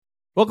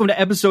Welcome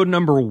to episode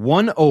number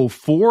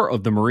 104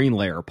 of the Marine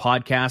Layer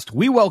podcast.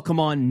 We welcome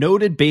on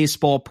noted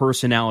baseball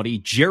personality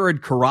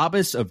Jared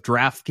Carrabis of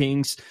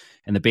DraftKings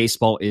and the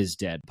Baseball is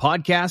Dead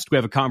podcast. We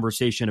have a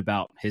conversation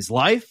about his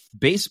life,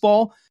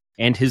 baseball,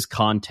 and his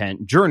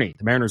content journey.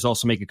 The Mariners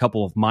also make a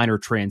couple of minor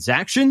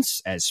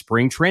transactions as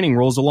spring training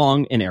rolls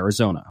along in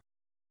Arizona.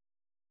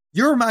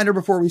 Your reminder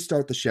before we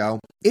start the show,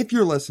 if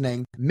you're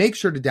listening, make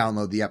sure to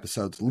download the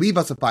episodes, leave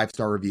us a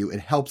 5-star review. It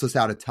helps us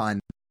out a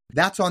ton.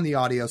 That's on the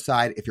audio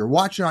side. If you're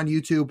watching on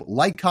YouTube,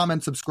 like,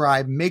 comment,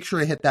 subscribe. Make sure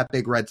to hit that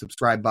big red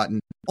subscribe button.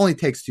 Only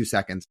takes 2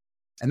 seconds.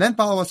 And then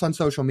follow us on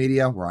social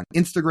media. We're on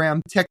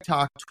Instagram,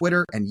 TikTok,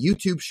 Twitter, and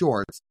YouTube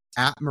Shorts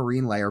at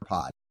Marine Layer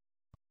Pod.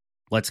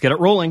 Let's get it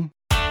rolling.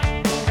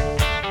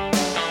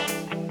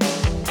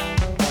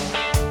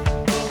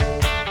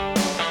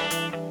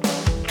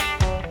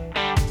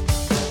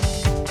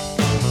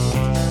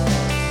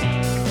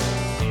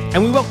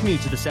 And we welcome you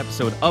to this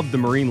episode of the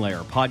Marine Layer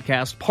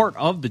podcast, part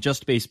of the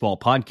Just Baseball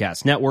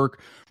Podcast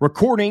Network,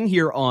 recording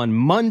here on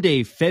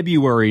Monday,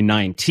 February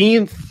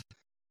 19th.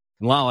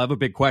 And Lyle, I have a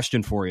big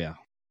question for you.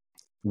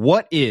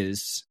 What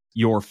is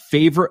your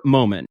favorite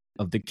moment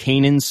of the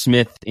Canaan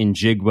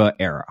Smith-Njigba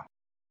era?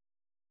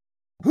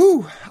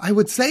 I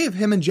would say if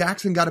him and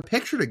Jackson got a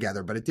picture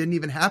together, but it didn't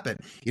even happen.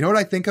 You know what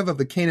I think of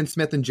the Canaan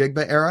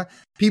Smith-Njigba era?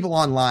 People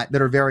online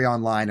that are very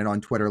online and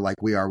on Twitter like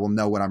we are will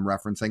know what I'm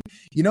referencing.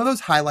 You know those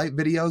highlight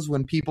videos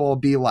when people will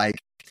be like,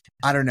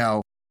 I don't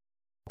know,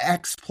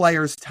 X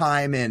player's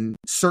time in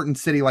certain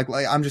city. Like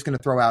I'm just going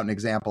to throw out an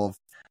example of,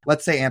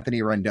 let's say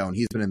Anthony Rendon.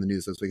 He's been in the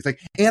news this week. It's like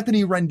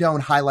Anthony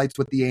Rendon highlights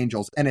with the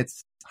Angels and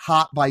it's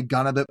Hot by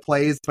Gunna that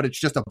plays, but it's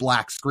just a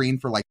black screen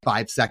for like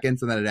 5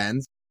 seconds and then it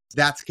ends.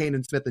 That's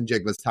Canaan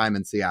Smith-Njigba's time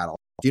in Seattle.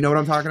 Do you know what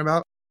I'm talking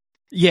about?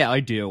 Yeah, I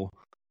do.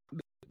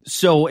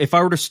 So if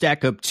I were to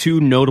stack up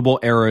two notable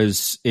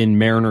eras in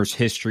Mariners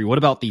history, what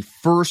about the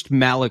first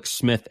Mallex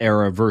Smith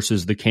era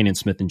versus the Canaan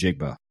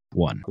Smith-Njigba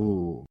one?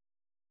 Ooh.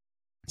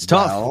 It's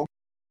tough. Well,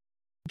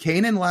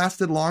 Canaan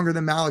lasted longer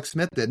than Mallex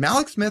Smith did.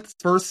 Mallex Smith's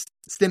first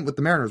stint with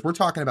the Mariners, we're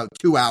talking about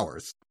 2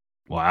 hours.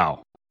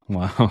 Wow.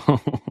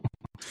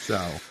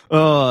 So.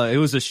 It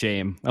was a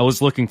shame. I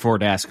was looking forward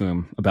to asking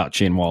him about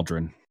Shane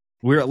Waldron.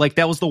 We're like,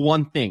 that was the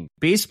one thing.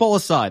 Baseball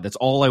aside, that's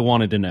all I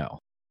wanted to know.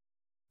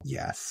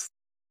 Yes.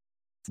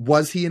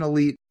 Was he an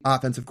elite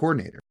offensive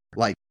coordinator?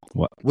 Like,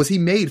 what? Was he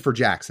made for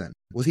Jackson?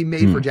 Was he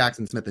made for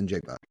Jackson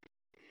Smith-Njigba?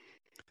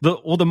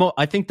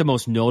 I think the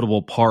most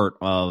notable part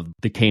of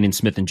the Canaan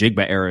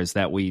Smith-Njigba era is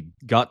that we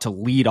got to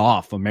lead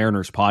off a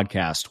Mariners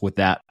podcast with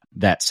that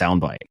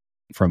soundbite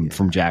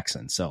from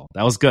Jackson. So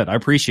that was good. I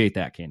appreciate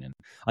that, Canaan.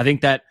 I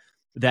think that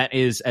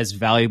is as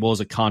valuable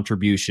as a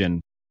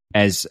contribution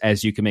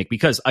as you can make,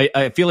 because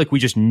I feel like we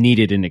just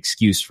needed an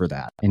excuse for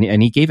that,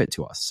 and he gave it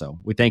to us. So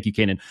we thank you,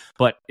 Canaan.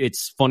 But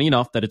it's funny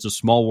enough that it's a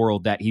small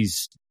world that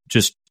he's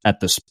just at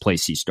this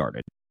place he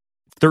started.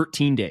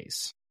 13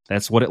 days.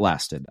 That's what it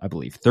lasted, I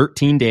believe.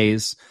 13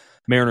 days.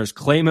 Mariners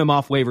claim him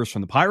off waivers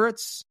from the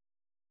Pirates,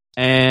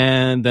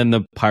 and then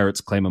the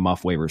Pirates claim him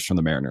off waivers from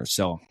the Mariners.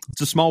 So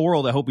it's a small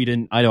world. I hope he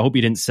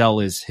didn't sell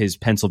his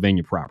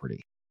Pennsylvania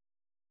property.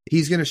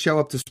 He's going to show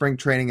up to spring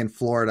training in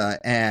Florida,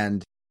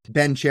 and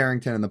Ben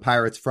Cherington in the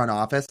Pirates front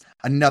office,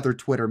 another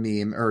Twitter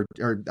meme or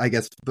I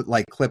guess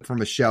like clip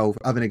from a show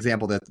of an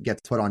example that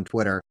gets put on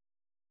Twitter.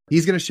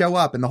 He's going to show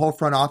up and the whole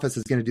front office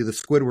is going to do the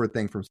Squidward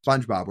thing from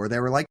SpongeBob where they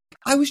were like,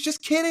 I was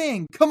just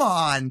kidding. Come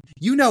on.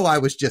 You know, I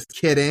was just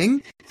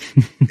kidding.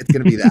 It's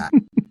going to be that.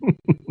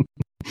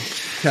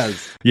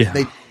 Because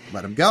they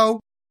let him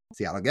go.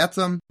 Seattle gets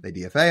him. They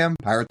DFA him.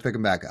 Pirates pick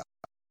him back up.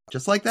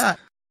 Just like that.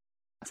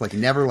 It's like he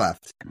never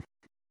left.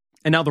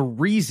 And now the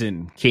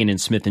reason Canaan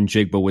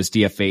Smith-Njigba was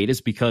DFA'd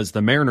is because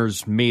the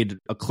Mariners made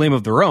a claim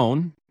of their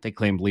own. They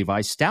claimed Levi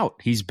Stout.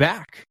 He's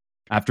back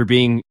after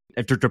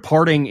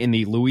departing in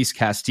the Luis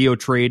Castillo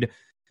trade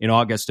in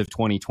August of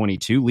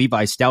 2022.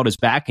 Levi Stout is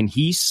back and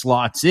he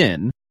slots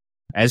in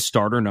as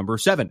starter number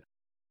 7.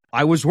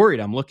 I was worried.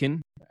 I'm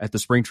looking at the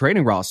spring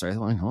training roster. I'm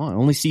like, I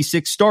only see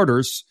 6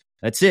 starters.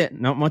 That's it.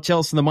 Not much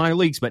else in the minor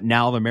leagues. But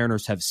now the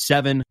Mariners have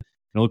 7.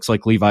 It looks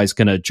like Levi's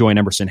going to join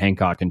Emerson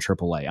Hancock in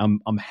AAA.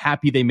 I'm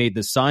happy they made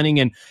this signing,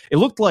 and it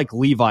looked like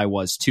Levi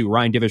was too.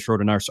 Ryan Divish wrote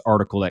a nice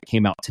article that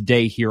came out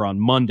today here on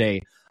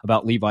Monday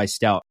about Levi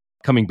Stout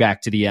coming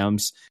back to the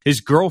M's.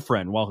 His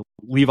girlfriend, while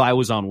Levi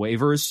was on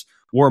waivers,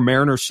 wore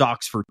Mariner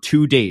socks for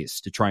 2 days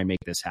to try and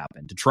make this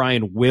happen, to try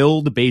and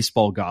will the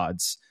baseball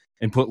gods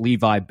and put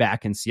Levi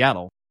back in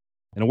Seattle.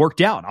 And it worked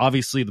out.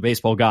 Obviously, the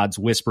baseball gods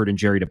whispered in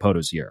Jerry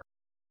DiPoto's ear.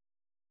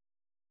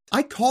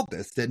 I called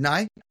this, didn't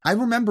I? I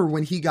remember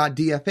when he got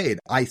DFA'd,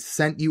 I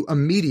sent you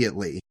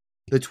immediately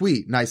the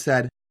tweet and I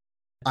said,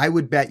 I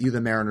would bet you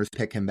the Mariners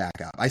pick him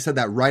back up. I said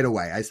that right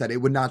away. I said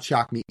it would not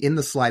shock me in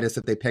the slightest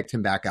if they picked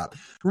him back up.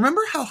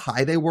 Remember how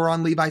high they were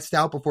on Levi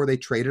Stout before they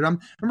traded him?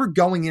 Remember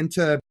going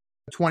into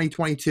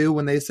 2022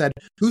 when they said,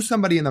 who's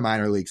somebody in the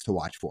minor leagues to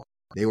watch for?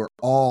 They were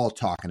all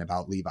talking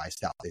about Levi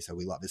Stout. They said,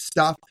 we love his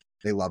stuff.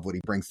 They love what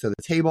he brings to the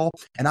table.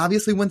 And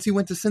obviously, once he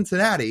went to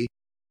Cincinnati,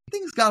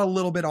 things got a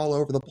little bit all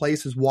over the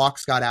place. His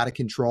walks got out of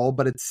control,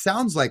 but it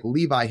sounds like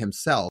Levi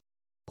himself,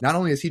 not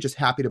only is he just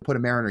happy to put a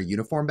Mariner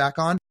uniform back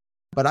on,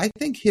 but I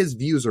think his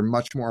views are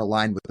much more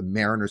aligned with the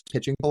Mariners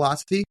pitching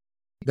philosophy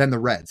than the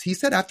Reds. He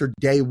said after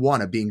day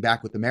one of being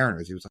back with the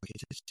Mariners, he was like,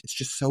 it's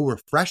just so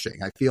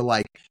refreshing. I feel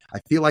like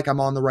I'm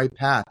on the right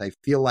path. I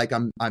feel like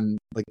I'm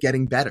like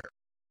getting better.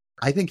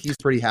 I think he's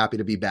pretty happy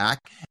to be back.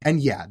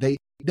 And yeah,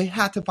 they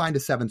had to find a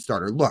 7th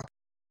starter. Look,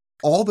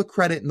 all the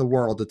credit in the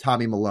world to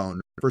Tommy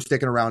Malone for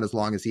sticking around as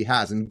long as he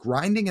has and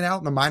grinding it out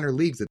in the minor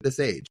leagues at this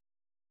age.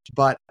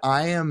 But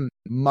I am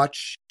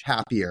much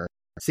happier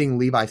seeing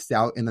Levi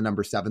Stout in the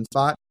number 7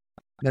 spot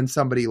than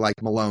somebody like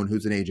Malone,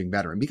 who's an aging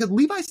veteran, because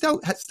Levi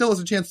Stout still has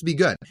a chance to be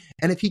good.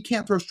 And if he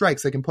can't throw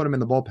strikes, they can put him in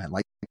the bullpen.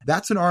 Like,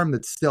 that's an arm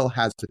that still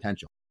has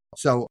potential.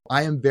 So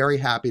I am very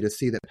happy to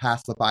see that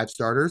past the 5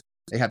 starters,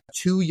 they have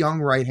 2 young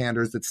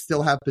right-handers that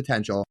still have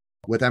potential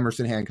with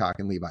Emerson Hancock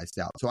and Levi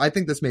Stout. So I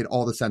think this made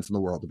all the sense in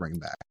the world to bring him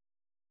back.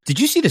 Did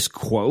you see this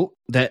quote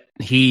that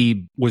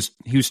he was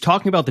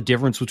talking about the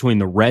difference between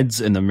the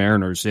Reds and the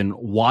Mariners and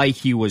why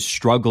he was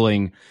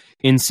struggling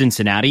in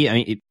Cincinnati? I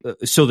mean,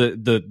 so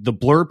the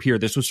blurb here,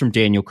 this was from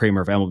Daniel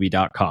Kramer of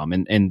MLB.com,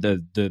 and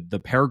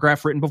the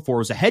paragraph written before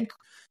was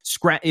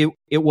it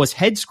was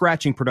head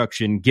scratching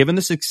production given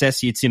the success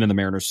he had seen in the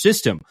Mariners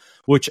system,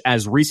 which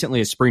as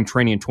recently as spring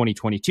training in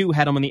 2022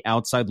 had him on the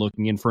outside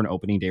looking in for an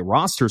opening day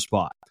roster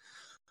spot.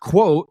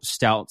 Quote,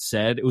 Stout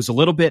said, it was a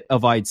little bit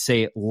of, I'd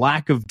say,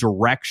 lack of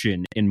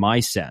direction in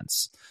my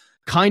sense.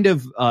 Kind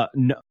of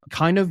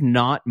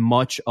not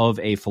much of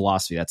a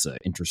philosophy. That's an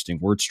interesting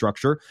word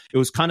structure. It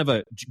was kind of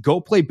a go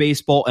play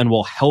baseball and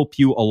we'll help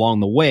you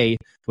along the way,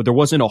 but there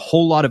wasn't a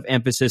whole lot of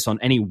emphasis on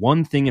any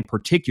one thing in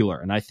particular.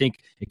 And I think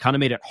it kind of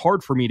made it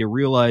hard for me to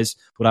realize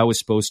what I was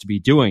supposed to be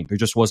doing. There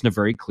just wasn't a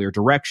very clear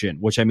direction,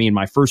 which I mean,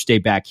 my first day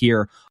back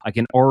here, I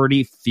can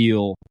already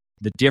feel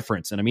the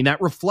difference. And I mean, that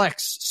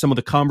reflects some of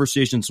the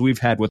conversations we've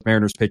had with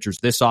Mariners pitchers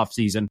this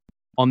offseason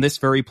on this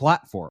very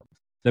platform.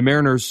 The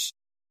Mariners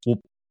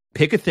will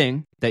pick a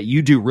thing that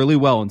you do really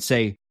well and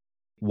say,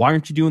 why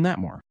aren't you doing that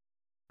more?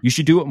 You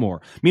should do it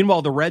more.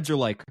 Meanwhile, the Reds are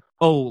like,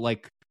 oh,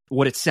 like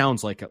what it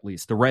sounds like at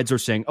least. The Reds are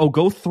saying, oh,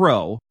 go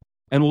throw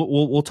and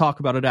we'll talk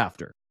about it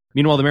after.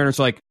 Meanwhile, the Mariners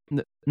are like,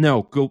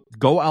 no,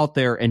 go out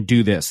there and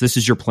do this. This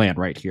is your plan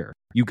right here.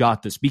 You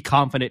got this. Be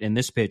confident in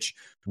this pitch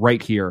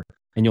right here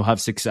and you'll have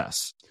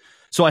success.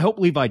 So I hope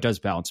Levi does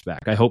bounce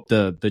back. I hope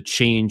the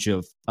change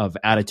of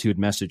attitude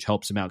message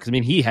helps him out. Because, I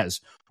mean, he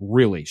has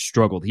really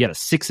struggled. He had a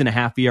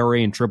 6.5 ERA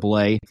in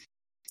AAA.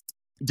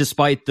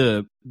 Despite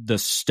the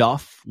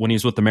stuff when he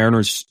was with the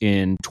Mariners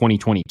in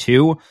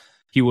 2022,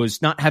 he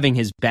was not having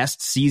his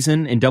best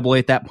season in AA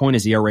at that point.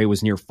 His ERA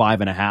was near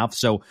 5.5.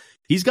 So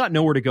he's got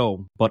nowhere to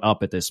go but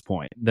up at this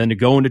point. Then to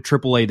go into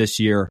AAA this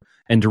year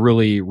and to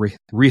really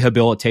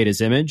rehabilitate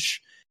his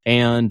image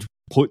and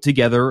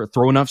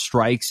throw enough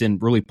strikes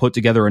and really put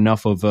together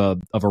enough of a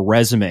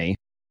resume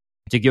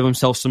to give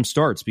himself some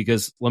starts.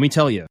 Because let me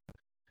tell you,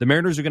 the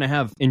Mariners are going to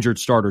have injured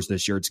starters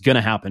this year. It's going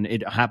to happen.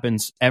 It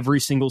happens every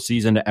single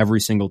season to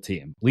every single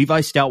team.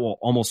 Levi Stout will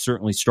almost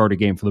certainly start a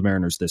game for the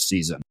Mariners this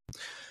season.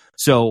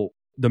 So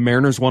the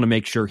Mariners want to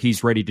make sure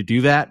he's ready to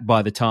do that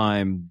by the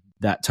time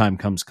that time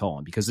comes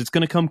calling, because it's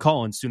going to come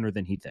calling sooner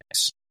than he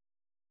thinks.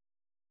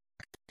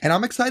 And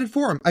I'm excited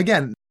for him.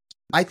 Again,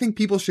 I think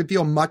people should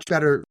feel much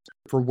better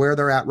for where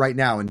they're at right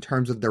now in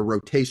terms of their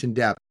rotation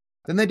depth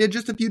than they did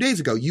just a few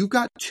days ago. You've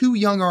got 2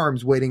 young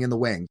arms waiting in the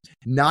wings.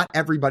 Not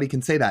everybody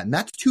can say that. And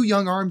that's 2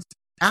 young arms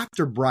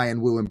after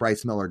Brian Wu and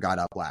Bryce Miller got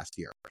up last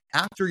year,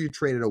 after you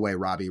traded away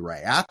Robbie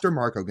Ray, after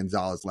Marco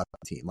Gonzalez left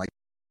the team. Like,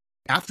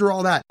 after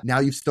all that, now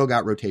you've still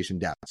got rotation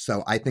depth.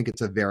 So I think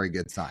it's a very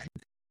good sign.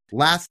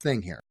 Last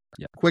thing here.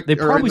 Yeah. They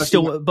probably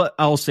still, but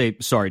I'll say,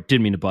 sorry,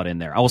 didn't mean to butt in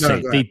there. I'll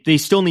say they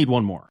still need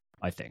one more.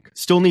 I think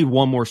still need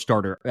one more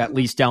starter, at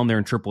least down there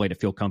in AAA, to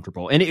feel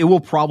comfortable. And it will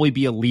probably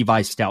be a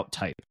Levi Stout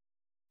type,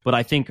 but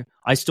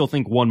I still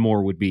think one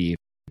more would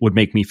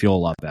make me feel a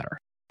lot better.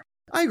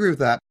 I agree with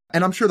that.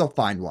 And I'm sure they'll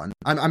find one.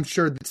 I'm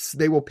sure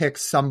they will pick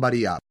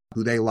somebody up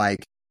who they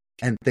like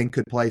and think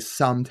could play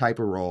some type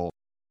of role,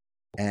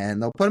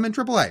 and they'll put him in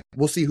AAA.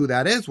 We'll see who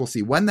that is. We'll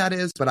see when that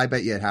is, but I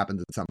bet you it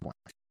happens at some point.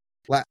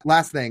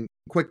 Last thing,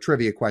 quick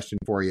trivia question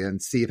for you,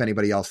 and see if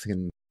anybody else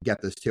can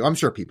get this too. I'm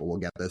sure people will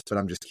get this, but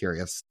I'm just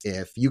curious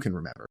if you can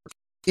remember.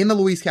 In the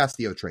Luis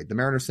Castillo trade, the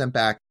Mariners sent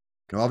back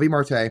Noelvi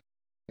Marte,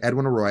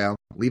 Edwin Arroyo,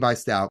 Levi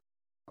Stout.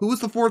 Who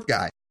was the 4th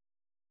guy?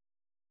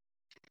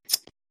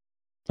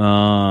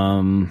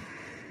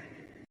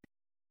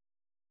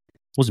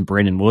 Wasn't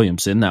Brandon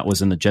Williamson. That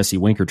was in the Jesse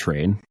Winker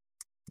trade.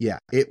 Yeah,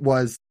 it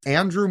was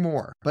Andrew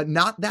Moore, but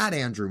not that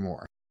Andrew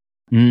Moore.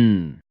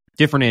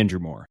 Different Andrew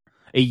Moore.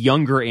 A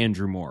younger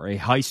Andrew Moore, a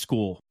high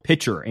school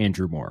pitcher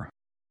Andrew Moore.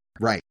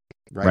 Right.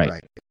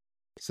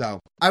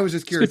 So I was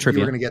just curious if you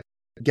were going to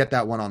get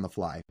that one on the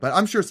fly, but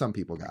I'm sure some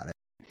people got it.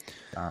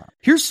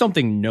 Here's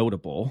something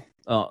notable.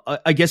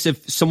 I guess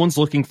if someone's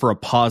looking for a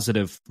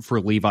positive for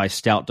Levi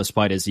Stout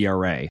despite his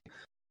ERA,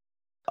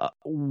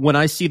 when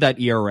I see that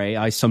ERA,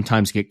 I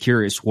sometimes get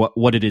curious,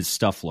 what did his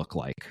stuff look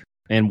like?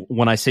 And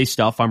when I say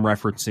stuff, I'm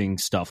referencing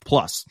Stuff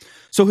Plus.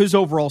 So his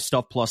overall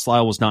Stuff Plus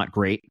style was not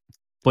great,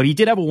 but he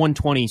did have a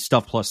 120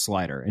 Stuff Plus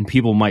slider. And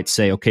people might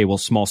say, okay, well,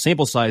 small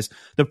sample size.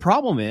 The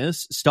problem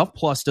is Stuff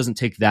Plus doesn't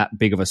take that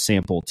big of a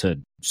sample to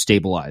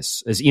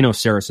stabilize. As Eno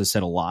Saris has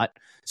said a lot,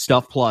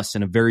 Stuff Plus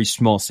in a very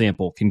small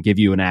sample can give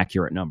you an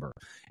accurate number.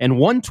 And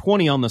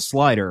 120 on the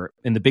slider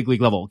in the big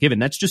league level, given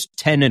that's just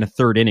 10 and a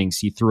third innings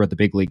he threw at the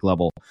big league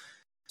level.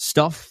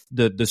 Stuff,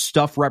 the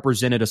stuff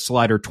represented a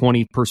slider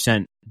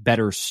 20%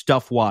 better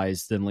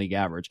stuff-wise than league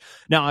average.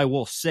 Now, I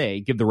will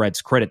say, give the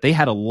Reds credit, they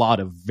had a lot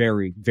of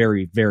very,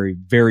 very, very,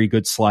 very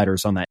good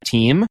sliders on that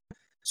team.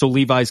 So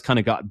Levi's kind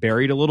of got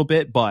buried a little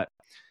bit, but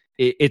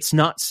it's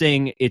not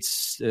saying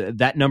it's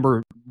that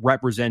number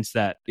represents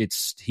that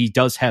he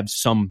does have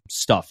some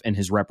stuff in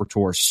his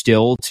repertoire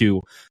still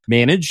to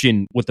manage.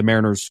 And with the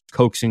Mariners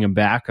coaxing him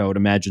back, I would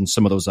imagine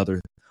some of those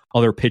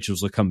other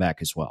pitches will come back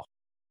as well.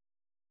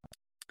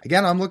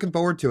 Again, I'm looking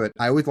forward to it.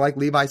 I always liked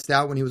Levi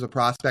Stout when he was a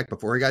prospect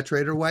before he got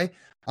traded away.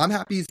 I'm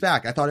happy he's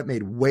back. I thought it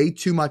made way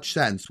too much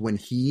sense when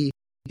he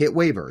hit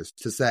waivers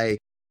to say,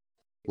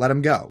 let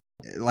him go.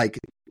 Like,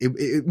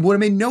 it would have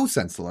made no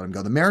sense to let him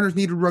go. The Mariners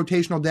needed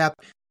rotational depth.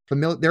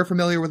 They're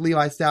familiar with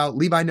Levi Stout.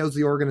 Levi knows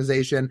the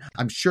organization.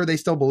 I'm sure they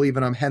still believe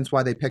in him, hence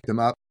why they picked him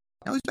up.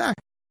 Now he's back.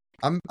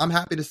 I'm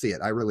happy to see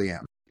it. I really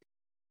am.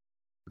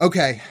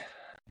 Okay.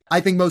 I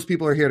think most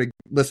people are here to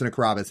listen to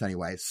Carrabis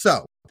anyway.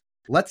 So,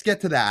 let's get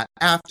to that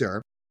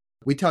after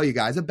we tell you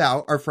guys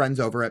about our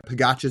friends over at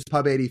Pagac's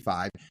Pub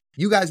 85.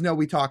 You guys know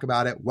we talk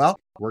about it. Well,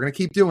 we're going to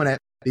keep doing it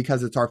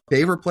because it's our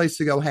favorite place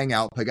to go hang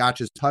out.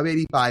 Pagac's Pub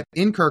 85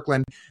 in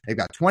Kirkland. They've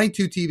got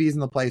 22 TVs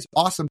in the place,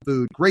 awesome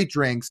food, great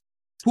drinks,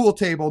 pool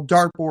table,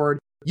 dartboard.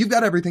 You've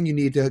got everything you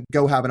need to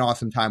go have an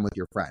awesome time with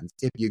your friends.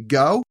 If you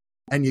go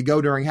and you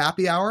go during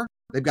happy hour,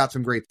 they've got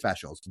some great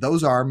specials.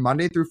 Those are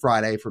Monday through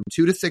Friday from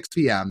 2 to 6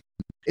 p.m.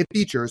 It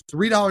features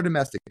 $3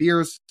 domestic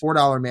beers,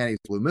 $4 Manny's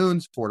Blue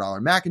Moons, $4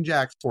 Mac and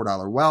Jacks,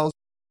 $4 Wells,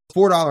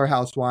 $4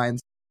 house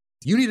wines.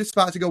 You need a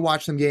spot to go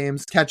watch some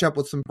games, catch up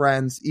with some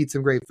friends, eat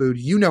some great food.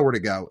 You know where to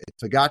go.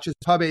 It's Pagac's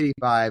Pub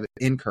 85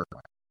 in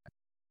Kirkland.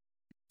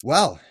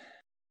 Well,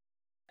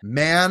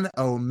 man,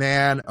 oh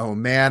man, oh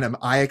man, am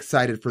I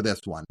excited for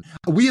this one.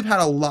 We have had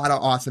a lot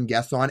of awesome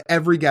guests on.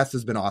 Every guest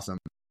has been awesome.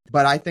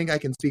 But I think I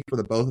can speak for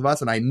the both of us,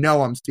 and I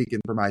know I'm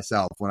speaking for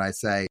myself when I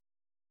say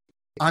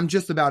I'm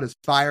just about as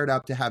fired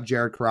up to have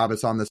Jared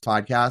Carrabis on this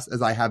podcast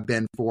as I have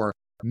been for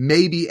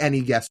maybe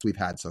any guest we've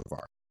had so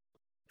far.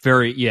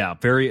 Very,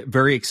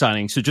 very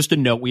exciting. So just a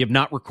note, we have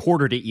not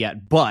recorded it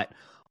yet, but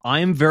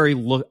I'm very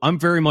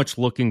much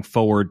looking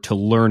forward to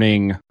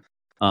learning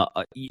a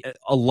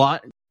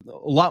lot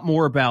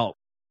more about,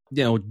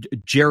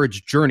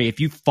 Jared's journey. If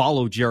you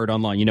follow Jared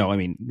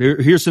online,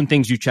 here's some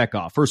things you check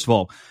off. First of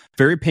all,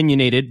 very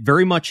opinionated,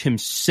 very much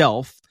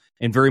himself.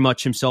 And very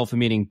much himself,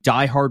 meaning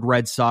diehard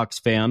Red Sox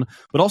fan,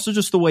 but also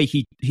just the way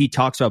he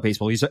talks about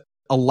baseball. He's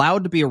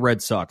allowed to be a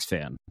Red Sox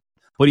fan,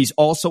 but he's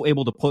also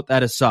able to put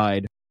that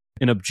aside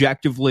and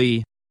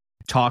objectively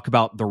talk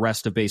about the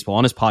rest of baseball.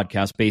 On his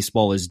podcast,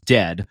 Baseball is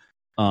Dead,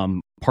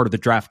 part of the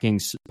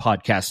DraftKings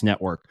podcast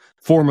network,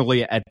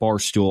 formerly at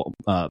Barstool.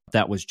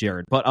 That was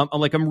Jared. But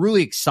I'm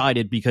really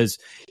excited because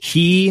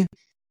he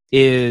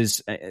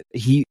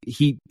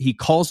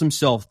calls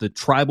himself the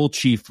tribal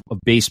chief of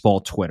baseball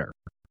Twitter.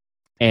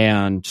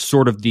 And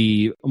sort of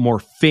the more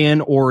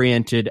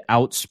fan-oriented,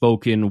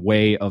 outspoken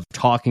way of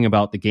talking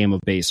about the game of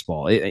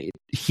baseball.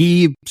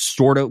 He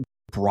sort of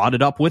brought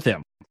it up with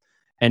him.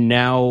 And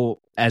now,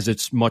 as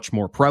it's much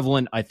more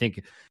prevalent, I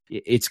think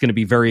it's going to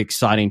be very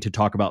exciting to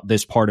talk about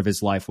this part of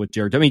his life with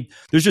Jared. I mean,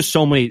 there's just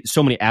so many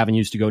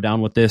avenues to go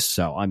down with this.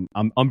 So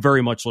I'm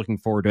very much looking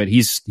forward to it.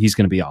 He's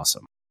going to be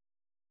awesome.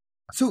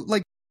 So,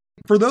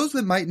 for those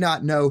that might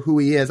not know who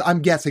he is,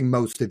 I'm guessing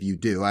most of you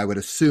do. I would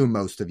assume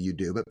most of you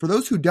do. But for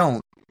those who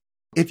don't,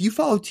 if you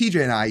follow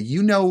TJ and I,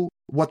 you know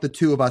what the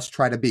two of us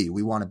try to be.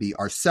 We want to be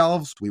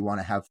ourselves. We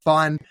want to have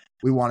fun.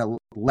 We want to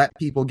let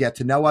people get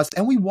to know us.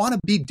 And we want to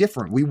be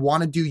different. We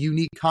want to do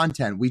unique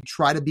content. We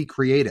try to be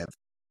creative.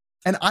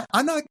 And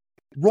I'm not,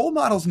 role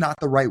model's not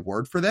the right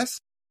word for this,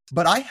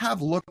 but I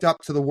have looked up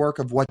to the work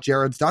of what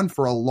Jared's done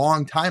for a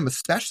long time,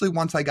 especially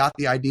once I got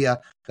the idea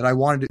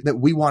that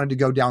we wanted to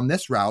go down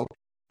this route.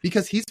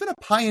 Because he's been a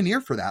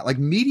pioneer for that.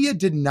 Media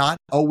did not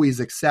always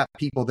accept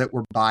people that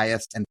were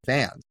biased and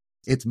fans.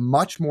 It's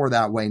much more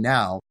that way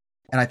now.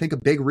 And I think a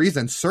big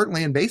reason,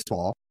 certainly in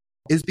baseball,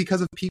 is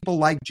because of people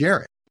like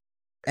Jared.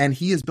 And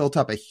he has built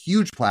up a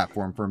huge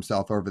platform for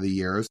himself over the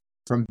years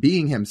from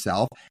being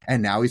himself.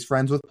 And now he's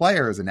friends with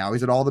players. And now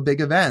he's at all the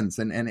big events.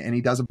 And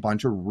he does a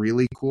bunch of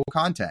really cool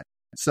content.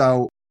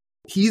 So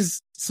he's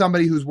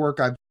somebody whose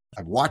work I've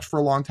watched for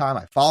a long time.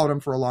 I followed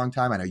him for a long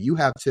time. I know you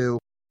have too.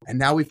 And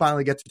now we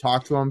finally get to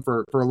talk to him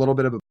for a little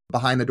bit of a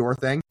behind the door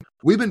thing.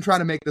 We've been trying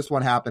to make this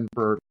one happen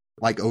for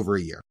over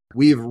a year.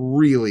 He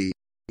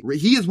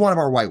is one of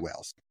our white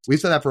whales. We've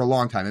said that for a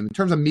long time. And in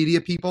terms of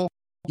media people,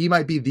 he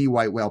might be the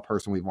white whale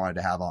person we've wanted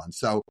to have on.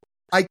 So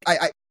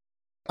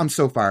I'm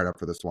so fired up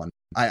for this one.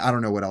 I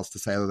don't know what else to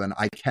say other than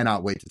I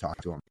cannot wait to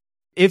talk to him.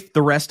 if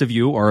the rest of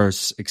you are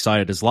as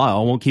excited as Lyle,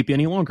 I won't keep you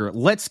any longer.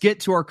 Let's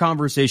get to our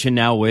conversation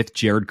now with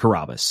Jared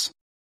Carrabis.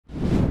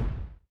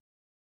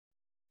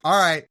 All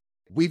right,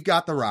 we've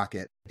got the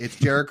rocket. It's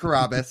Jared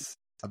Carrabis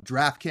of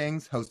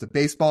DraftKings, host of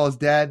Baseball is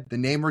Dead, the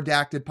Name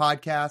Redacted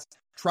podcast,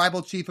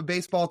 tribal chief of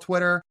baseball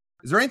Twitter.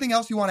 Is there anything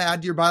else you want to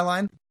add to your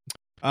byline?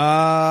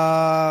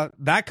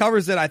 That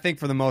covers it, I think,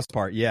 for the most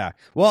part. Yeah.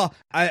 Well,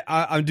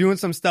 I'm doing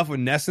some stuff with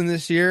Nesson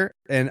this year,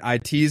 and I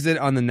teased it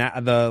on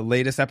the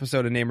latest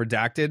episode of Name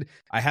Redacted.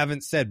 I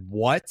haven't said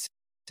what,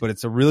 but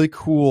it's a really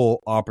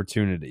cool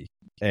opportunity,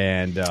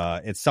 and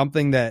it's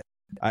something that,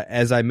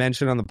 as I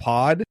mentioned on the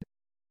pod,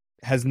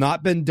 has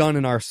not been done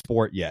in our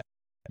sport yet.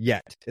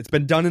 It's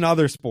been done in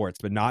other sports,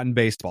 but not in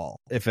baseball,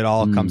 if it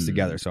all comes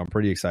together. So I'm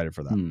pretty excited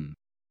for that.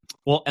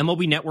 Well,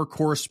 MLB Network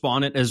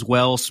correspondent as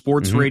well,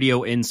 sports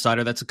radio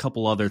insider. That's a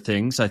couple other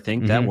things I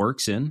think that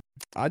works in.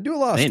 I do a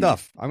lot of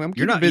stuff. I'm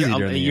keeping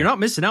busy. You're not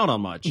missing out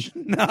on much.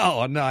 No,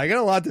 I got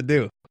a lot to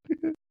do.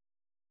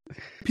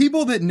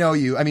 People that know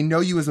you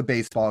as a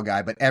baseball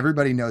guy, but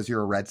everybody knows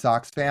you're a Red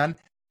Sox fan.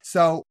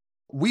 So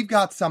we've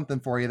got something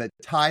for you that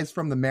ties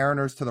from the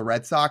Mariners to the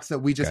Red Sox that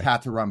we just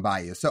had to run by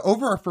you. So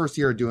over our first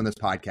year of doing this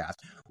podcast,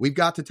 we've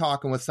got to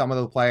talking with some of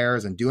the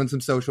players and doing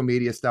some social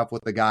media stuff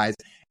with the guys.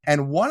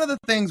 And one of the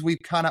things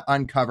we've kind of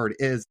uncovered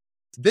is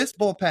this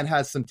bullpen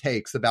has some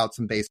takes about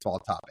some baseball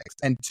topics.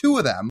 And two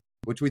of them,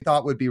 which we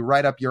thought would be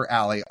right up your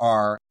alley,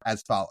 are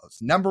as follows.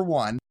 Number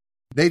one,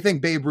 they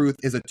think Babe Ruth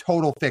is a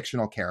total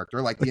fictional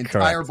character, like the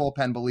entire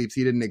bullpen believes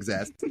he didn't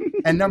exist.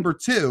 And number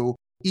two,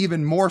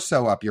 even more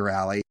so up your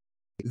alley,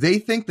 they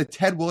think the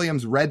Ted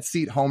Williams red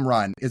seat home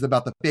run is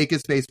about the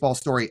fakest baseball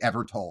story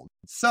ever told.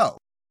 So,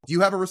 do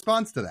you have a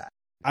response to that?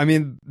 I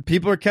mean,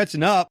 people are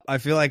catching up. I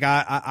feel like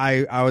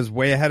I was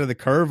way ahead of the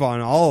curve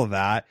on all of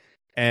that.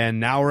 And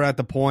now we're at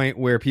the point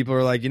where people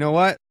are like, you know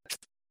what?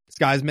 This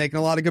guy's making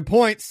a lot of good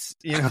points.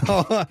 You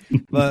know,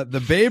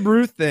 the Babe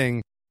Ruth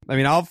thing. I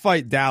mean, I'll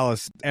fight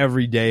Dallas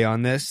every day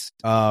on this.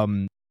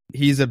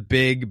 He's a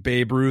big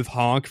Babe Ruth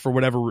honk for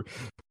whatever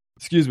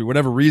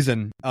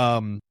reason.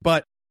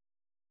 But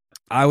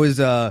I was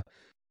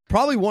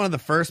probably one of the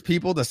first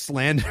people to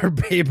slander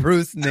Babe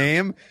Ruth's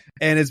name,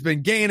 and it's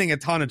been gaining a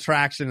ton of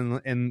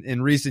traction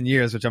in recent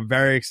years, which I'm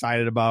very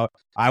excited about.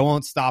 I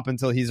won't stop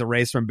until he's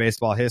erased from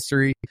baseball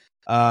history.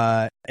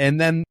 And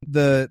then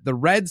the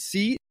red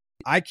seat,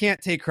 I can't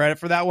take credit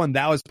for that one.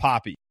 That was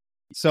Poppy.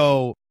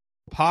 So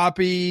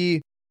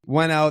Poppy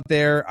went out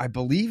there, I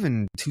believe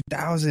in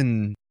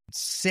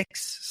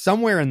 2006,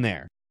 somewhere in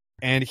there.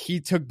 And he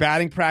took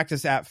batting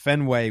practice at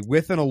Fenway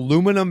with an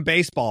aluminum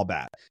baseball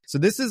bat. So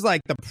this is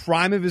like the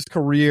prime of his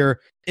career.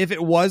 If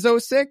it was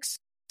 06,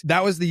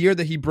 that was the year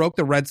that he broke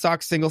the Red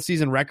Sox single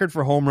season record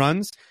for home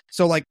runs.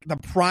 So like the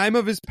prime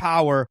of his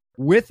power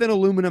with an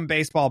aluminum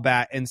baseball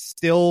bat, and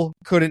still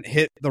couldn't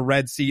hit the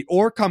red seat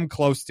or come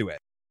close to it.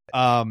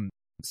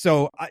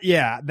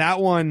 That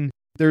one,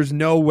 there's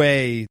no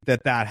way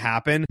that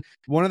happened.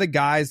 One of the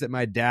guys that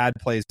my dad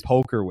plays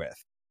poker with,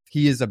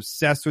 he is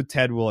obsessed with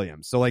Ted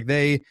Williams. So like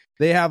they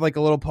have like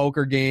a little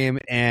poker game,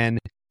 and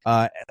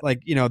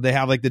they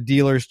have like the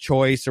dealer's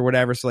choice or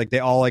whatever. So like they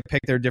all like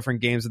pick their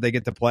different games that they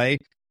get to play.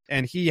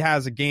 And he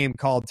has a game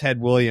called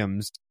Ted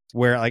Williams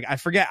where like I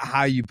forget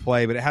how you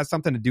play, but it has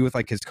something to do with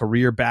like his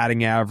career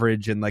batting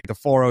average and like the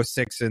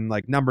 406 and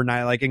like number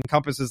 9, like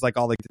encompasses like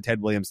all like the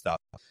Ted Williams stuff.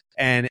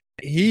 And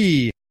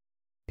he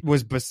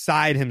was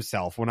beside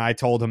himself when I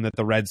told him that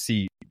the red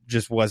seat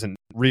just wasn't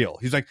real.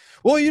 He's like,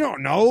 well, you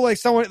don't know, like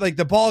someone, like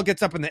the ball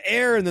gets up in the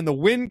air and then the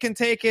wind can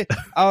take it.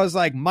 I was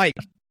like, Mike,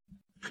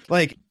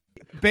 like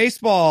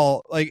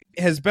baseball like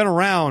has been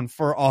around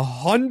for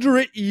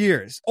 100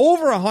 years,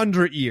 over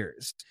 100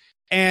 years.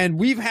 And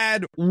we've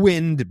had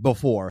wind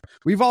before.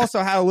 We've also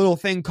had a little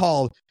thing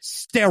called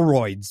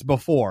steroids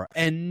before,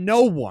 and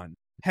no one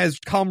has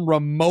come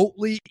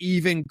remotely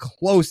even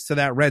close to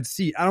that red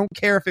seat. I don't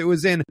care if it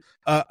was in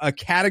a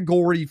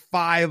category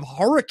 5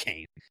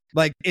 hurricane.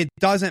 Like, it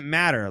doesn't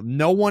matter.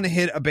 No one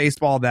hit a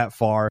baseball that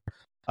far.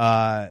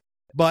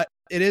 But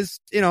it is,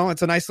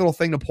 it's a nice little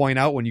thing to point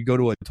out when you go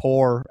to a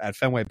tour at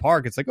Fenway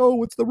Park. It's like, oh,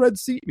 what's the red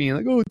seat mean?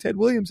 Like, oh, Ted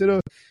Williams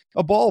hit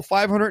a ball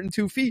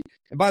 502 feet.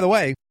 And by the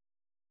way,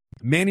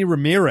 Manny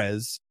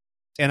Ramirez,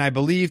 and I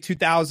believe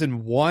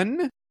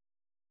 2001,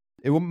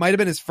 it might have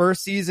been his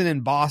first season in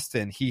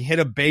Boston, he hit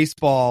a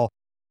baseball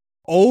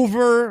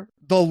over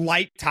the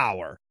light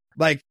tower.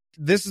 Like,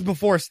 this is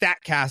before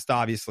StatCast,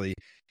 obviously.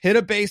 Hit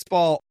a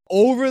baseball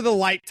over the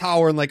light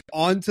tower and like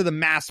onto the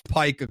Mass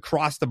Pike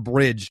across the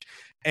bridge.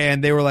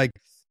 And they were like,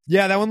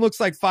 yeah, that one looks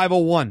like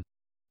 501.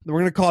 We're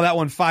going to call that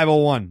one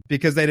 501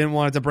 because they didn't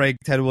want it to break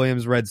Ted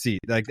Williams' red seat.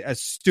 Like a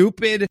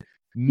stupid,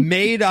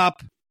 made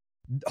up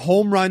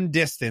home run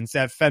distance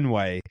at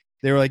Fenway.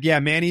 They were like, yeah,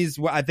 Manny's,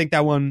 I think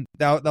that one,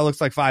 that looks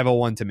like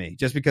 501 to me,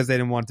 just because they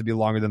didn't want it to be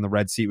longer than the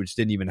red seat, which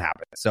didn't even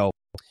happen. So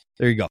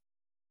there you go.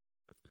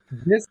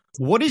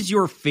 What is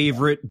your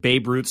favorite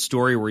Babe Ruth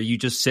story where you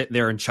just sit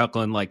there and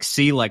chuckle and like,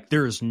 see, like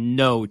there's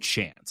no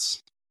chance?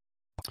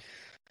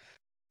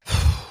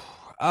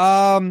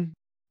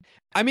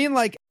 I mean,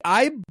 like,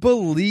 I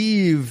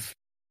believe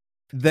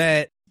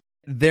that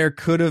there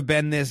could have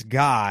been this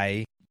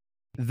guy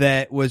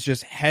that was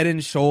just head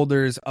and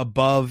shoulders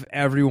above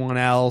everyone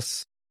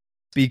else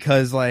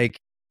because, like,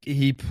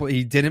 he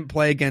didn't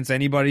play against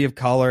anybody of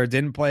color,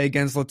 didn't play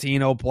against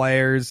Latino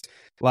players.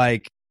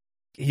 Like,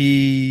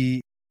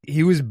 he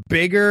was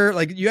bigger.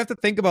 Like, you have to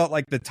think about,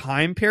 like, the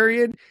time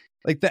period.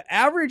 Like, the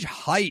average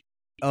height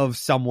of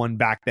someone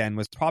back then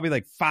was probably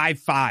like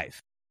 5'5".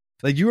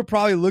 Like, you were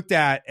probably looked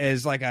at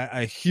as like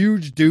a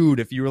huge dude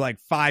if you were like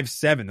 5'7".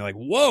 They're like,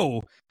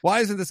 whoa, why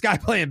isn't this guy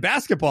playing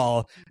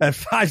basketball at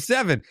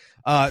 5'7"?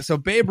 So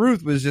Babe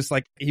Ruth was just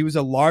like, he was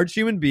a large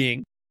human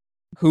being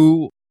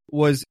who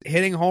was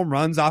hitting home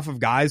runs off of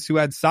guys who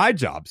had side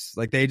jobs.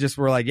 Like, they just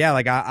were like, yeah,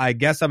 like, I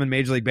guess I'm in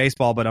Major League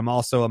Baseball, but I'm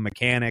also a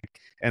mechanic.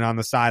 And on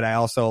the side, I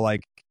also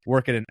like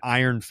work at an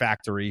iron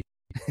factory.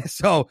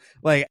 So,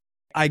 like,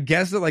 I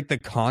guess that, like, the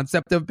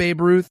concept of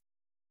Babe Ruth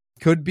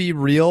could be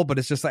real, but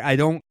it's just like, I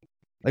don't,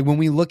 like, when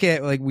we look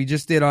at, like, we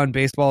just did on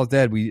Baseball is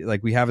Dead,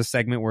 we have a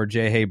segment where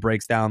Jay Hay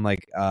breaks down,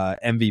 like,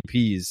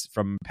 MVPs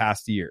from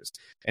past years,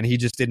 and he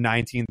just did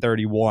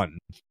 1931.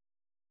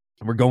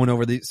 We're going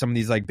over some of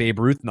these, like, Babe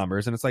Ruth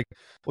numbers, and it's like,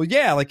 well,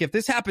 yeah, like, if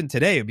this happened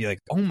today, it'd be like,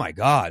 oh my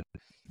God,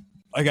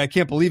 like, I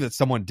can't believe that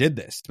someone did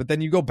this. But then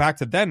you go back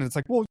to then, and it's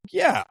like, well,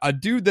 yeah, a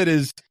dude that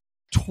is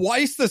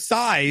twice the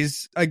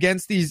size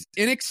against these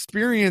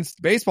inexperienced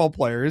baseball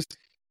players.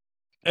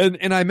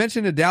 And I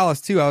mentioned to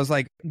Dallas too, I was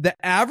like, the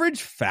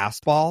average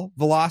fastball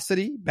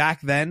velocity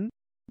back then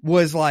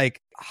was like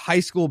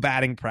high school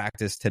batting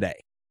practice today.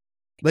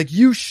 Like,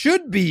 you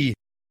should be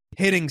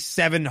hitting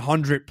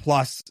 700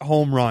 plus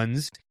home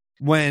runs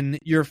when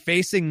you're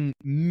facing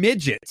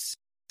midgets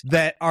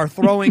that are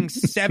throwing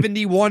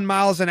 71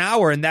 miles an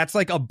hour. And that's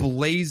like a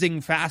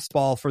blazing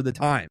fastball for the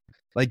time.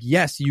 Like,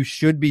 yes, you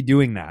should be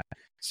doing that.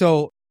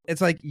 So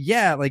it's like,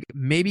 yeah, like,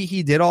 maybe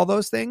he did all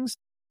those things,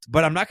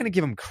 but I'm not going to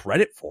give him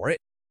credit for it.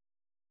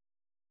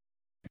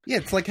 Yeah,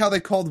 it's like how they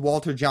called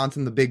Walter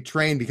Johnson the big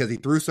train because he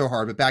threw so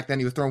hard, but back then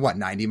he was throwing,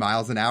 90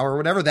 miles an hour or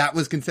whatever? That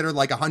was considered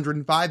like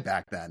 105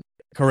 back then.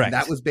 Correct. And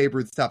that was Babe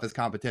Ruth's toughest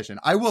competition.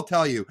 I will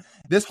tell you,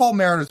 this whole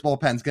Mariners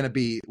bullpen is going to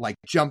be like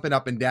jumping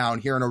up and down,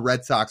 hearing a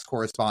Red Sox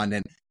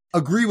correspondent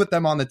agree with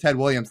them on the Ted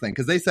Williams thing,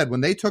 because they said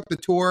when they took the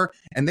tour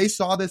and they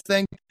saw this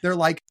thing, they're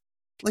like,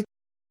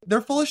 they're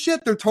full of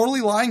shit. They're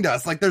totally lying to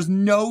us. Like, there's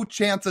no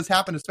chance this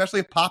happened, especially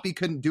if Poppy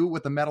couldn't do it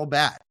with a metal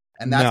bat.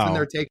 And that's been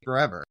their take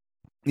forever.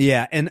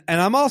 Yeah, and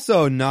I'm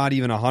also not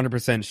even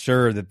 100%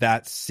 sure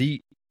that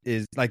seat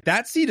is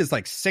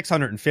like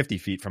 650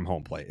 feet from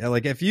home plate.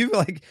 Like, if you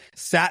like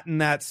sat in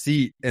that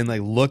seat and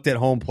like looked at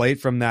home plate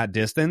from that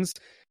distance,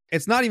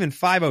 it's not even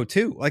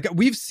 502. Like,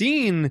 we've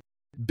seen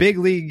big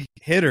league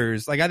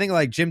hitters, like I think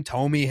like Jim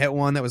Thome hit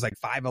one that was like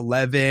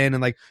 5'11",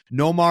 and like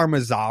Nomar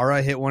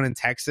Mazara hit one in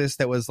Texas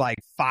that was like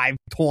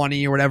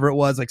 520 or whatever it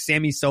was. Like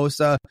Sammy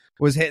Sosa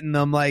was hitting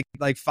them like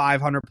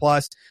 500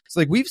 plus. So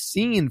like, we've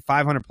seen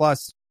 500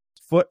 plus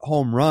foot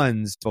home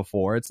runs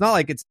before. It's not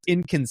like it's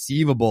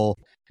inconceivable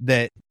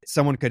that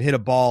someone could hit a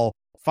ball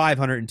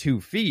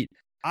 502 feet.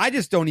 I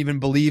just don't even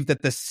believe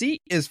that the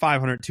seat is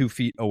 502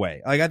 feet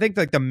away. Like, I think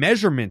like the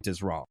measurement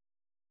is wrong.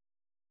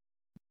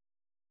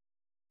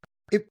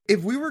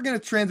 If we were going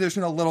to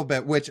transition a little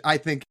bit, which I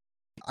think,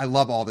 I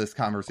love all this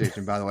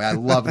conversation, by the way. I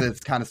love that it's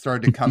kind of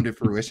started to come to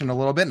fruition a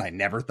little bit, and I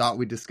never thought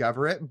we'd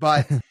discover it.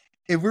 But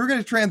if we were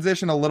going to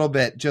transition a little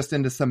bit just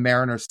into some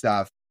Mariners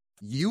stuff,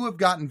 you have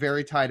gotten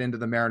very tied into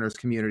the Mariners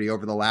community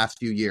over the last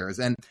few years.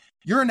 And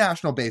you're a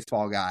national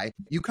baseball guy.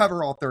 You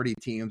cover all 30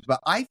 teams.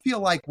 But I feel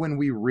like when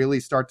we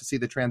really start to see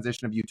the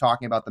transition of you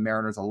talking about the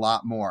Mariners a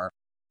lot more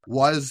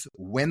was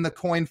when the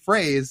coined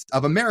phrase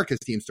of America's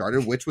team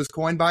started, which was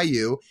coined by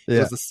you. Yeah. It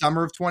was the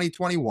summer of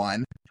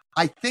 2021.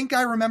 I think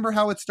I remember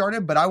how it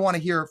started, but I want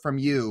to hear it from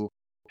you,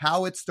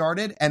 how it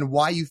started and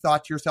why you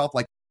thought to yourself,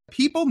 like,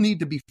 people need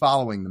to be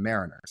following the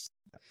Mariners.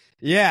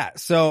 Yeah,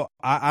 so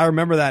I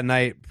remember that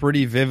night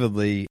pretty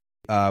vividly.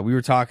 We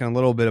were talking a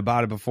little bit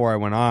about it before I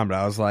went on, but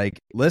I was like,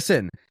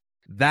 listen,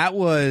 that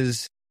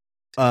was,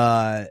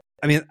 I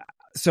mean,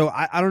 so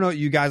I don't know what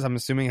you guys, I'm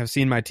assuming, have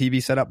seen my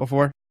TV setup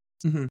before.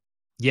 Mm-hmm.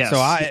 Yes.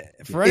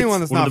 So for anyone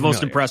that's one not of the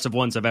most impressive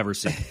ones I've ever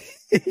seen.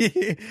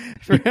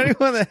 For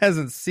anyone that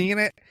hasn't seen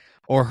it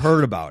or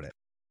heard about it,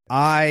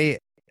 my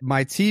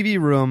TV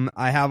room,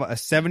 I have a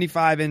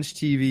 75-inch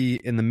TV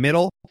in the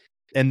middle,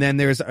 and then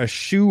there's a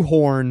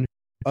shoehorn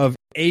of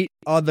 8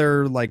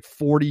 other like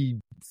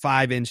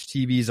 45-inch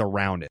TVs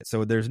around it.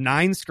 So there's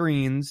 9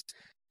 screens,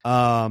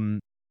 and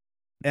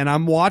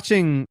I'm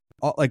watching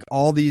like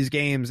all these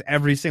games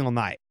every single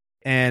night.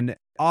 And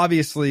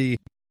obviously,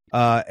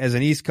 as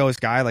an East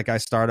Coast guy, like I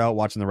start out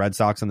watching the Red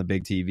Sox on the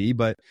big TV,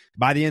 but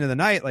by the end of the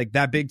night, like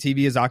that big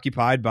TV is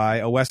occupied by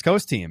a West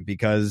Coast team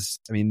because,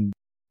 I mean,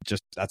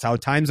 just that's how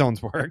time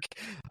zones work.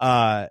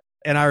 And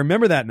I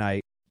remember that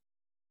night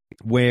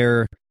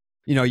where,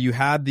 you know, you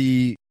had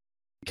the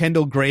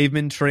Kendall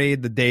Graveman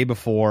trade the day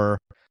before.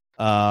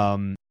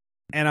 And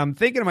I'm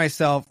thinking to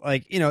myself,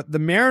 like, you know, the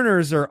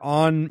Mariners are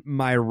on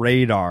my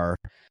radar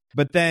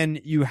But then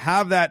you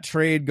have that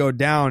trade go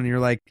down and you're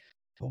like,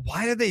 well,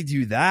 why did they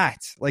do that?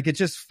 Like, it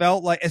just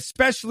felt like,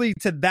 especially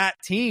to that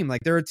team,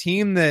 like they're a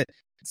team that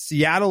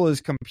Seattle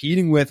is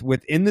competing with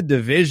within the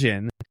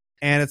division.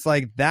 And it's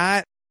like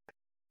that.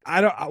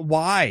 I don't,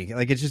 why?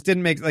 Like, it just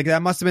didn't make, like,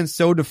 that must have been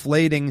so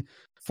deflating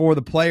for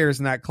the players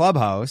in that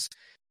clubhouse.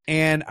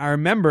 And I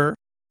remember,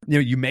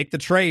 you make the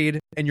trade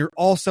and you're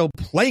also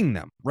playing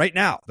them right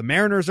now. The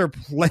Mariners are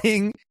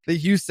playing the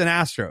Houston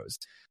Astros.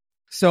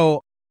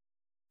 So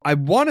I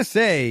want to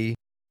say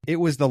it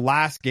was the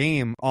last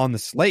game on the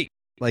slate.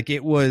 Like,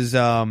 it was,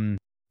 I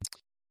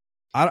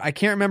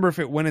can't remember if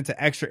it went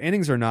into extra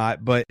innings or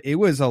not, but it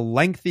was a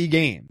lengthy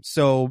game.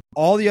 So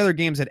all the other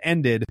games had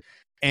ended,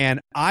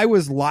 and I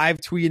was live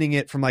tweeting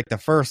it from like the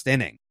first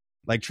inning,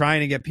 like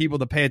trying to get people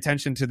to pay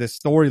attention to this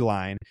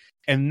storyline.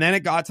 And then it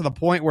got to the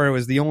point where it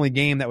was the only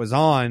game that was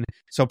on.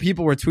 So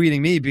people were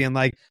tweeting me being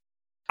like,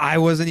 I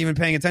wasn't even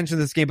paying attention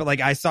to this game, but like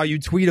I saw you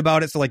tweet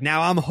about it. So like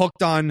now I'm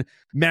hooked on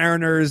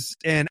Mariners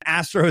and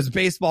Astros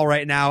baseball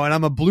right now. And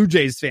I'm a Blue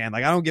Jays fan.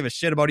 Like I don't give a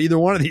shit about either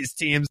one of these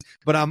teams,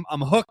 but I'm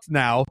hooked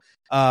now.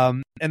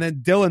 And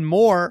then Dylan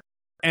Moore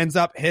ends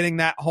up hitting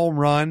that home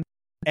run.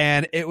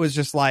 And it was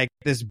just like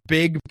this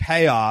big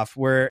payoff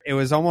where it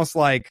was almost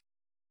like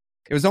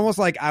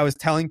I was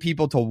telling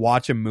people to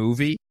watch a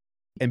movie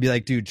and be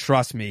like, dude,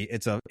 trust me,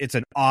 it's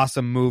an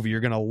awesome movie. You're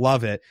going to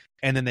love it.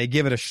 And then they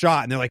give it a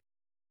shot and they're like,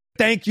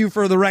 thank you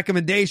for the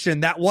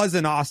recommendation. That was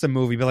an awesome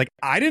movie. But like,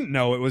 I didn't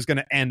know it was going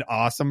to end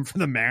awesome for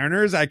the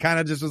Mariners. I kind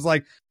of just was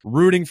like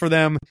rooting for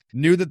them,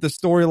 knew that the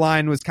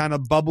storyline was kind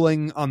of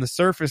bubbling on the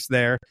surface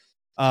there.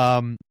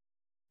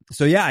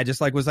 So yeah, I just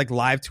like was like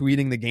live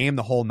tweeting the game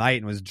the whole night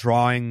and was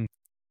drawing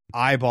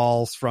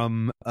eyeballs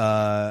from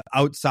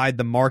outside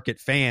the market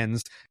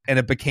fans, and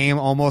it became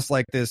almost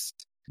like this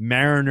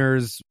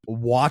Mariners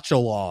watch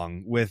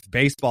along with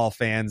baseball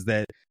fans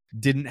that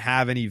didn't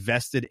have any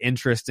vested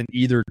interest in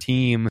either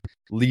team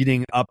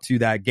leading up to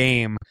that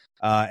game.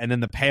 And then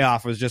the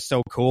payoff was just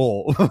so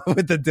cool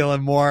with the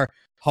Dylan Moore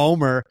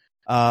homer.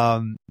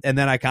 And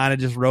then I kind of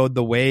just rode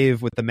the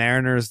wave with the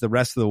Mariners the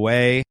rest of the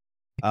way.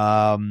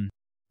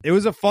 It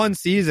was a fun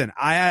season.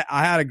 I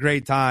had a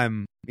great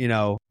time,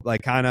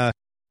 like kind of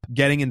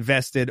getting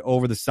invested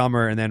over the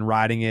summer and then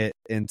riding it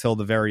until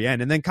the very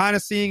end and then kind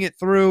of seeing it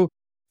through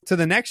to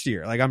the next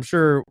year. Like I'm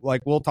sure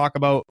like we'll talk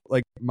about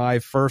like my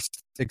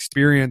first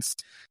experience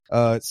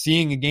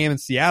seeing a game in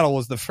Seattle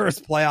was the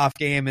first playoff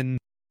game in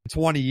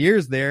 20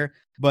 years there,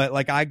 but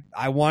like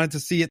I wanted to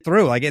see it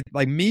through. Like it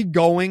like me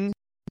going.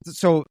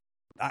 So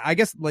I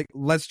guess like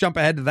let's jump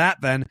ahead to that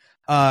then.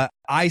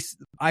 I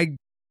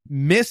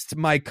missed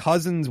my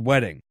cousin's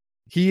wedding.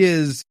 He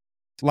is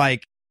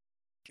like,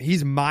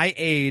 he's my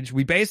age.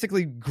 We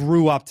basically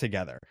grew up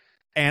together,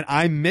 and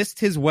I missed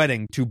his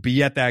wedding to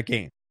be at that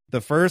game.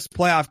 The first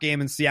playoff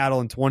game in Seattle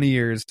in 20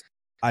 years.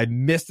 I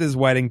missed his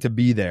wedding to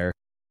be there.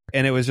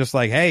 And it was just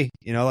like, hey,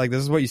 like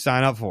this is what you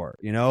sign up for,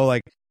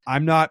 like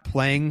I'm not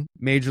playing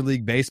Major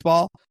League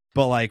Baseball,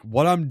 but like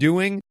what I'm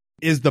doing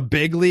is the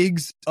big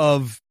leagues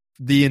of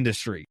the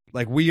industry.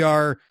 Like we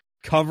are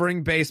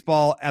covering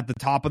baseball at the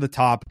top of the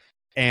top.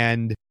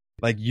 And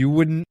like you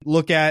wouldn't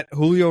look at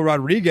Julio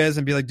Rodriguez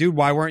and be like, dude,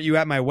 why weren't you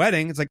at my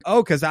wedding? It's like,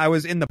 oh, because I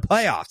was in the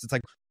playoffs. It's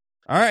like,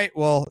 all right,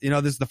 well,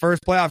 this is the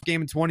first playoff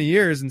game in 20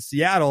 years in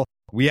Seattle.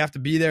 We have to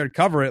be there to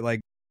cover it. Like,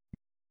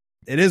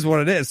 it is what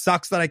it is.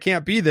 Sucks that I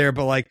can't be there,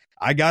 but like,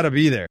 I got to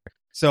be there.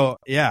 So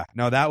yeah,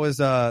 no, that was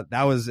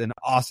an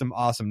awesome,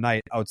 awesome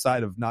night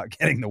outside of not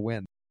getting the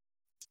win.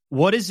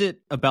 What is it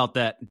about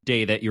that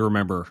day that you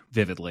remember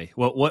vividly?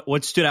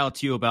 What stood out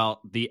to you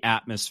about the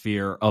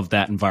atmosphere of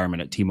that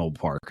environment at T-Mobile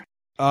Park?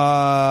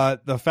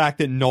 The fact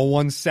that no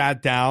one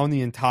sat down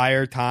the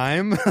entire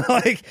time.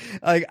 like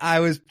I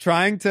was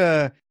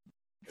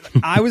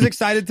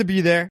excited to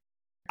be there.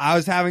 I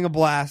was having a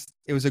blast.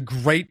 It was a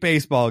great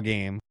baseball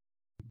game,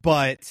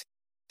 but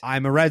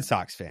I'm a Red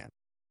Sox fan.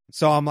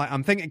 So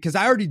I'm thinking, because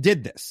I already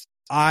did this.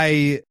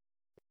 3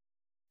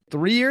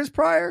 years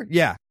prior?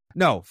 Yeah.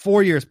 No,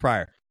 4 years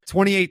prior.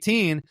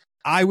 2018,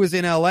 I was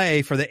in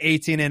LA for the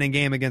 18-inning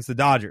game against the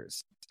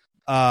Dodgers.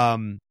 But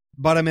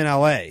I'm in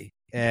LA,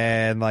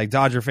 and like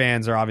Dodger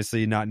fans are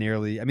obviously not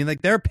nearly, I mean,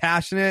 like they're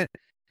passionate,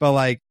 but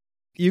like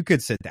you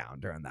could sit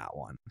down during that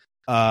one.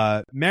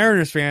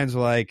 Mariners fans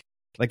were like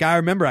I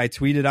remember I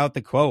tweeted out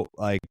the quote,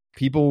 like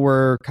people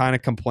were kind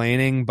of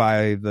complaining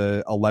by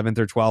the 11th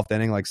or 12th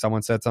inning. Like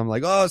someone said something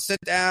like, oh, sit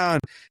down.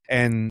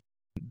 And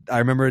I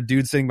remember a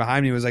dude sitting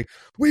behind me was like,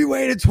 we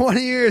waited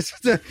 20 years.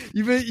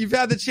 You've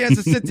had the chance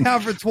to sit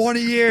down for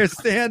 20 years.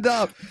 Stand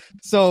up.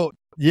 So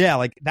yeah,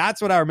 like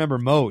that's what I remember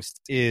most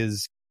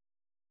is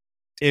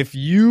if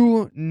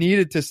you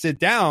needed to sit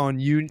down,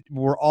 you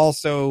were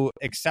also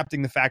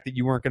accepting the fact that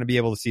you weren't going to be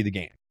able to see the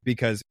game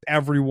because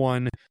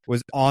everyone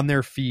was on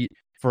their feet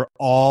for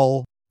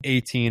all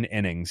 18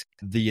 innings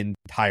the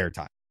entire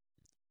time.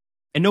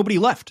 And nobody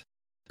left,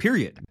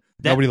 period.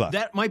 Nobody left.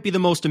 That might be the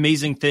most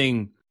amazing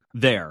thing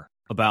there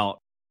about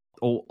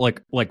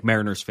like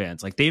Mariners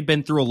fans. Like they'd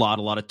been through a lot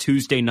of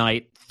Tuesday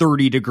night,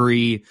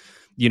 30-degree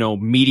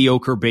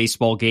mediocre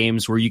baseball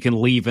games where you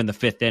can leave in the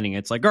fifth inning.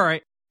 It's like, all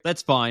right,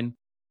 that's fine.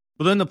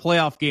 But then the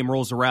playoff game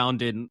rolls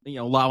around, and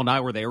Lau and I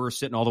were there. We were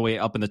sitting all the way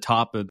up in the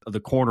top of the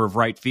corner of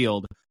right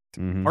field.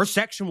 Mm-hmm. Our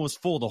section was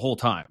full the whole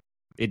time.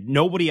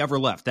 Nobody ever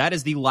left. That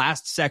is the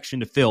last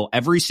section to fill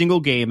every single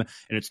game, and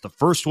it's the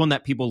first one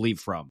that people leave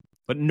from.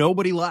 But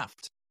nobody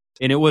left.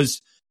 And it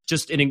was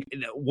just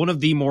one of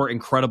the more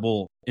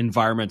incredible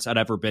environments I'd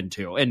ever been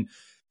to. And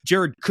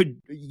Jared, could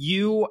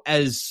you,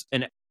 as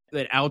an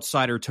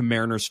outsider to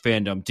Mariners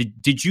fandom,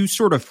 did you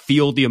sort of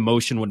feel the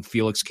emotion when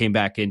Felix came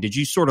back in? Did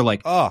you sort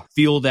of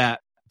feel that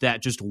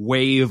just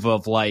wave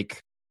of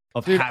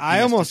Dude, happiness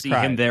I almost to see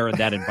cried. him there in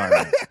that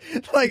environment?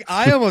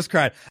 I almost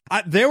cried.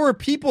 There were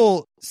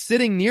people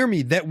sitting near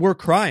me that were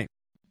crying.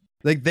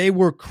 They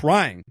were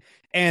crying.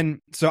 And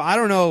so I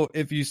don't know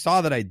if you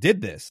saw that I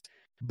did this,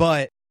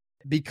 but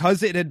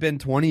because it had been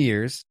 20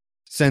 years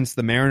since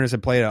the Mariners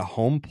had played a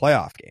home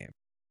playoff game,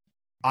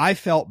 I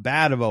felt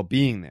bad about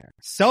being there.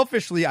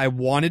 Selfishly, I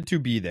wanted to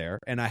be there,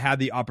 and I had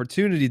the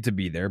opportunity to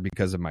be there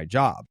because of my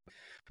job.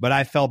 But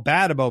I felt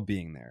bad about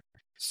being there.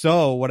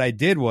 So what I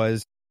did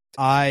was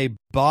I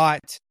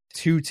bought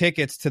 2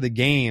 tickets to the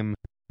game,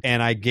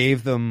 and I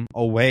gave them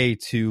away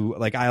to,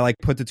 I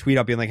put the tweet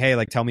up being like,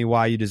 hey, tell me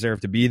why you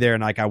deserve to be there.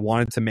 And I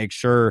wanted to make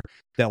sure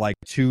that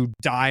 2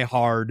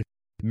 diehard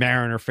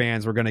Mariner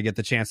fans were going to get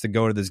the chance to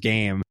go to this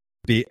game.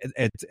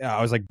 I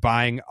was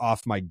buying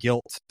off my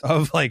guilt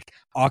of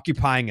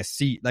occupying a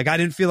seat. I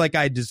didn't feel like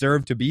I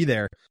deserved to be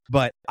there,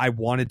 but I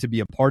wanted to be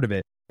a part of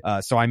it.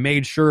 So I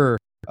made sure,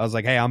 I was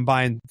like, hey, I'm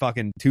buying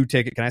fucking 2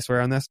 tickets. Can I swear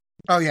on this?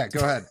 Oh yeah, go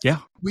ahead. Yeah.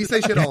 We say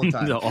shit all the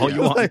time. All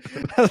you want.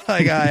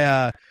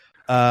 I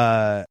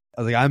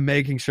was like, I'm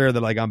making sure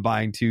that I'm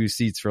buying 2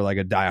 seats for a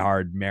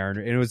diehard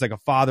Mariner. And it was a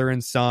father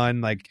and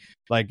son,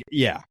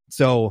 yeah.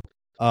 So,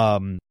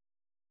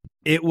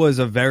 it was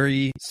a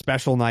very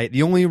special night.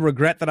 The only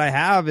regret that I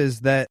have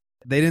is that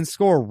they didn't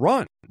score a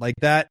run.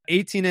 That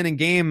 18-inning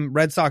game,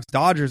 Red Sox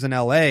Dodgers in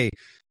LA,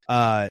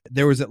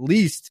 there was at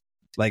least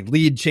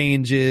lead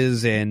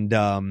changes, and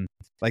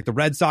the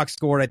Red Sox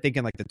scored, I think,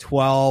 in the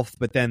 12th,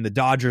 but then the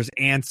Dodgers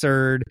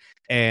answered,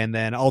 and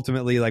then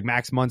ultimately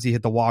Max Muncy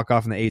hit the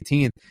walk-off in the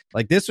 18th.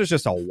 This was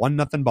just a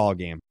 1-0 ball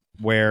game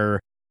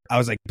where I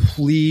was like,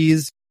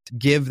 please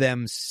give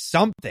them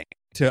something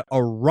to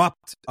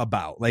erupt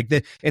about.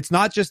 It's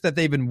not just that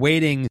they've been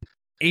waiting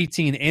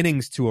 18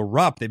 innings to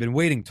erupt. They've been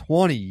waiting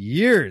 20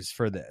 years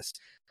for this.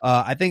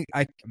 I think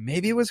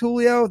maybe it was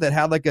Julio that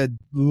had a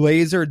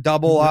laser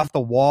double off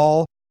the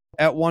wall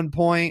at one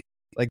point.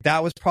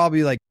 That was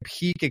probably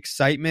peak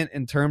excitement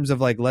in terms of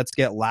let's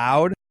get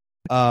loud.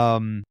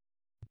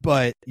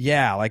 But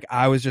yeah,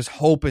 I was just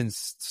hoping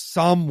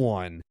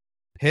someone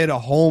hit a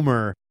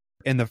homer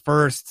in the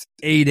first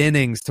 8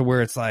 innings to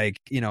where it's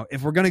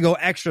if we're going to go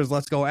extras,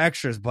 let's go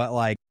extras,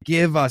 but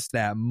give us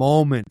that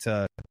moment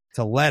to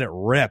let it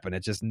rip. And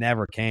it just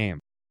never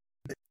came.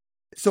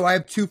 So I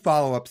have 2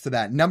 follow-ups to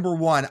that. Number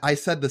 1, I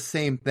said the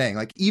same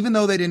thing. Even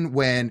though they didn't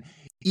win,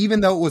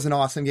 even though it was an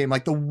awesome game,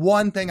 the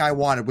one thing I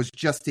wanted was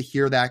just to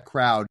hear that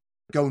crowd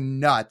go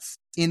nuts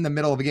in the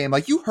middle of a game.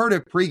 You heard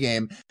it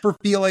pregame for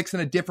Felix in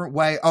a different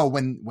way. Oh,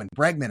 when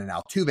Bregman and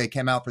Altuve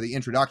came out for the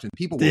introduction,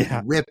 people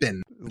were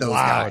ripping those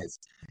guys.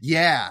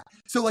 Yeah.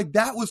 So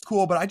that was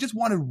cool, but I just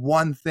wanted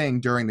one thing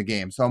during the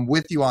game. So I'm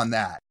with you on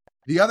that.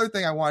 The other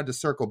thing I wanted to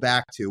circle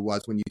back to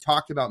was when you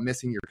talked about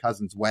missing your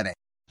cousin's wedding.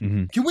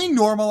 Mm-hmm. Can we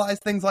normalize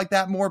things like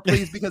that more,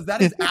 please? Because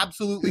that is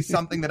absolutely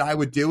something that I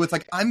would do. It's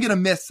I'm going to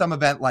miss some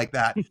event like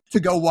that to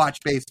go watch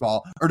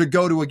baseball or to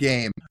go to a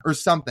game or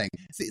something.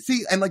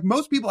 See, and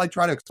most people I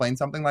try to explain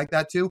something like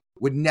that to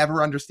would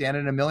never understand it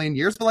in a million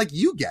years. But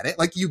you get it.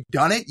 You've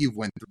done it. You've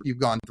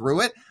gone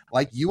through it.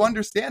 You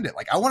understand it.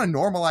 I want to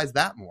normalize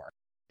that more.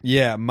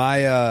 Yeah,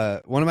 my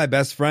one of my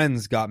best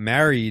friends got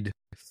married.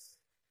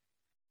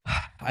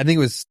 I think it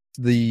was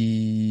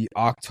the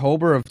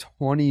October of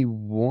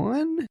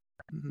 21.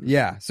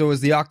 Yeah, so it was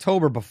the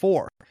October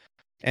before,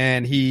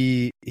 and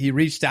he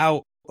reached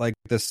out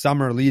the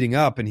summer leading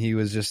up, and he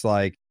was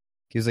like,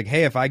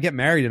 hey, if I get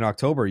married in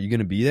October, are you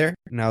gonna be there?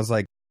 And I was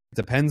like,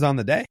 depends on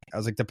the day. I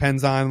was like,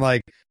 depends on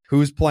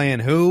who's playing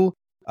who.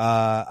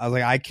 I was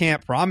like, I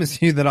can't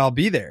promise you that I'll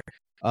be there.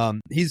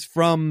 He's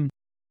from.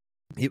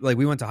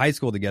 We went to high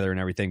school together and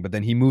everything, but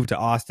then he moved to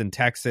Austin,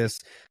 Texas,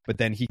 but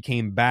then he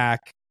came back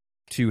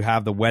to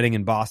have the wedding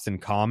in Boston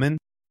Common.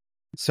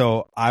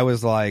 So I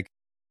was like,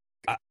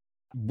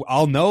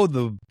 I'll know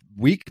the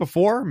week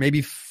before,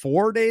 maybe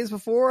 4 days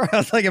before. I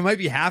was like, it might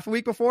be half a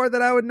week before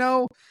that I would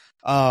know.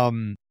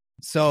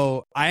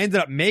 So I ended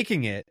up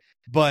making it.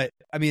 But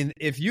I mean,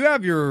 if you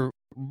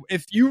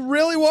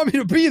really want me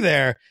to be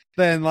there,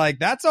 then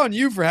that's on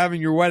you for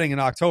having your wedding in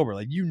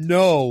October.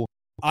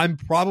 I'm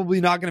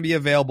probably not going to be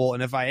available.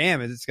 And if I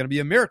am, it's going to be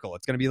a miracle.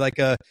 It's going to be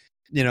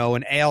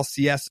an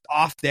ALCS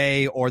off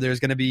day, or there's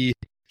going to be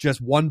just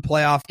one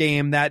playoff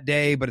game that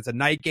day, but it's a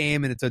night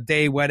game and it's a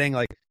day wedding.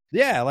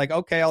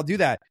 Okay, I'll do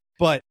that.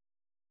 But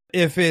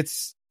if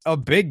it's a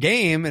big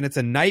game and it's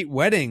a night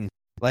wedding,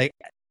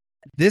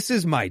 this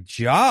is my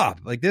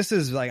job. Like, this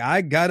is like,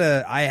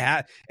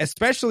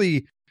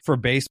 especially for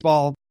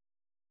baseball,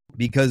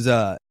 because,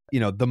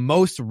 the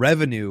most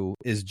revenue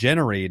is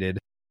generated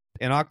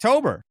in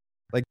October.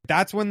 Like,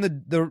 that's when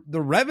the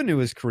revenue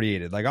is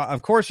created. Like,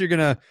 of course you're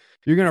going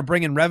to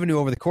bring in revenue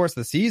over the course of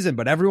the season,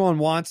 but everyone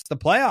wants the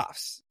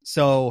playoffs.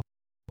 So,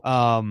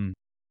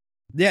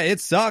 it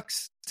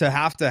sucks to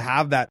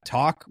have that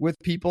talk with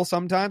people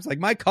sometimes. Like,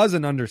 my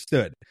cousin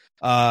understood.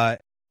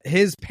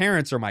 His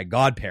parents are my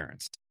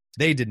godparents.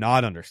 They did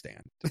not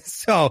understand.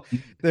 So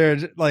they're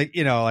like,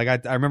 I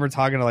remember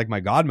talking to like my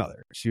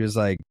godmother. She's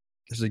like,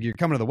 you're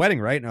coming to the wedding,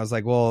 right? And I was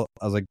like,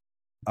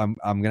 I'm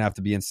going to have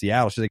to be in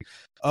Seattle. She's like,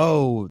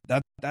 oh,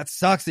 that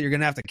sucks that you're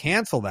going to have to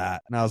cancel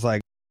that. And I was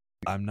like,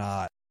 I'm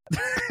not,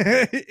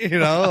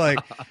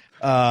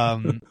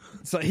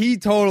 so he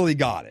totally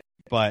got it.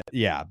 But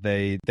yeah,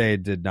 they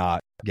did not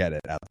get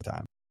it at the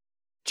time.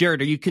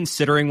 Jared, are you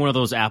considering one of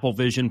those Apple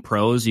Vision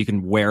Pros? You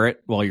can wear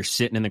it while you're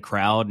sitting in the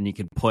crowd, and you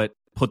can put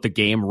the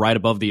game right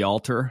above the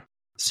altar,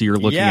 so you're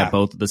looking at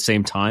both at the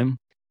same time.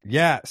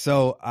 Yeah,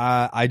 so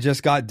I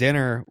just got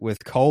dinner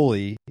with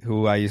Coley,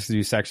 who I used to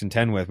do Section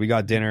 10 with. We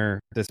got dinner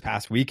this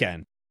past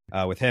weekend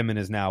with him and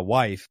his now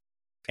wife.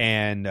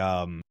 And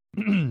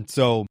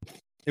so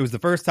it was the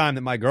first time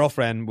that my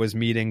girlfriend was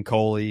meeting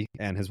Coley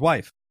and his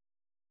wife.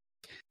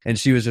 And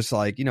she was just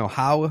like,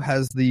 how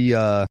has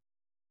the,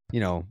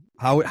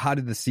 how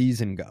did the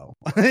season go?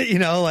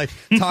 Like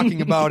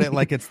talking about it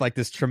like it's like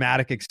this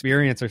traumatic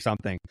experience or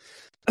something.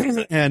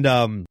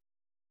 And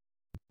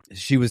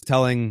she was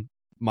telling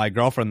my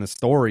girlfriend the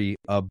story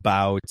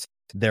about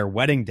their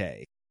wedding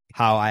day,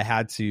 how I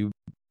had to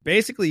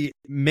basically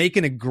make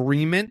an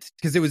agreement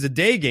because it was a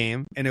day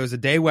game and it was a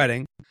day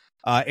wedding.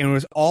 And it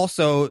was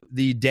also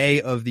the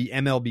day of the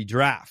MLB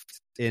draft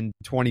in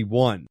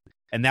 21.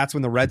 And that's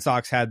when the Red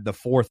Sox had the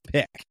 4th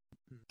pick.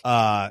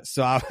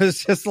 So I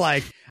was just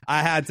like,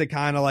 I had to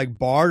kind of like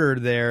barter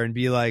there and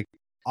be like,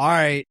 all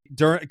right,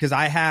 because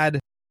I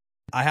had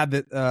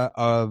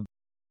the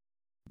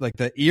like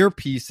the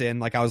earpiece in,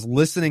 like I was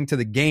listening to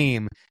the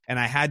game, and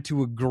I had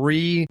to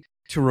agree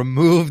to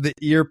remove the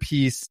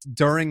earpiece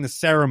during the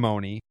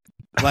ceremony,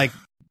 like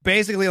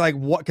basically like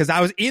what, because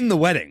I was in the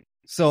wedding,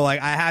 so like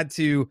I had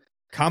to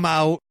come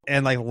out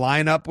and like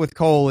line up with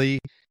Coley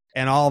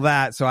and all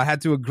that, so I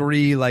had to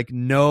agree like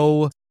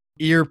no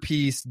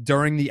earpiece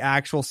during the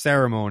actual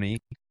ceremony.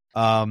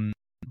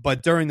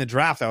 But during the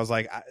draft, I was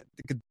like,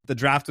 the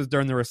draft was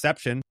during the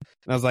reception,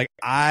 and I was like,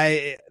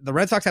 the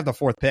Red Sox have the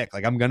 4th pick.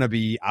 Like, I'm gonna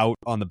be out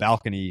on the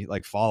balcony,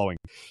 like following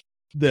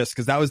this,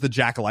 because that was the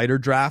Jack Leiter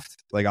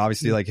draft. Like,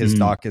 obviously, like his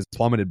stock has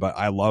plummeted, but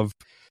I love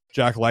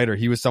Jack Leiter.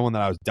 He was someone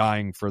that I was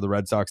dying for the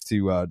Red Sox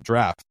to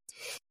draft.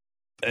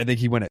 I think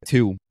he went at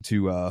 2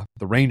 to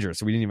the Rangers,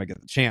 so we didn't even get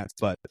the chance.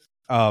 But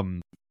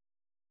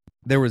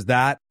there was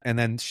that, and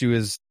then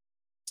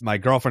my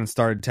girlfriend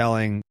started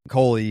telling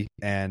Coley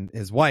and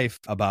his wife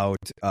about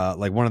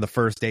like one of the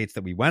first dates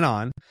that we went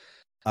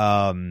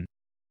on.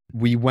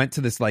 We went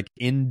to this like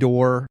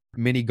indoor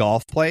mini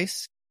golf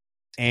place,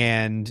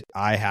 and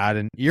I had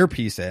an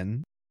earpiece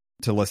in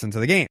to listen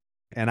to the game.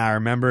 And I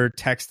remember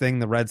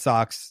texting the Red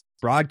Sox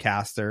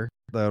broadcaster,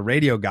 the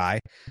radio guy,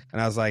 and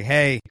I was like,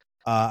 hey,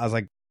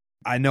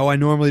 I know I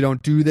normally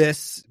don't do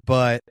this,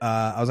 but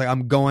I was like,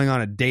 I'm going on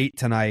a date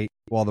tonight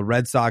while the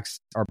Red Sox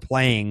are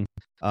playing.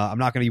 I'm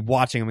not going to be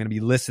watching. I'm going to be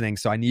listening.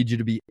 So I need you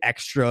to be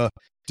extra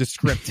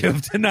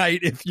descriptive tonight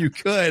if you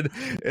could.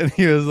 And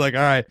he was like,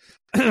 all right.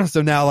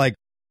 So now, like,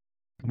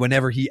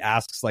 whenever he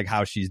asks like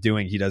how she's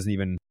doing, he doesn't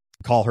even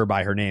call her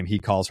by her name. He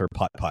calls her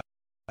Putt Putt.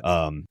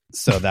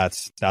 So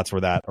that's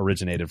where that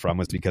originated from,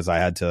 was because I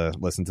had to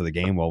listen to the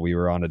game while we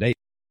were on a date.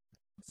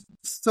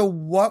 So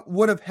what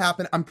would have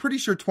happened? I'm pretty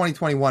sure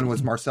 2021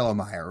 was Marcelo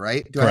Meyer,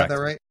 right? Do Correct. I have that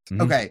right?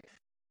 Mm-hmm. Okay.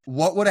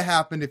 What would have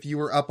happened if you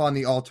were up on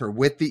the altar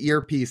with the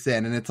earpiece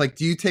in? And it's like,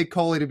 do you take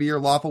Coley to be your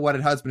lawful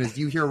wedded husband? As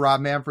you hear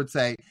Rob Manfred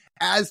say,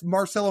 as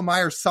Marcelo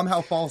Meyer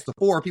somehow falls to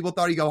 4, people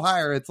thought he'd go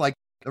higher. It's like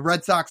the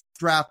Red Sox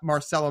draft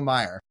Marcelo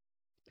Meyer.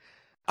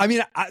 I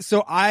mean,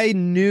 so I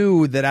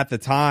knew that at the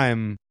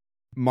time,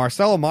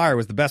 Marcelo Meyer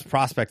was the best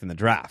prospect in the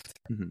draft.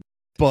 Mm-hmm.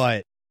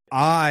 But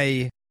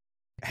I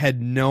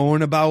had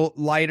known about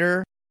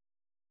Leiter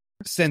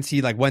since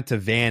he like went to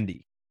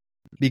Vandy.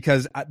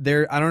 Because I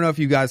don't know if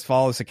you guys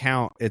follow this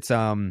account. It's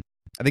I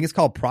think it's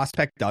called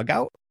Prospect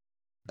Dugout.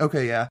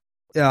 Okay, yeah.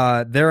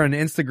 They're an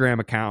Instagram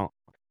account.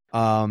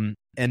 And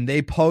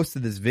they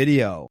posted this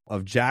video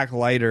of Jack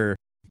Leiter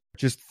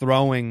just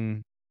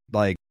throwing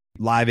like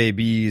live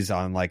ABs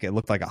on like, it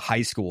looked like a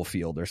high school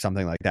field or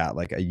something like that,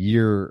 like a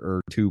year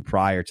or 2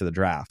 prior to the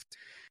draft.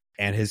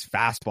 And his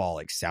fastball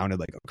like sounded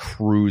like a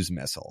cruise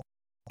missile.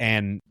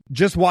 And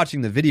just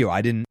watching the video,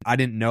 I didn't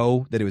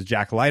know that it was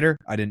Jack Leiter.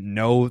 I didn't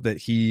know that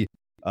he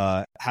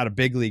had a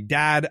big league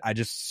dad. I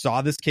just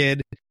saw this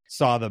kid,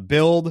 saw the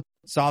build,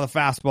 saw the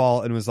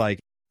fastball, and was like,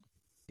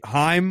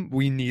 Heim,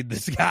 we need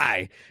this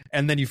guy.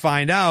 And then you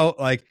find out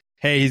like,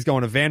 hey, he's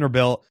going to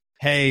Vanderbilt.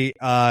 hey,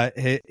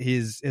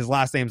 his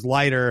last name's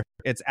Leiter.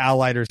 It's Al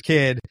Leiter's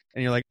kid.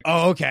 And you're like,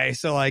 oh, okay.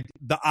 So like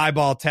the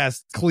eyeball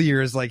test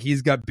clears. Like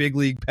he's got big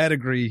league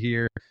pedigree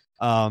here.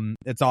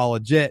 It's all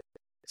legit.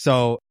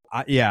 So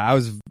I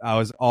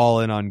was all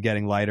in on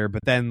getting Leiter,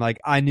 but then like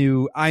I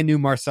knew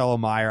Marcelo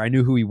Meyer. I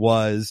knew who he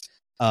was.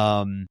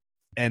 And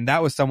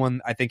that was someone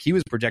I think he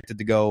was projected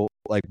to go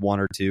like 1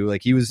 or 2.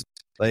 Like he was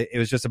like, it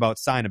was just about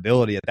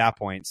signability at that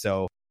point.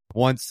 So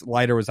once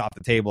Leiter was off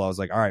the table, I was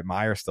like, all right,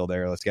 Meyer's still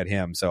there. Let's get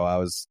him. So I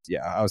was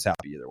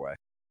happy either way.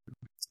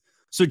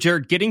 So,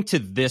 Jared, getting to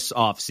this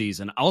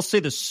offseason, I'll say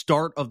the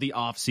start of the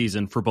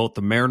offseason for both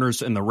the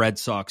Mariners and the Red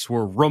Sox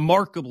were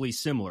remarkably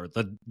similar.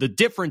 The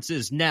difference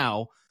is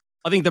now,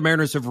 I think the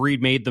Mariners have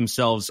remade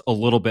themselves a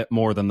little bit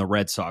more than the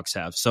Red Sox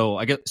have. So,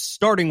 I guess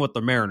starting with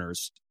the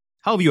Mariners,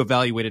 how have you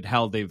evaluated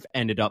how they've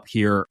ended up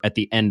here at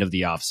the end of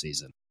the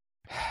offseason?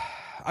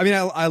 I mean,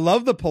 I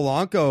love the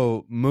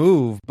Polanco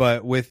move,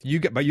 but you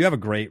have a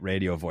great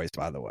radio voice,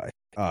 by the way.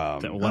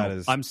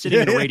 I'm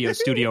sitting in a radio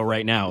studio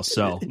right now,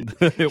 so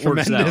it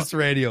works out. Tremendous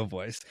radio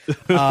voice.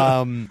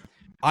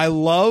 I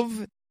love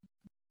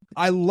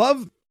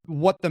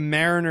what the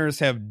Mariners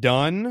have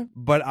done,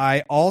 but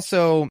I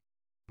also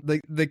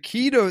the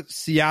key to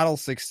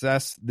Seattle's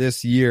success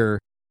this year,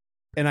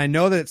 and I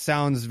know that it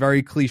sounds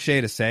very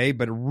cliche to say,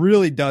 but it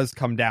really does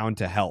come down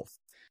to health.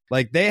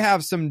 Like they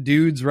have some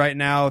dudes right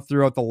now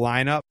throughout the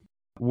lineup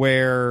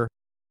where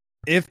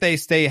if they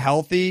stay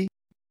healthy,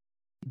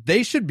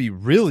 they should be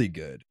really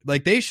good.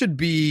 Like they should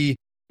be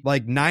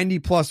like 90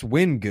 plus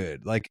win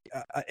good. Like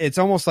it's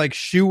almost like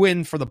shoe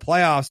in for the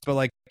playoffs, but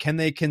like, can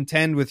they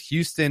contend with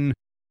Houston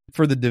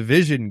for the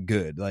division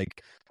good? Like,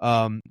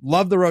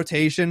 love the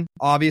rotation,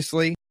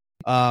 obviously.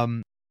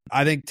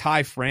 I think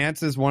Ty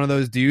France is one of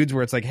those dudes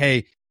where it's like,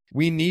 hey,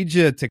 we need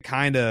you to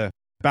kind of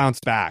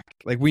bounce back.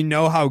 Like we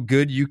know how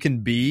good you can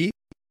be,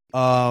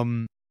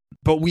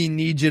 but we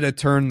need you to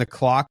turn the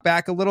clock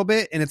back a little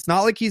bit. And it's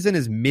not like he's in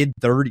his mid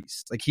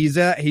 30s. Like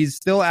he's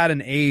still at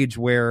an age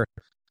where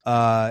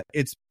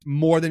it's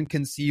more than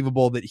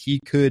conceivable that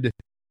he could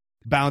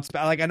bounce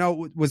back. Like I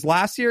know it was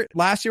last year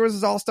was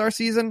his all-star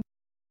season.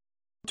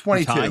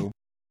 22.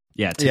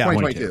 Yeah,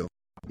 2022.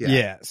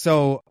 Yeah.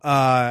 So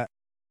I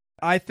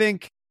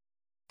think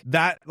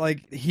that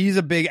like he's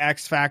a big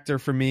X factor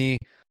for me.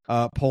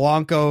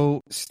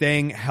 Polanco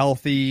staying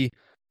healthy,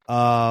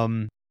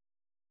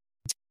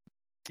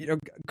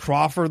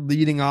 Crawford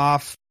leading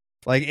off,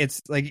 like it's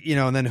like,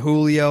 and then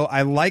Julio.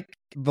 I like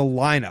the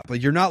lineup.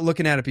 Like you're not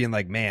looking at it being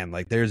like, man,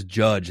 like there's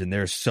Judge and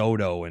there's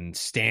Soto and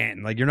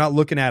Stanton. Like you're not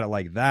looking at it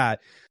like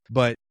that,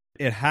 but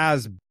it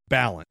has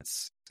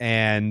balance,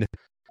 and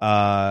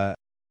that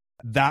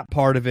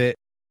part of it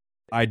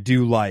I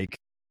do like,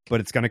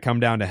 but it's going to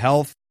come down to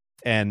health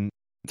and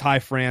Ty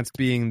France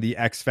being the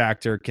X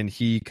factor. Can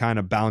he kind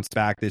of bounce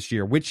back this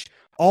year? Which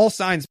all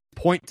signs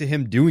point to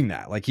him doing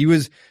that. Like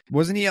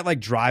wasn't he at like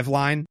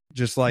Driveline,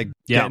 just like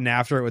getting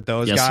after it with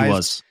those guys? Yes, he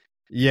was.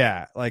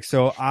 Yeah. Like,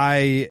 so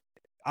I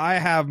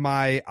have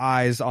my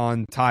eyes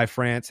on Ty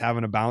France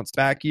having a bounce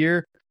back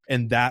year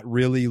and that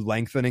really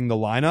lengthening the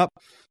lineup.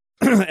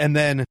 And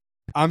then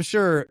I'm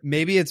sure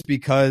maybe it's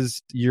because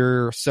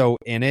you're so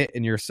in it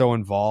and you're so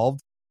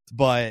involved,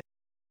 but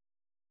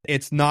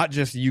it's not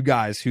just you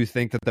guys who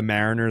think that the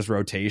Mariners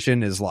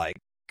rotation is like,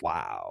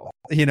 wow.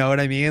 You know what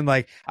I mean?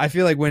 Like, I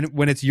feel like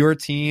when it's your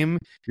team,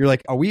 you're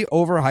like, are we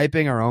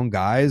overhyping our own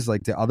guys?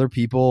 Like, do other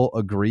people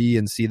agree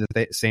and see the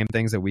same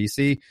things that we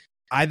see?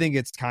 I think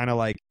it's kind of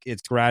like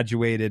it's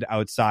graduated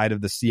outside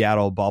of the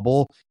Seattle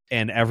bubble,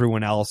 and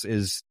everyone else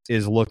is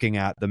looking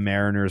at the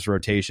Mariners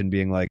rotation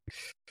being like,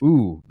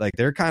 ooh, like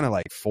they're kind of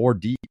like 4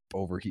 deep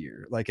over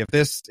here. Like if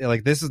this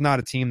is not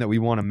a team that we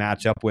want to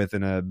match up with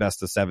in a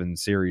best of 7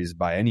 series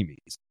by any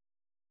means.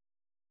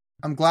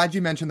 I'm glad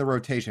you mentioned the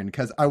rotation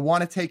because I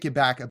want to take you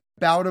back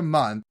about a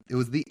month. It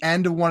was the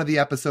end of one of the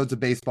episodes of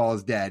Baseball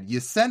is Dead. You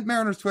sent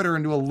Mariners Twitter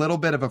into a little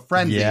bit of a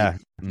frenzy. Yeah.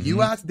 Mm-hmm.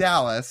 You asked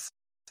Dallas,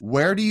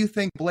 where do you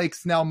think Blake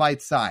Snell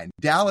might sign?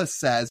 Dallas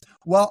says,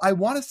 well, I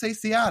want to say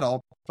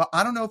Seattle, but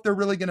I don't know if they're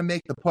really going to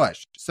make the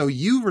push. So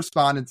you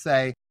respond and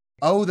say,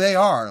 oh, they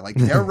are. Like,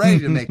 they're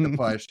ready to make the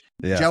push.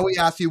 Yeah. Joey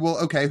asks you, well,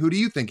 okay, who do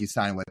you think he's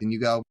signing with? And you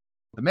go,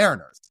 the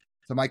Mariners.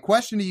 So my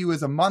question to you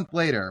is a month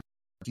later,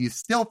 do you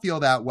still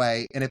feel that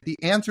way? And if the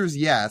answer is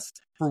yes,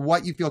 for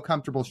what you feel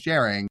comfortable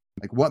sharing,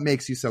 like what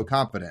makes you so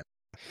confident?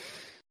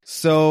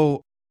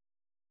 So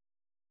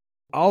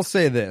I'll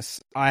say this.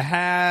 I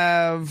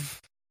have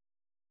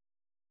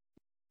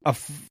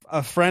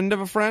a friend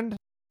of a friend.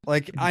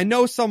 Like, I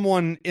know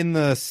someone in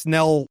the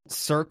Snell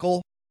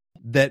circle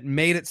that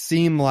made it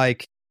seem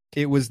like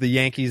it was the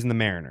Yankees and the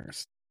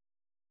Mariners.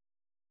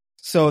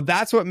 So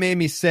that's what made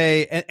me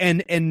say,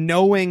 and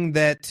knowing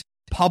that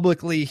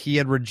publicly he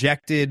had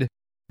rejected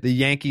the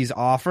Yankees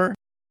offer,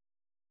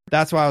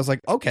 that's why I was like,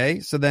 okay,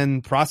 so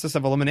then process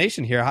of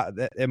elimination here,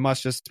 it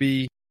must just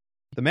be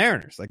the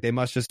Mariners. Like, they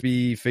must just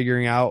be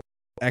figuring out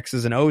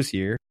X's and O's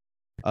here.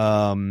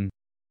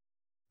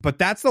 But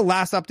that's the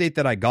last update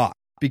that I got,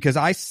 because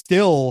I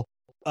still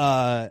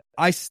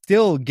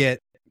get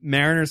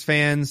Mariners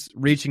fans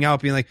reaching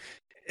out, being like,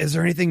 is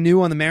there anything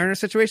new on the Mariners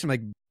situation?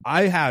 Like,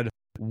 I had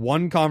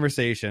one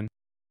conversation,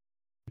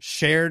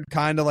 shared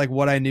kind of like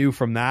what I knew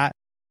from that,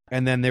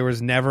 and then there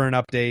was never an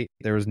update.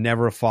 There was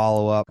never a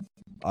follow-up.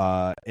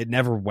 It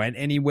never went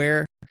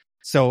anywhere.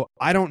 So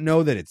I don't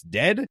know that it's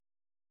dead.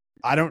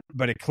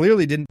 But it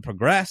clearly didn't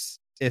progress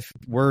if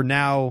we're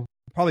now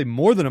probably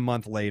more than a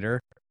month later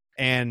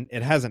and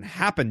it hasn't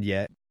happened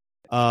yet.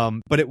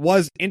 But it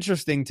was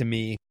interesting to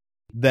me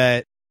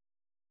that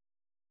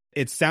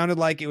it sounded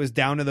like it was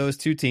down to those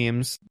two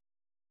teams.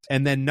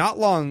 And then not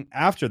long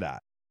after that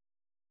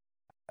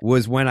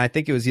was when I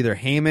think it was either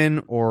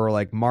Heyman or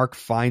like Mark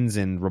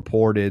Feinzen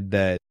reported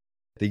that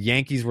the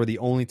Yankees were the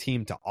only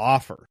team to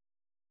offer.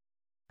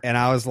 And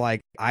I was like,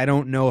 I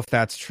don't know if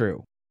that's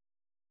true.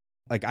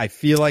 Like, I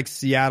feel like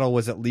Seattle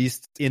was at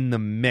least in the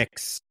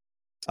mix.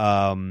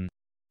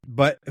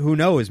 But who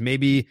knows?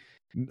 Maybe,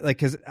 like,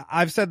 because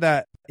I've said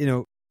that,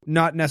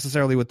 not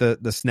necessarily with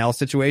the Snell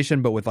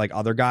situation, but with like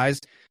other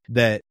guys,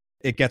 that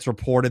it gets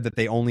reported that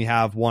they only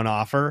have one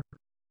offer.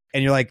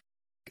 And you're like,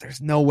 there's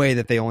no way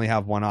that they only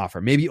have one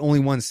offer. Maybe only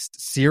one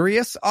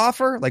serious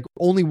offer, like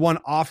only one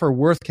offer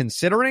worth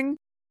considering.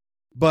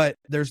 But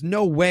there's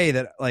no way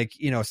that, like,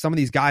 some of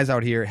these guys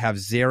out here have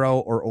zero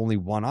or only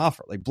one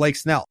offer. Like Blake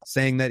Snell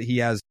saying that he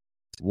has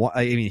one.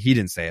 I mean, he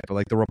didn't say it, but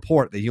like the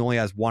report that he only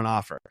has one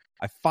offer.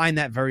 I find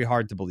that very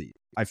hard to believe.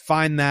 I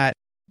find that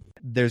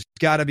there's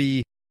got to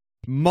be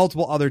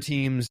multiple other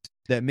teams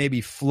that maybe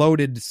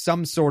floated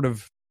some sort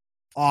of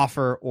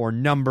offer or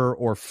number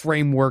or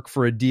framework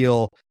for a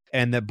deal,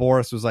 and that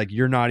Boris was like,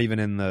 you're not even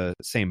in the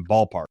same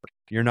ballpark.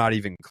 You're not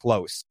even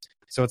close.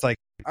 So it's like,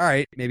 all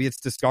right, maybe it's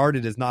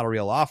discarded as not a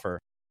real offer,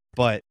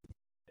 but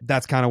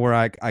that's kind of where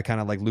I kind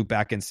of like loop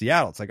back in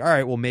Seattle. It's like, all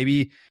right, well,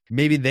 maybe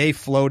they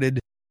floated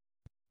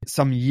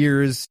some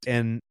years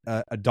and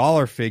a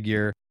dollar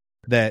figure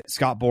that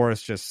Scott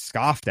Boras just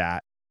scoffed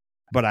at.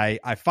 But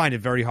I find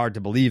it very hard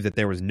to believe that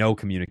there was no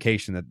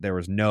communication, that there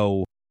was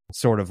no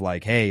sort of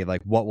like, hey,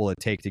 like, what will it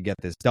take to get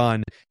this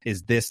done?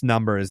 Is this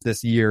number, is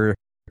this year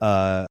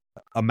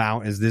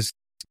amount, is this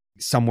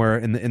somewhere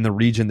in the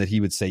region that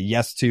he would say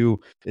yes to?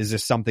 Is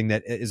this something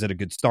that is it a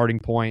good starting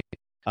point?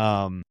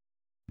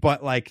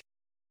 But like,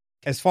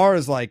 as far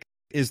as like,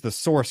 is the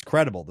source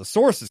credible? The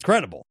source is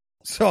credible.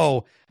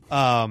 So,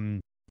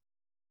 but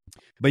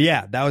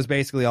yeah, that was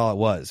basically all it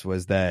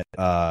was that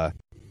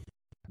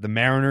the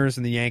Mariners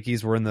and the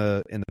Yankees were in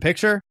the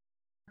picture.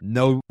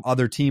 No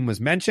other team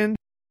was mentioned,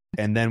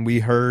 and then we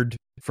heard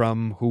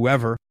from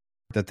whoever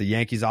that the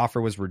Yankees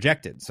offer was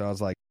rejected. So I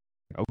was like,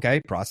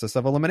 okay, process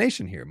of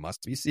elimination here. Must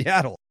be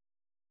Seattle.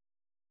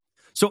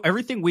 So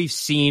everything we've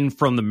seen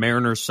from the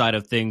Mariners side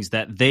of things,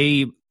 that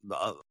they,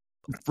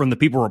 from the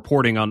people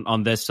reporting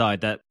on this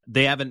side, that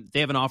they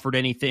haven't offered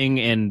anything,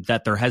 and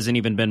that there hasn't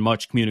even been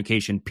much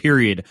communication,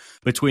 period,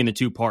 between the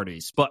two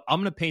parties. But I'm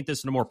going to paint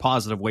this in a more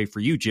positive way for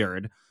you,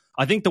 Jared.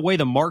 I think the way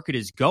the market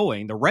is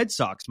going, the Red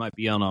Sox might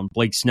be on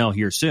Blake Snell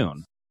here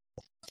soon.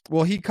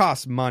 Well, he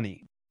costs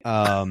money.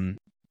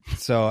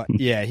 So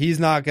yeah, he's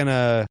not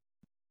gonna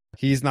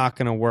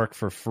work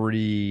for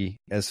free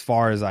as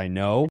far as I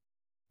know.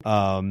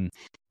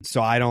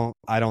 So I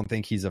don't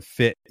think he's a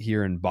fit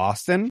here in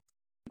Boston.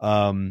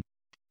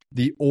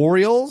 The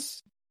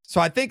Orioles.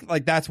 So I think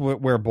like that's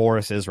where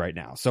Boris is right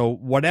now. So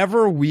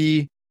whatever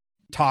we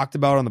talked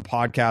about on the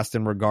podcast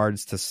in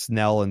regards to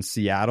Snell and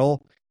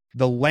Seattle,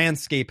 the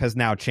landscape has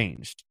now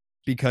changed,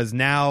 because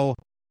now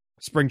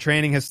spring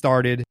training has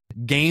started.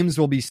 Games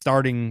will be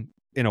starting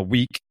in a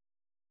week.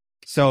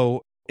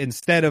 So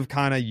instead of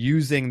kind of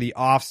using the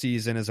off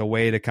season as a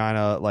way to kind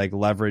of like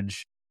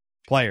leverage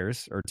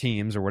players or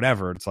teams or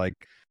whatever, it's like,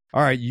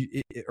 all right,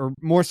 or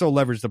more so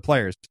leverage the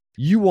players.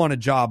 You want a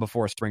job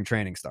before spring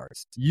training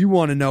starts. You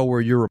want to know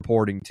where you're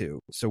reporting to,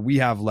 so we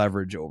have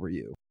leverage over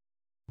you.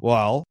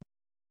 Well,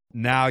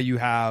 now you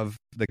have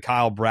the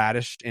Kyle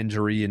Bradish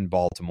injury in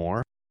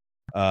Baltimore.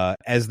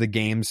 As the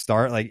games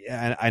start, like,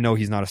 I know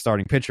he's not a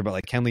starting pitcher, but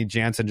like Kenley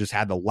Jansen just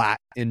had the lat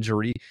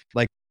injury.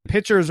 Like,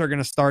 pitchers are going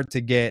to start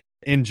to get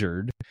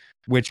injured,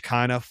 which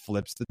kind of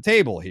flips the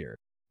table here.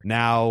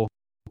 Now,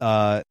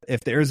 if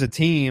there's a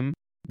team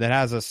that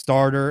has a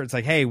starter, it's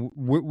like, hey,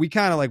 we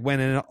kind of like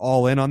went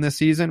all in on this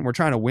season. We're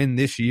trying to win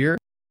this year,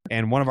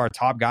 and one of our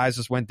top guys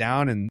just went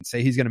down, and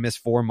say he's going to miss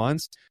 4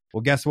 months.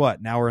 Well, guess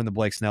what? Now we're in the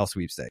Blake Snell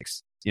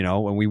sweepstakes,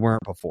 when we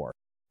weren't before.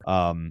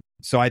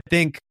 So I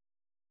think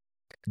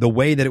the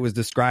way that it was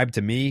described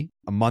to me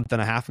a month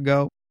and a half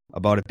ago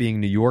about it being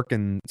New York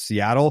and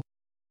Seattle,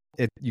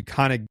 you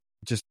kind of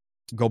just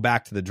go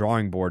back to the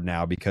drawing board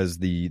now, because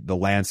the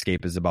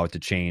landscape is about to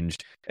change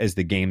as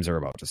the games are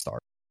about to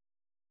start.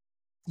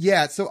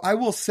 Yeah, so I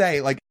will say,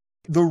 like,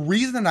 the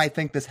reason I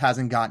think this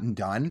hasn't gotten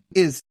done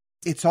is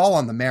it's all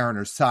on the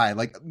Mariners side.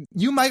 Like,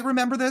 you might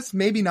remember this,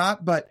 maybe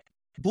not, but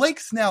Blake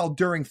Snell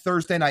during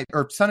Thursday night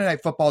or Sunday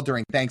Night Football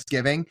during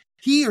Thanksgiving,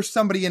 he or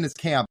somebody in his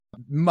camp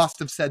must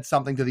have said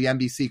something to the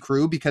NBC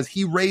crew because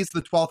he raised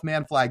the 12th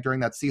man flag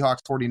during that Seahawks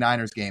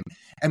 49ers game.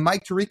 And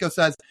Mike Tirico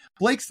says,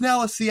 Blake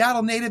Snell, a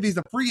Seattle native, he's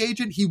a free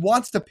agent. He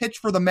wants to pitch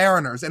for the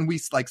Mariners. And we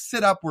like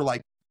sit up. We're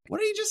like, what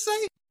did he just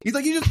say? He's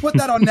like, you just put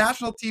that on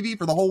national TV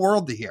for the whole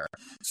world to hear.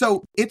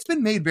 So it's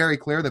been made very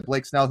clear that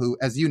Blake Snell, who,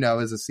 as you know,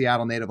 is a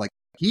Seattle native, like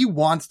he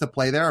wants to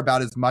play there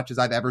about as much as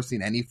I've ever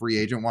seen any free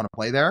agent want to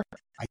play there.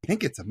 I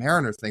think it's a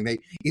Mariners thing. They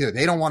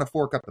don't want to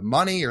fork up the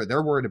money or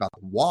they're worried about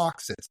the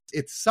walks.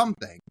 It's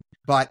something,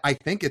 but I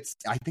think it's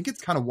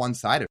kind of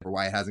one-sided for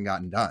why it hasn't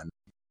gotten done.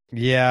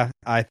 Yeah,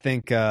 I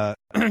think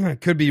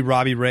it could be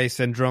Robbie Ray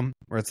syndrome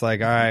where it's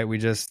like, all right, we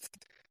just,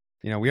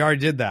 we already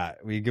did that.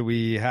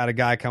 We had a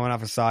guy coming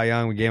off of Cy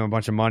Young. We gave him a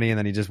bunch of money and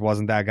then he just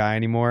wasn't that guy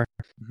anymore.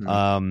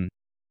 Mm-hmm.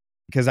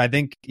 Because I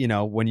think,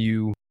 when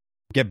you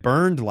get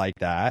burned like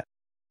that,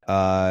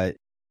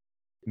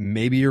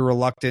 maybe you're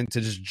reluctant to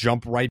just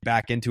jump right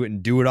back into it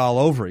and do it all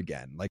over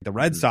again. Like the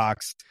Red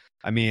Sox,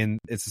 I mean,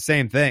 it's the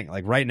same thing.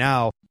 Like right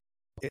now,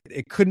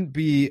 it couldn't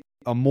be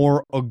a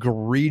more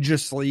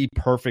egregiously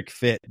perfect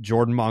fit.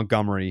 Jordan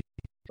Montgomery.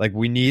 Like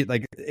we need,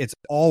 it's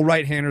all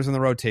right-handers in the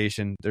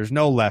rotation. There's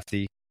no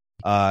lefty.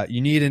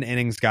 You need an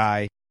innings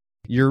guy.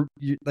 You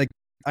like,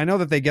 I know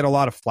that they get a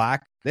lot of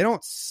flack. They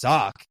don't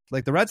suck.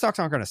 Like the Red Sox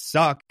aren't going to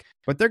suck,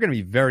 but they're going to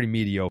be very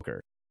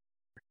mediocre.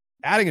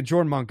 Adding a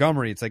Jordan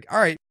Montgomery, it's like, all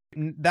right,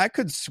 that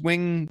could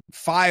swing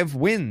 5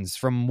 wins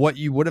from what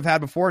you would have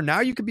had before. Now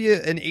you could be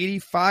an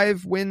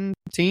 85-win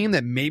team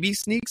that maybe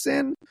sneaks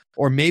in,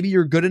 or maybe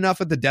you're good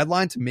enough at the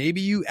deadline to maybe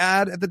you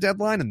add at the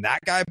deadline and that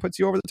guy puts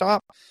you over the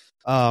top.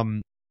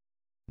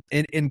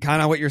 In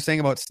kind of what you're saying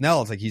about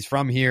Snell, it's like he's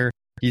from here.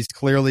 He's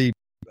clearly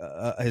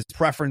his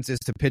preference is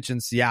to pitch in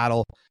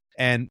Seattle.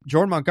 And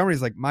Jordan Montgomery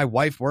is like, my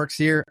wife works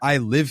here. I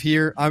live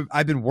here.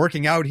 I've been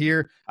working out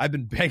here. I've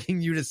been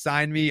begging you to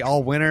sign me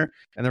all winter.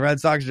 And the Red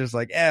Sox are just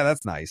like,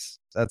 that's nice.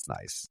 That's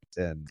nice.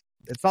 And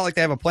it's not like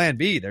they have a plan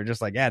B. They're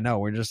just like, no,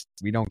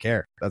 we don't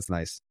care. That's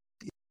nice.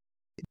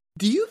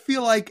 Do you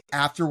feel like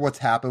after what's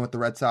happened with the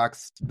Red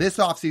Sox this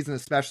offseason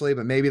especially,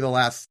 but maybe the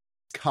last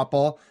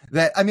couple,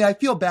 that, I mean, I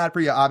feel bad for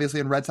you,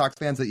 obviously, and Red Sox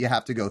fans that you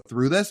have to go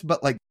through this,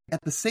 but like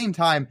at the same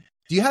time,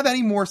 do you have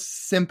any more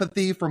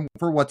sympathy for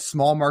what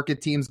small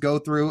market teams go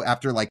through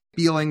after like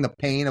feeling the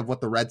pain of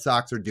what the Red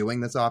Sox are doing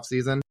this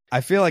offseason?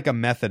 I feel like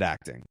I'm method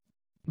acting.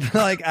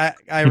 Like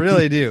I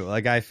really do.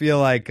 Like I feel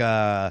like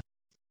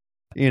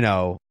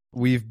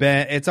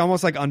it's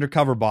almost like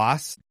Undercover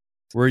Boss,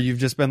 where you've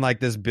just been like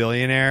this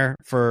billionaire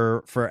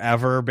for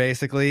forever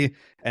basically,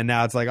 and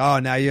now it's like, oh,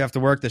 now you have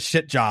to work the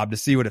shit job to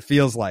see what it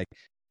feels like.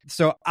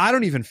 So I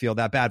don't even feel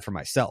that bad for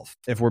myself,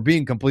 if we're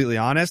being completely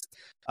honest.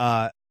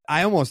 I'm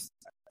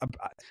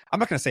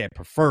not going to say I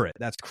prefer it.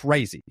 That's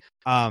crazy.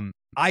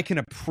 I can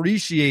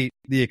appreciate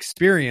the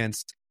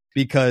experience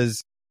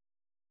because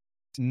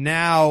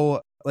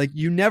now, like,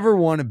 you never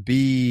want to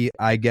be,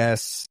 I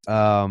guess,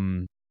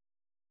 kind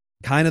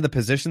of the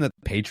position that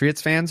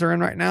Patriots fans are in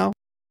right now.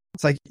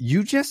 It's like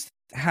you just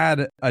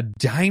had a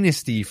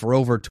dynasty for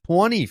over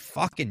 20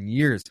 fucking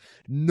years.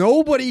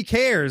 Nobody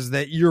cares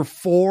that you're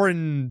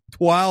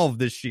 4-12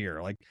 this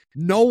year. Like,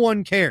 no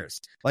one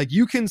cares. Like,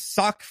 you can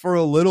suck for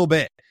a little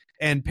bit.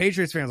 And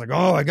Patriots fans are like,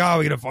 oh my God,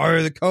 we got to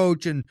fire the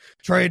coach and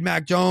trade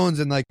Mac Jones.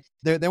 And like,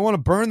 they want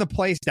to burn the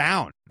place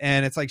down.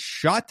 And it's like,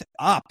 shut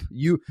up.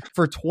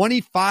 For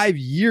 25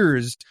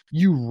 years,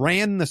 you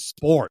ran the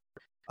sport.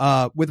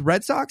 With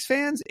Red Sox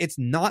fans, it's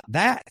not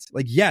that.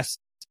 Like, yes,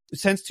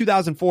 since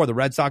 2004, the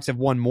Red Sox have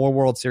won more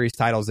World Series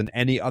titles than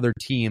any other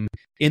team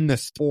in the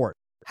sport.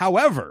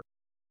 However,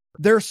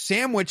 they're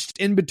sandwiched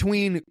in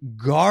between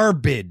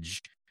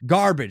garbage.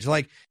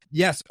 Like,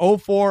 yes,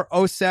 04,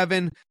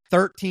 07,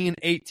 13,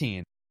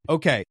 18.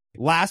 Okay,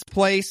 last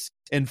place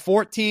in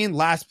 14,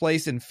 last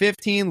place in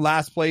 15,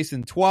 last place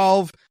in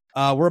 12.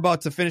 We're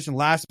about to finish in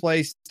last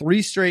place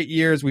 3 straight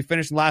years. We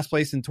finished in last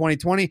place in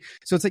 2020.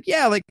 So it's like,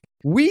 yeah, like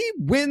we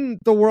win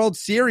the World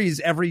Series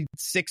every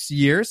 6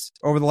 years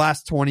over the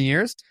last 20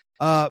 years.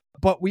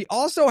 But we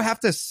also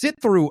have to sit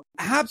through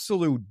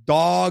absolute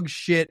dog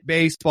shit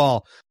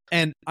baseball.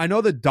 And I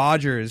know the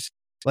Dodgers,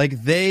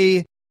 like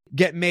they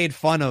get made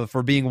fun of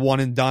for being one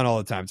and done all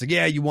the time. It's like,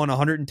 yeah, you won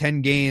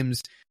 110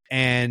 games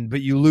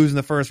but you lose in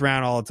the first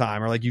round all the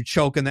time, or like you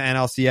choke in the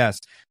NLCS.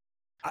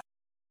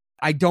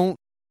 I don't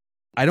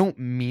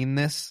mean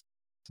this,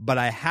 but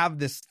I have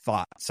this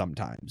thought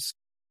sometimes.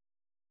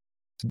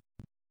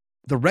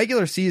 The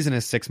regular season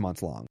is 6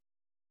 months long.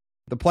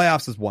 The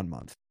playoffs is 1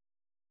 month.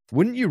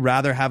 Wouldn't you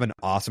rather have an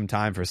awesome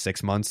time for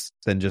 6 months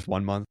than just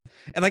 1 month?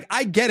 And like,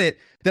 I get it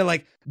that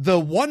like the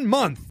 1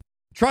 month,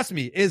 trust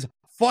me, is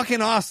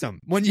fucking awesome.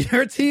 When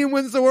your team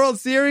wins the World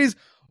Series,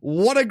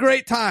 what a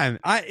great time.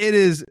 It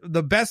is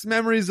the best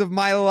memories of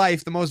my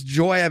life. The most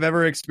joy I've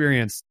ever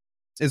experienced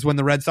is when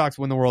the Red Sox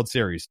win the World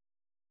Series.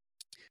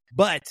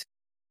 But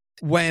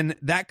when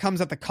that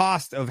comes at the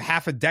cost of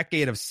half a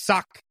decade of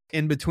suck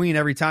in between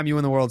every time you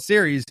win the World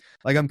Series,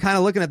 like I'm kind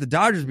of looking at the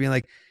Dodgers being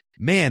like,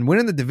 man,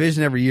 winning the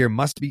division every year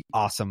must be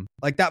awesome.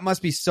 Like, that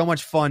must be so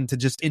much fun to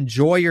just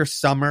enjoy your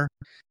summer,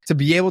 to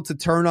be able to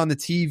turn on the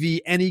TV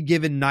any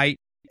given night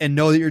and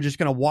know that you're just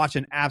going to watch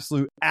an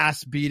absolute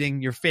ass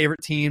beating, your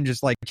favorite team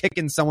just like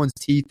kicking someone's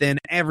teeth in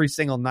every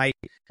single night.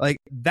 Like,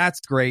 that's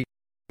great.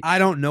 I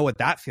don't know what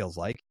that feels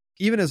like.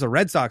 Even as a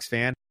Red Sox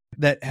fan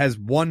that has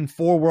won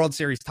 4 World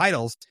Series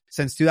titles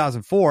since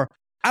 2004,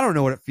 I don't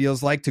know what it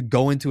feels like to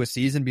go into a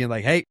season being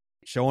like, hey,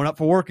 showing up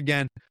for work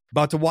again,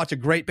 about to watch a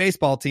great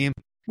baseball team.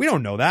 We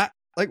don't know that.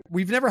 Like,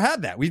 we've never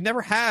had that. We've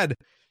never had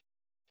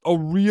a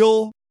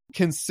real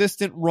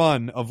consistent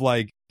run of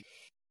like,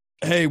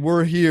 hey,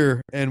 we're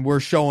here and we're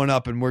showing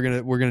up and we're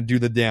gonna do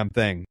the damn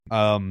thing.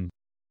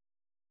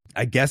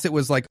 I guess it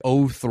was like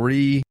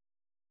 03,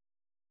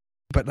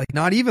 but like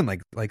not even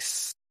like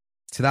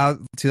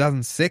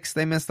 2006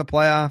 they missed the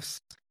playoffs.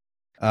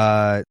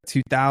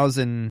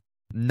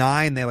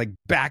 2009 they like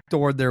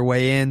backdoored their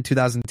way in.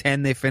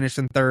 2010 they finished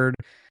in third.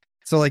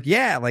 So like,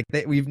 yeah, like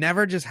we've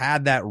never just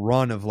had that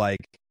run of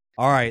like,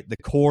 all right, the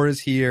core is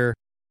here.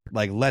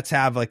 Like, let's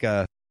have like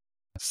a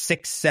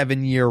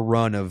 6-7 year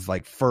run of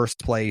like first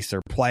place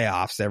or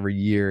playoffs every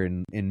year,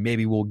 and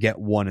maybe we'll get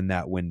one in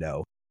that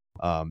window.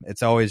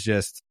 It's always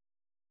just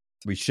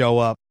we show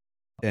up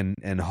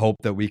and hope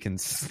that we can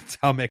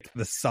stomach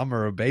the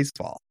summer of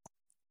baseball.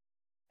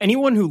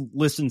 Anyone who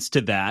listens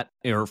to that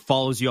or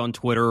follows you on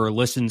Twitter or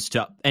listens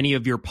to any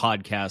of your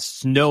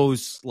podcasts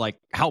knows like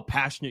how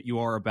passionate you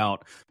are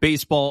about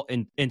baseball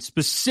and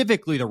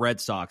specifically the Red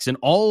Sox. And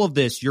all of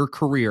this, your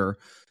career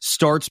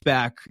starts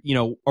back,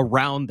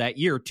 around that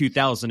year,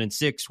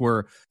 2006,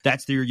 where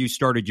that's the year you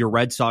started your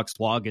Red Sox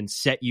blog and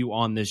set you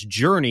on this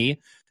journey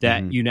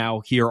that you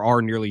now here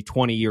are nearly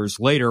 20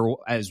 years later,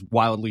 as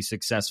wildly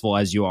successful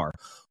as you are.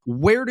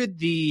 Where did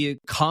the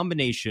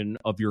combination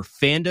of your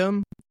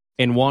fandom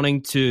and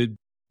wanting to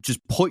just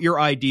put your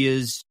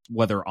ideas,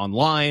 whether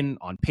online,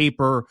 on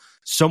paper,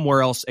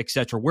 somewhere else,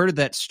 etc., where did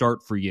that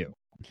start for you?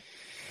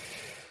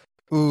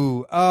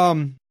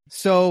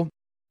 So,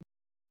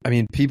 I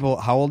mean, people,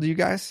 how old are you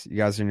guys? You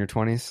guys are in your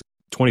 20s?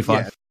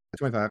 25. Yeah,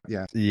 25,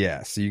 yeah.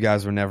 Yeah, so you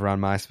guys were never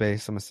on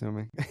MySpace, I'm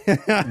assuming?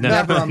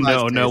 Never on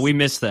MySpace. No, we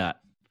missed that.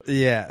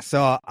 Yeah,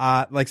 so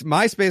like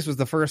MySpace was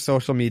the first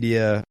social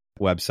media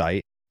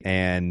website,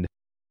 and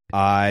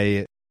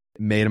I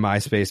made a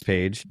MySpace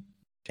page,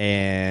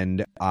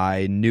 and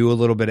I knew a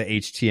little bit of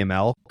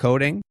HTML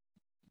coding.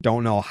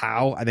 Don't know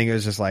how. I think it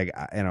was just like,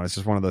 it's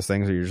just one of those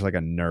things where you're just like a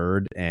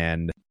nerd,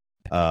 and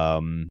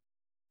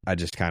I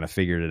just kind of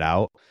figured it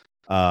out.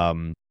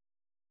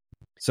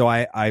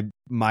 So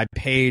my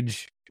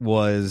page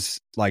was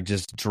like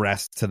just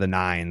dressed to the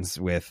nines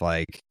with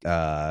like,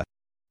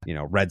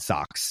 Red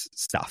Sox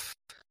stuff.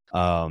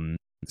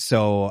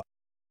 So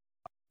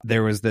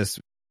there was this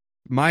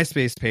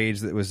MySpace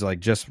page that was like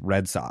just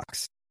Red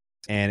Sox,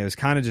 and it was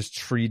kind of just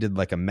treated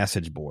like a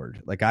message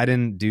board. Like, I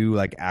didn't do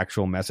like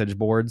actual message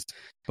boards,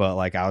 but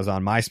like I was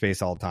on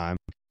MySpace all the time,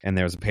 and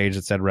there was a page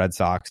that said Red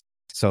Sox.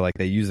 So like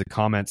they use the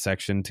comment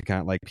section to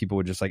kind of like people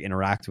would just like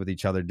interact with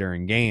each other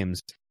during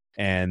games.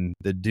 And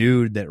the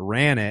dude that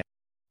ran it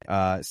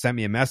sent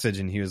me a message,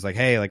 and he was like,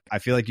 hey, like I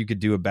feel like you could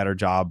do a better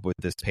job with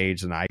this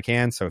page than I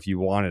can. So if you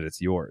want it,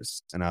 it's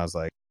yours. And I was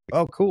like,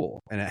 oh, cool.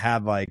 And it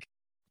had like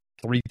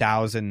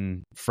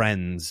 3,000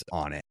 friends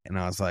on it. And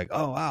I was like,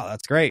 oh, wow,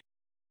 that's great.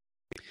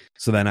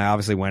 So then I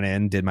obviously went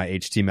in, did my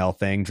HTML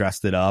thing,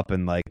 dressed it up,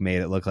 and like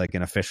made it look like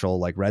an official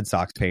like Red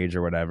Sox page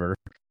or whatever.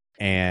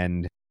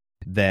 And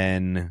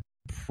then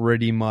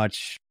pretty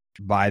much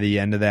by the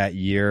end of that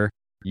year,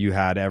 you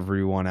had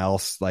everyone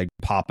else like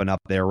popping up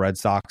their Red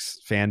Sox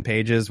fan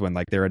pages when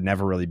like there had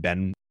never really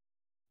been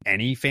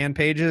any fan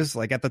pages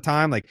like at the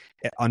time. Like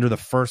under the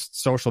first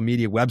social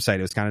media website,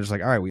 it was kind of just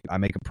like, all right, I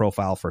make a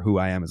profile for who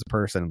I am as a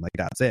person, and like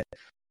that's it.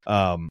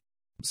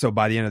 So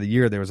by the end of the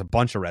year, there was a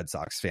bunch of Red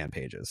Sox fan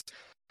pages.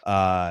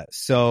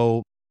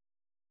 So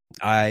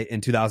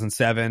in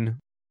 2007,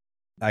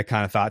 I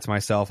kind of thought to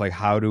myself, like,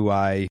 how do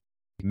I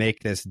make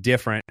this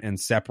different and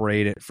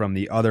separate it from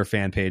the other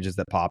fan pages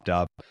that popped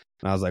up?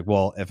 And I was like,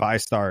 well, if I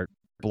start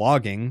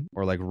blogging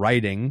or like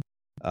writing,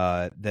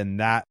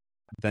 then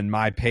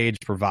my page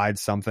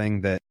provides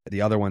something that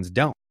the other ones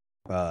don't.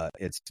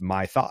 It's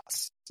my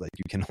thoughts. It's like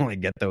you can only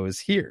get those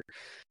here.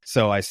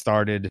 So I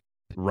started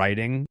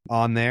writing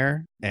on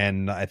there,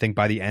 and I think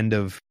by the end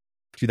of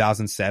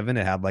 2007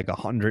 it had like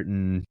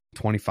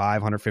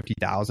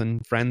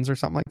 150,000 friends or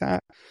something like that.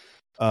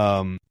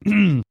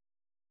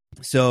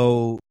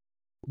 So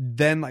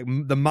then like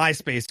the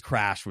MySpace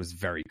crash was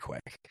very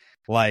quick.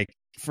 Like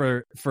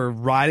for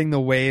riding the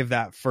wave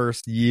that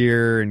first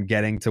year and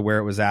getting to where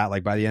it was at,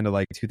 like by the end of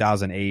like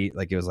 2008,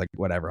 like it was like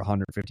whatever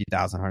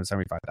 150,000,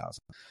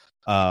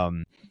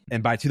 175,000.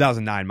 And by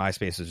 2009,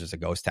 MySpace was just a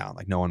ghost town.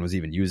 Like no one was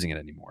even using it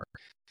anymore.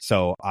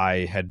 So I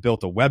had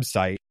built a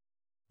website,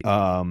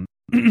 and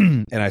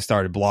I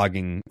started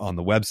blogging on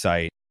the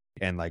website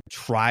and like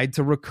tried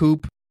to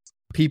recoup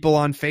people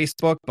on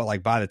Facebook. But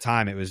like by the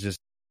time it was just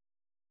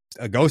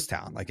a ghost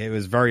town. Like, it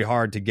was very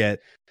hard to get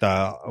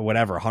the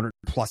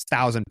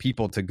 100,000+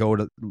 people to go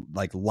to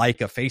like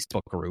a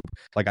Facebook group.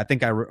 Like, I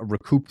think I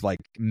recouped like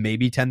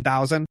maybe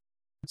 10,000.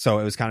 So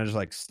it was kind of just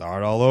like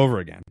start all over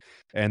again.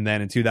 And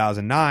then in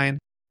 2009,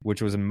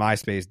 which was when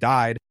MySpace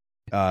died,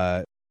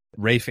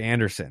 Rafe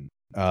Anderson,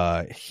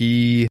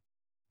 he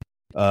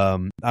I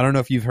don't know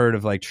if you've heard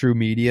of like True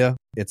Media.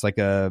 It's like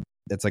a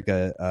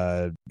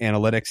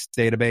analytics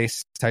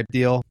database type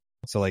deal.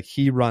 So like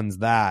he runs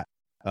that.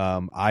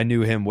 I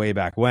knew him way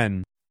back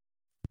when.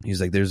 He's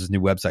like, there's this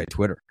new website,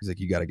 Twitter. He's like,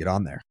 you got to get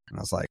on there. And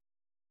I was like,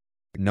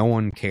 no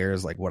one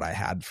cares like what I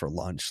had for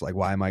lunch. Like,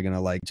 why am I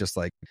gonna like just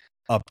like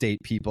update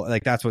people?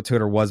 Like, that's what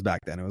Twitter was back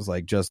then. It was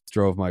like, just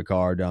drove my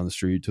car down the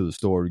street to the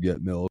store to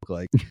get milk.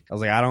 Like, I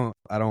was like, I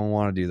don't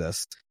want to do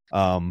this.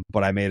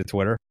 But I made a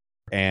Twitter,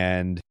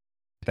 and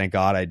thank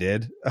God I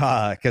did.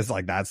 Cause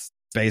like, that's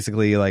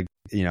basically like,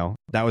 you know,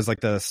 that was like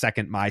the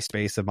second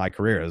MySpace of my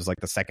career. It was like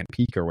the second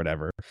peak or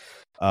whatever.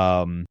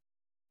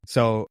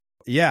 So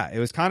yeah, it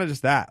was kind of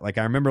just that. Like,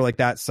 I remember like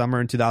that summer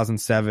in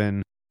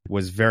 2007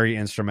 was very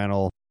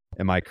instrumental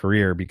in my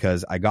career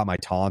because I got my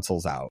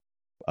tonsils out.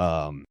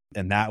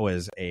 And that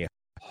was a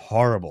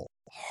horrible,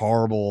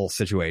 horrible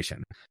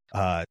situation.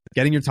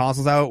 Getting your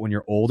tonsils out when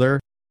you're older.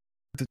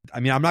 I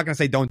mean, I'm not going to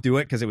say don't do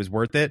it because it was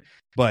worth it,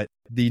 but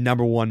the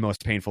number one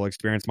most painful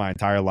experience my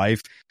entire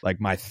life,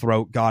 like my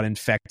throat got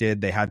infected.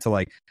 They had to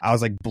like, I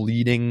was like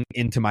bleeding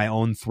into my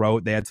own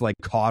throat. They had to like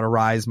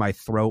cauterize my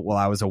throat while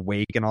I was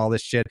awake and all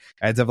this shit.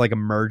 I had to have like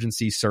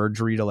emergency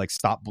surgery to like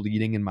stop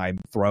bleeding in my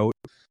throat.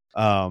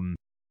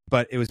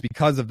 But it was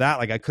because of that,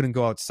 like I couldn't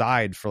go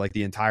outside for like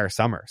the entire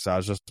summer. So I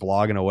was just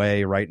blogging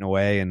away, writing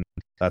away. And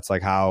that's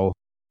like how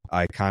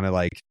I kind of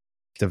like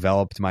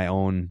developed my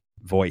own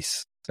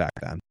voice back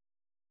then.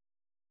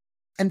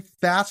 And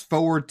fast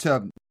forward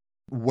to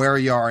where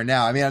you are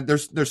now. I mean,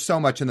 there's so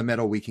much in the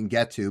middle we can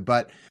get to.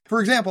 But for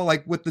example,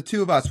 like with the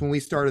two of us, when we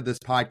started this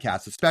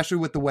podcast, especially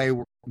with the way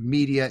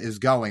media is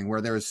going,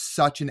 where there is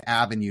such an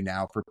avenue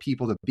now for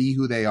people to be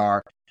who they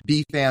are,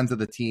 be fans of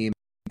the team,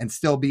 and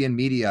still be in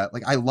media.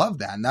 Like, I love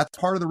that. And that's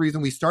part of the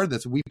reason we started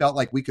this. We felt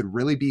like we could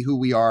really be who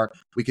we are.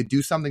 We could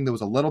do something that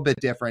was a little bit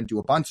different, do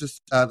a bunch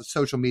of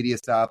social media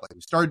stuff. Like,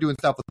 we started doing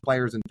stuff with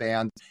players and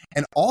fans.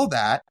 And all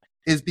that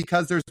is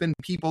because there's been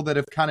people that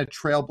have kind of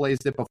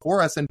trailblazed it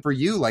before us. And for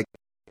you, like,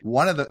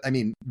 one of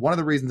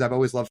the reasons I've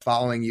always loved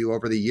following you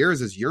over the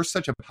years is you're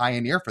such a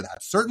pioneer for that,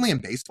 certainly in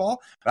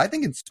baseball, but I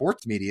think in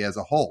sports media as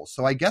a whole.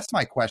 So I guess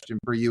my question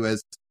for you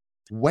is,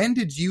 when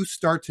did you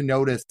start to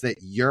notice that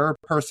your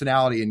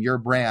personality and your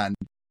brand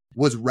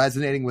was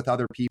resonating with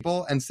other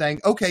people and saying,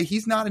 okay,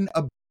 he's not an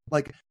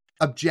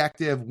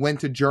objective,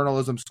 went to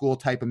journalism school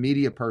type of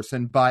media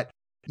person, but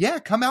yeah,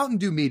 come out and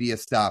do media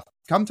stuff.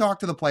 Come talk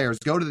to the players,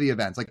 go to the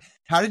events. Like,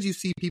 how did you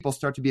see people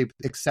start to be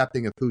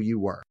accepting of who you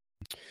were?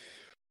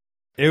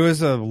 It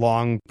was a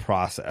long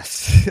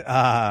process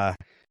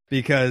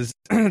because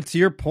to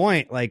your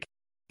point, like,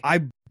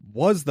 I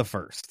was the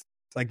first.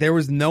 Like, there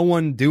was no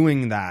one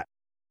doing that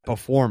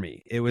before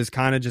me. It was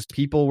kind of just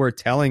people were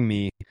telling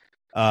me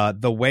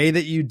the way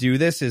that you do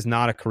this is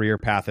not a career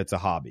path, it's a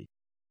hobby.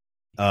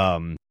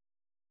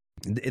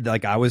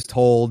 Like, I was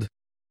told,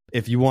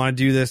 if you want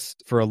to do this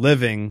for a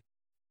living,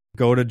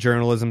 go to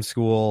journalism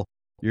school.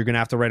 You're going to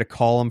have to write a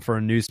column for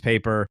a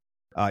newspaper.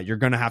 You're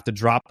going to have to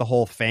drop the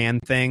whole fan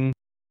thing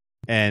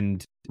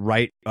and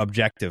write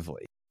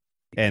objectively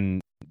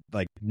and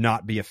like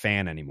not be a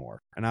fan anymore.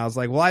 And I was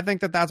like, well, I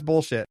think that that's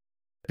bullshit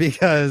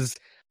because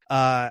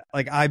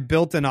like, I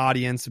built an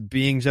audience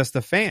being just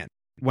a fan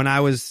when I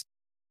was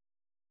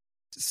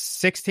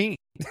 16.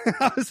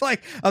 I was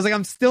like,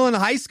 I'm still in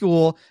high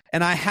school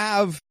and I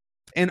have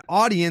an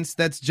audience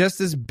that's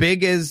just as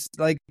big as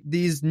like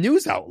these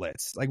news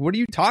outlets. Like, what are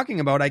you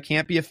talking about? I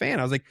can't be a fan.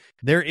 I was like,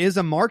 there is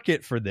a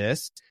market for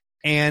this.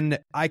 And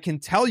I can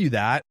tell you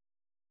that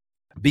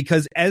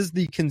because as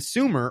the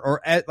consumer,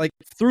 or like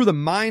through the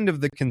mind of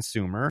the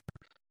consumer,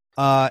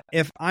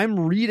 if I'm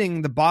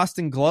reading the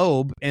Boston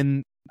Globe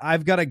and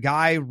I've got a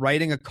guy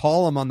writing a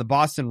column on the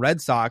Boston Red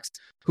Sox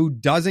who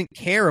doesn't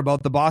care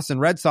about the Boston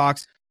Red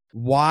Sox,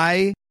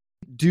 why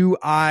do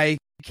I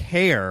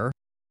care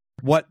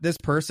what this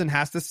person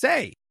has to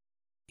say?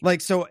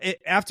 Like, so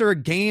after a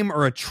game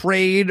or a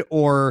trade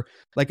or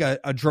like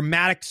a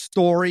dramatic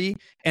story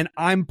and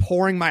I'm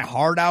pouring my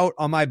heart out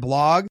on my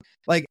blog,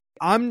 like,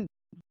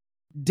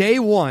 day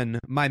one,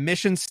 my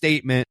mission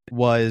statement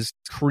was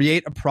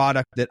create a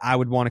product that I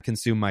would want to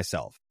consume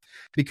myself,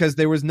 because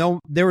there was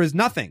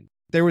nothing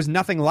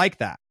like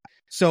that.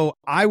 So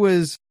I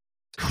was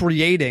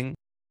creating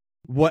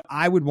what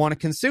I would want to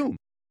consume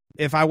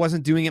if I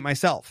wasn't doing it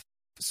myself.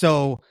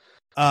 So,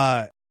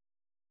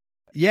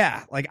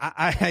 yeah, like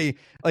I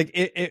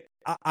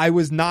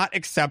was not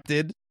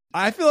accepted.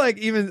 I feel like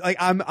even like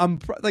I'm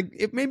like,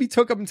 it maybe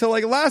took up until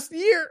like last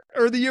year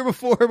or the year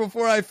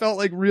before I felt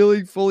like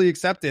really fully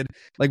accepted.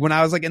 Like, when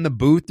I was like in the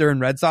booth during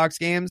Red Sox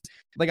games,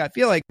 like, I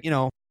feel like, you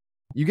know,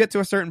 you get to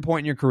a certain point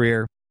in your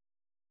career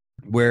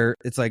where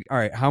it's like, all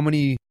right, how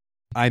many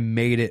I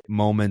made it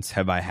moments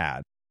have I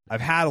had? I've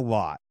had a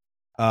lot.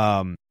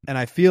 And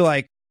I feel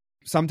like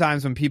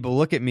sometimes when people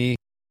look at me,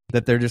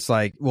 that they're just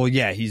like, well,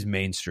 yeah, he's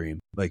mainstream.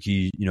 Like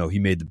he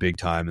made the big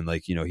time, and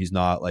like, he's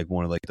not like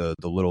one of like the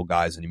little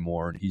guys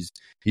anymore, and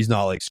he's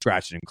not like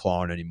scratching and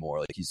clawing anymore.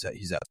 Like he's at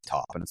the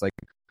top. And it's like,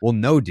 well,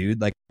 no,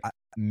 dude. Like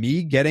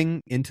me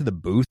getting into the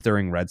booth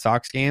during Red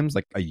Sox games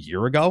like a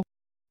year ago,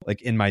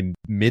 like in my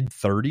mid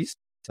 30s,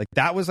 like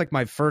that was like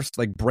my first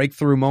like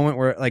breakthrough moment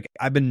where like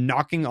I've been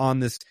knocking on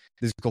this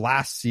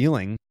glass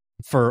ceiling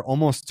for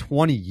almost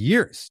 20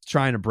 years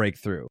trying to break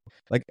through.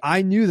 Like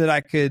I knew that I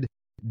could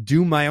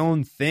do my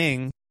own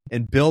thing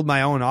and build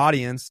my own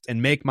audience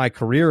and make my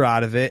career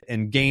out of it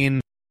and gain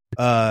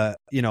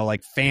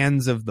like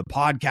fans of the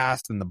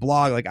podcast and the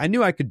blog. Like I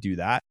knew I could do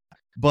that,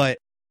 but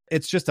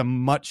it's just a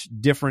much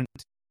different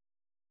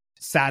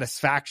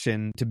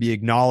satisfaction to be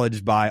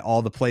acknowledged by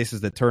all the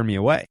places that turn me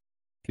away.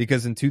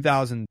 Because in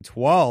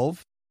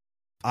 2012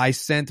 I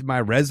sent my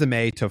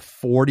resume to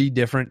 40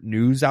 different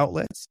news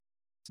outlets.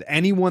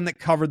 Anyone that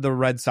covered the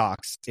Red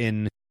Sox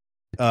in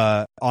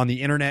on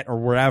the internet or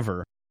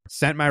wherever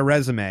sent my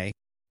resume.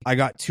 I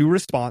got 2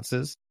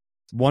 responses.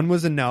 One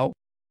was a no,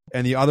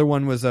 and the other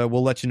one was a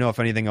we'll let you know if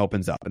anything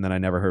opens up. And then I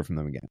never heard from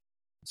them again.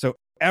 So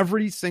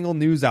every single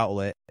news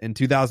outlet in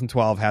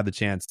 2012 had the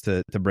chance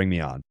to bring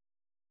me on.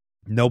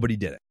 Nobody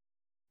did it.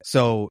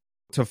 So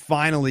to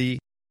finally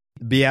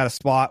be at a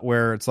spot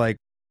where it's like,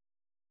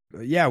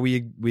 yeah,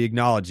 we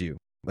acknowledge you.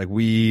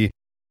 We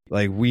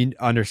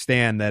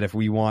understand that if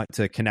we want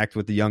to connect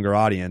with the younger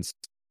audience,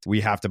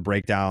 we have to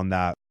break down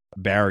that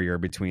barrier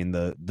between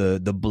the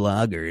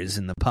bloggers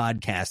and the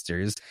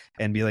podcasters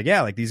and be like,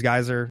 yeah, like these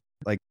guys are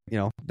like,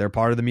 they're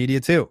part of the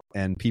media too.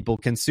 And people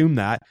consume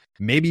that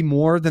maybe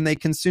more than they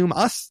consume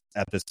us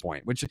at this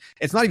point, which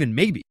it's not even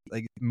maybe.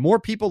 Like more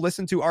people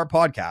listen to our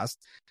podcast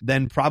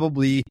than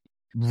probably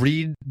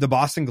read the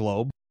Boston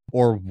Globe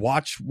or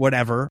watch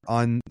whatever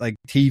on like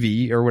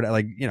TV or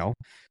whatever,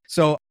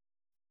 So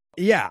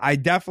yeah, I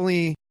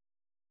definitely,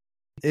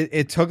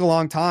 it took a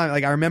long time.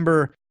 Like I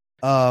remember,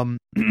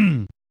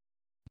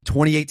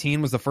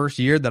 2018 was the first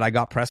year that I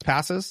got press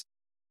passes.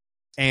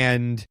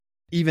 And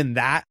even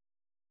that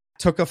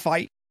took a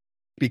fight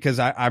because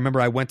I remember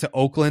I went to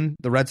Oakland.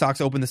 The Red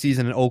Sox opened the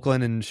season in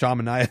Oakland and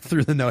Sean Manaea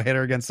threw the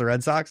no-hitter against the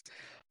Red Sox.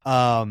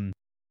 And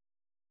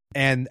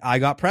I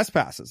got press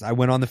passes. I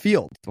went on the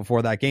field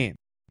before that game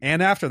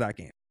and after that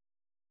game.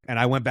 And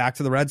I went back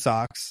to the Red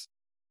Sox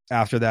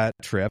after that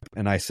trip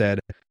and I said,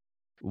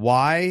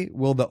 why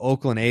will the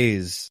Oakland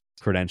A's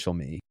credential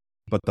me,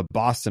 but the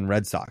Boston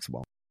Red Sox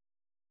won't?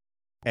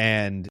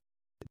 And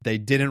they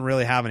didn't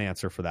really have an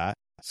answer for that.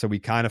 So we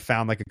kind of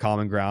found like a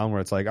common ground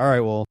where it's like, all right,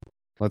 well,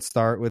 let's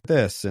start with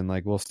this. And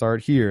like, we'll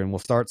start here and we'll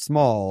start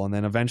small. And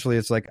then eventually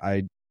it's like,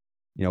 I,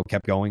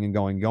 kept going and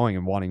going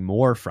and wanting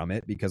more from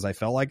it because I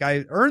felt like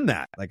I earned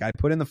that. Like I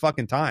put in the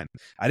fucking time.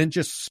 I didn't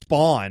just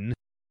spawn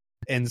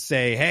and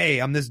say, hey,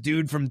 I'm this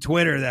dude from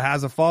Twitter that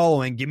has a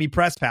following. Give me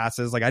press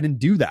passes. Like I didn't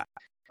do that.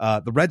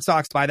 The Red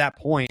Sox by that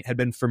point had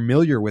been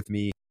familiar with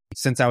me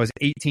since I was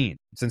 18,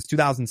 since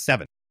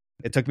 2007.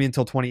 It took me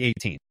until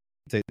 2018,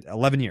 to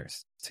 11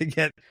 years to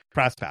get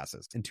press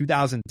passes. In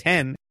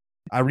 2010,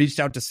 I reached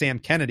out to Sam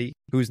Kennedy,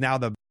 who's now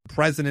the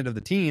president of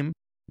the team.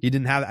 He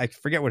didn't have, I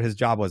forget what his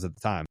job was at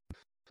the time,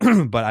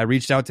 but I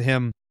reached out to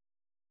him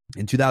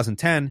in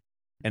 2010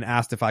 and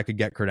asked if I could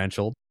get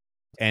credentialed.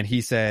 And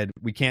he said,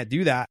 we can't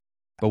do that.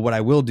 But what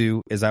I will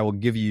do is I will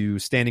give you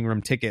standing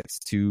room tickets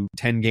to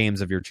 10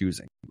 games of your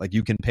choosing. Like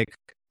you can pick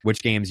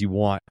which games you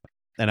want.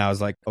 And I was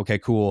like, okay,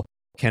 cool.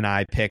 Can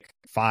I pick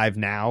 5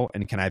 now?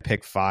 And can I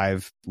pick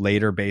 5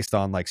 later based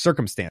on like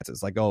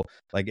circumstances? Like, oh,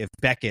 like if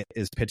Beckett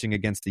is pitching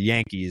against the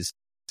Yankees,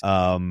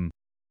 can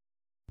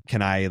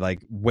I like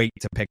wait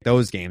to pick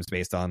those games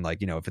based on like,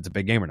 if it's a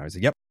big game or not? I was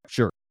like, yep,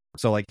 sure.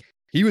 So like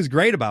he was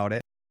great about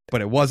it,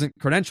 but it wasn't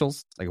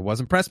credentials. Like it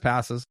wasn't press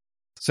passes.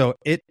 So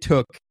it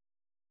took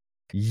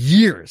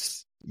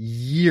years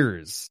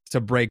to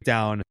break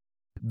down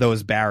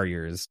those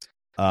barriers.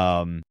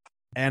 And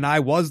I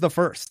was the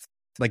first.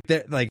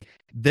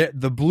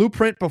 The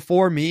blueprint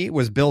before me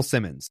was Bill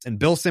Simmons, and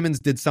Bill Simmons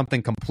did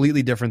something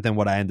completely different than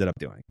what I ended up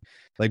doing.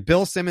 Like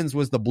Bill Simmons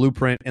was the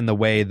blueprint in the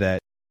way that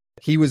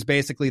he was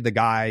basically the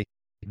guy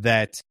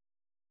that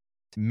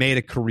made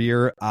a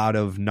career out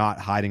of not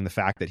hiding the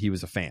fact that he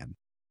was a fan.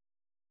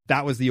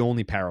 That was the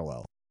only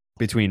parallel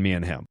between me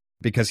and him,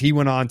 because he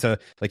went on to,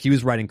 like, he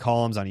was writing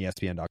columns on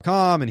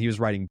ESPN.com and he was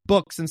writing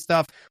books and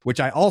stuff, which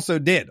I also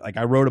did. Like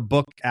I wrote a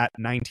book at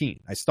 19.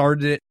 I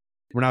started it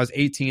when I was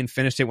 18,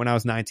 finished it when I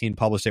was 19,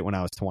 published it when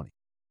I was 20.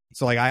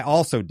 So like I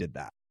also did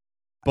that.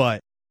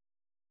 But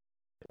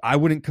I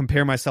wouldn't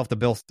compare myself to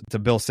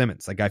Bill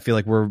Simmons. Like I feel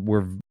like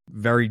we're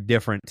very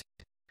different.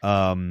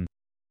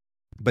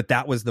 But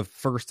that was the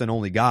first and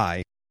only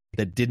guy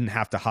that didn't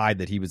have to hide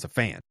that he was a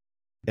fan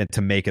and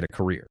to make it a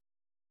career.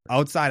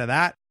 Outside of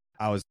that,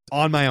 I was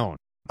on my own.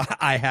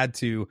 I had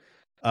to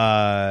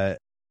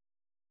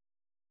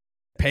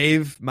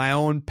pave my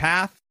own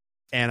path,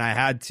 and I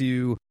had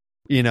to,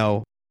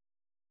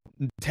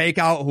 take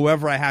out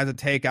whoever I had to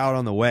take out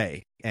on the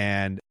way.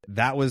 And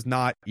that was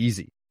not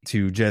easy.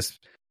 to just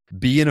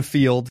be in a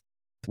field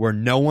where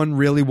no one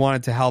really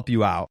wanted to help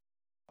you out.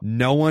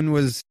 No one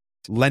was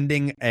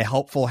lending a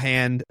helpful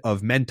hand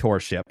of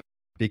mentorship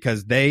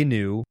because they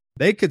knew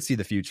they could see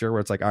the future,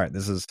 where it's like, all right,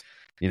 this is,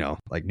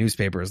 like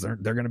newspapers, they're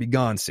going to be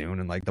gone soon.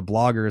 And like the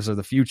bloggers are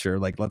the future.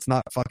 Like, let's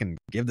not fucking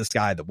give this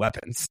guy the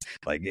weapons.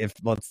 Like,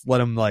 let's let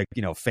him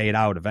fade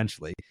out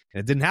eventually. And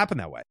it didn't happen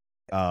that way.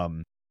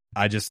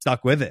 I just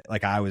stuck with it.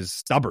 Like, I was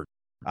stubborn.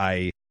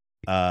 I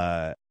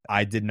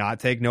did not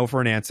take no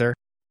for an answer.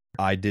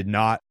 I did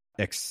not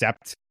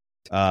accept,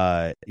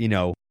 8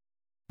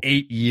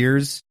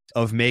 years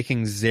of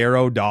making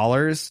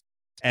 $0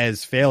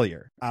 as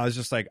failure. I was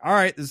just like, all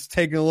right, this is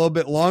taking a little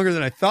bit longer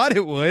than I thought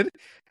it would.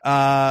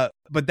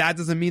 But that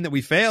doesn't mean that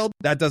we failed.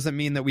 That doesn't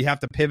mean that we have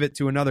to pivot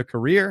to another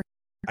career.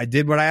 I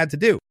did what I had to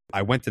do.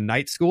 I went to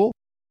night school.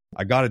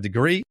 I got a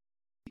degree.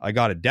 I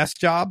got a desk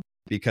job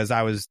because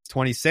I was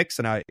 26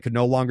 and I could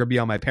no longer be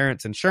on my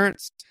parents'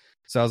 insurance.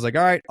 So I was like,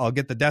 all right, I'll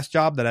get the desk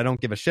job that I don't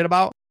give a shit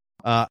about.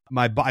 I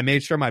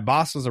made sure my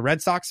boss was a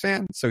Red Sox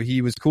fan, so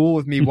he was cool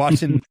with me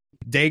watching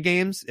day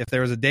games. If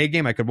there was a day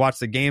game, I could watch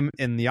the game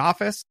in the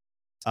office.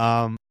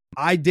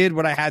 I did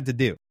what I had to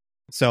do.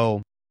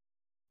 So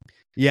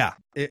yeah,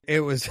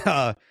 it was,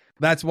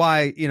 that's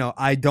why,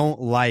 I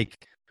don't like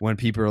when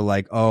people are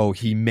like, oh,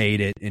 he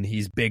made it and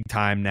he's big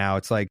time now.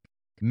 It's like,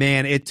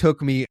 man, it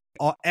took me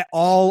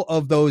all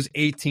of those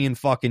 18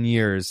 fucking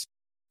years,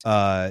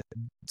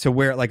 to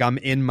where like I'm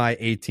in my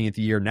 18th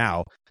year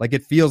now. Like,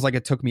 it feels like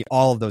it took me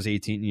all of those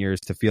 18 years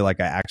to feel like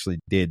I actually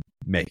did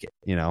make it,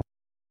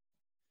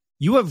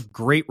 You have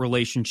great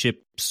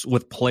relationships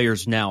with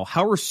players now.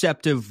 How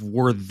receptive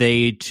were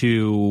they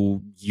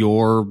to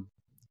your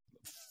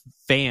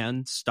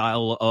fan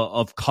style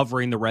of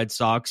covering the Red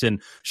Sox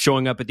and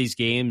showing up at these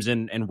games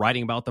and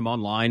writing about them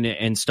online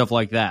and stuff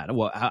like that?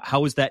 Well,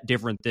 how is that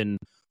different than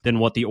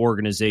what the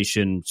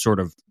organization sort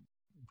of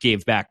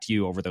gave back to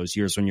you over those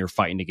years when you're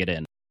fighting to get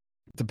in?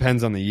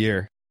 Depends on the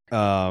year.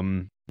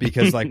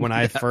 Because like when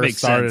I first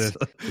started,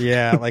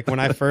 like when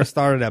I first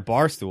started at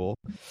Barstool,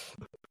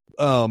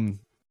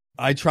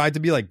 I tried to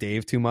be like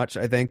Dave too much,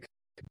 I think,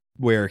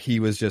 where he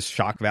was just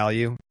shock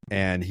value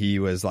and he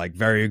was like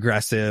very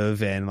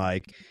aggressive and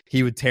like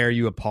he would tear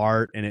you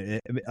apart. And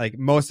it like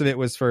most of it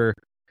was for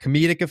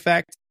comedic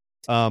effect,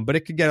 but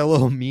it could get a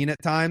little mean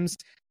at times.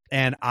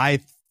 And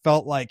I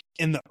felt like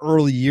in the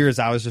early years,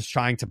 I was just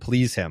trying to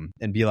please him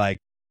and be like,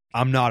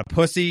 I'm not a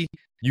pussy.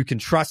 You can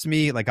trust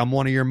me. Like, I'm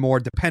one of your more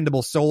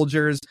dependable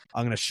soldiers.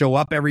 I'm going to show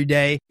up every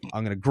day.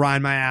 I'm going to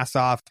grind my ass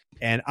off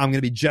and I'm going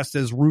to be just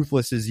as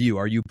ruthless as you.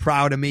 Are you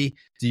proud of me?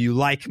 Do you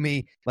like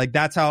me? Like,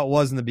 that's how it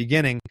was in the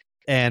beginning.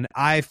 And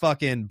I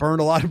fucking burned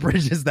a lot of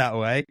bridges that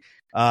way.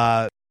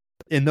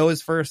 In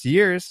those first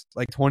years,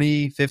 like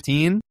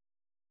 2015,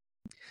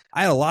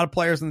 I had a lot of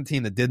players on the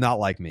team that did not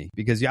like me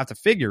because you have to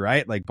figure,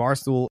 right? Like,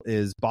 Barstool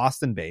is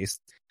Boston based.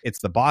 It's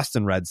the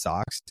Boston Red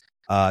Sox.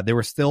 There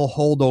were still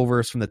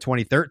holdovers from the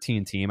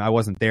 2013 team. I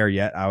wasn't there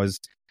yet.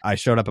 I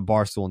showed up at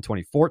Barstool in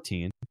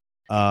 2014.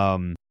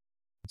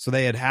 So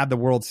they had the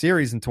World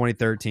Series in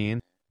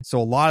 2013.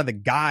 So a lot of the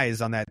guys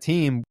on that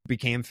team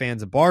became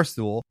fans of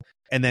Barstool.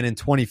 And then in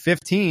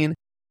 2015,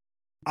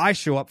 I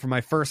show up for my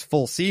first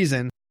full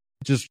season,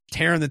 just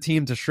tearing the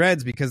team to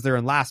shreds because they're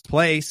in last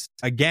place.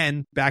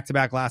 Again,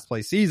 back-to-back last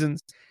place seasons.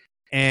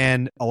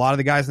 And a lot of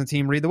the guys on the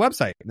team read the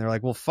website and they're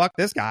like, well, fuck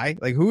this guy.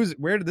 Like,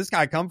 where did this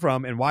guy come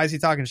from? And why is he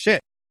talking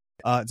shit?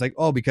 It's like,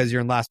 oh, because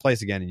you're in last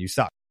place again and you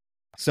suck.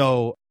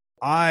 So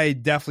I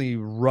definitely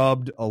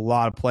rubbed a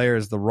lot of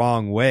players the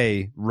wrong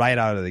way right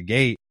out of the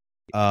gate.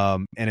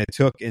 And it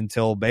took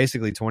until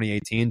basically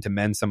 2018 to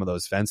mend some of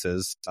those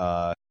fences.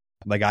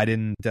 Like, I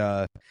didn't,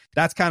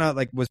 that's kind of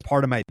like was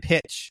part of my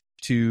pitch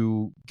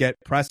to get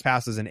press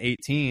passes in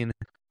 18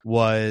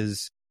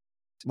 was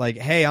like,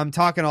 hey, I'm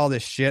talking all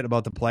this shit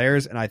about the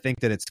players, and I think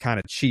that it's kind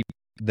of cheap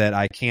that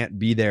I can't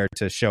be there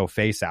to show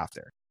face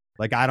after.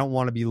 Like, I don't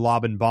want to be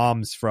lobbing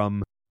bombs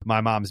from my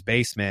mom's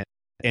basement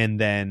and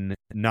then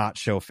not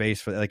show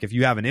face for, like, if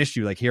you have an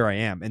issue, like, here I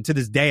am. And to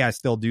this day, I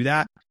still do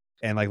that.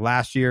 And like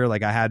last year,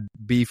 like, I had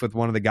beef with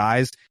one of the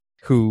guys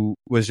who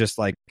was just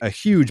like a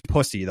huge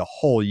pussy the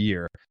whole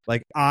year.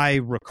 Like, I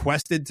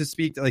requested to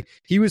speak to, like,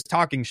 he was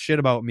talking shit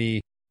about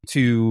me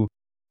to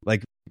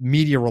like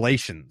media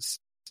relations,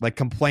 like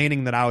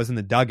complaining that I was in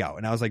the dugout.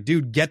 And I was like,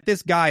 dude, get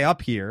this guy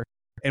up here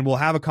and we'll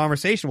have a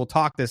conversation. We'll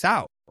talk this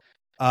out.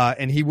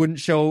 And he wouldn't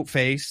show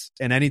face.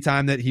 And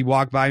anytime that he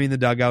walked by me in the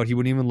dugout, he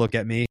wouldn't even look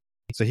at me.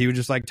 So he would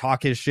just like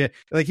talk his shit.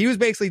 Like, he was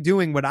basically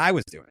doing what I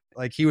was doing.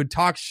 Like, he would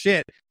talk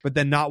shit, but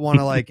then not want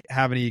to like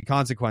have any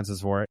consequences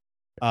for it.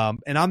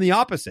 And I'm the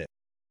opposite.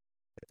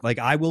 Like,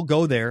 I will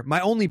go there. My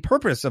only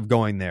purpose of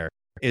going there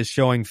is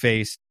showing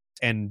face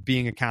and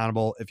being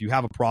accountable. If you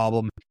have a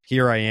problem,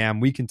 here I am.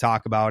 We can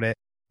talk about it.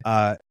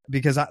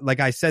 Because like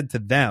I said to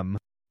them,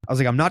 I was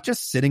like, I'm not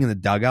just sitting in the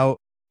dugout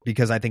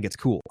because I think it's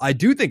cool. I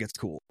do think it's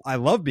cool. I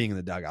love being in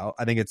the dugout.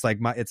 I think it's like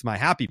it's my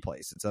happy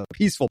place. It's a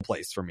peaceful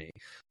place for me.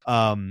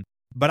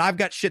 but I've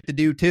got shit to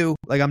do too.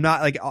 Like I'm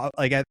not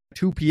like at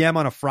 2 p.m.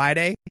 on a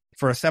Friday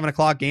for a 7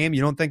 o'clock game.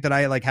 You don't think that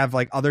I like have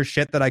like other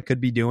shit that I could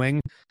be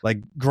doing,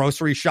 like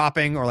grocery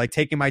shopping or like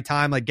taking my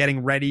time, like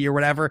getting ready or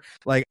whatever.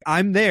 Like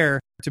I'm there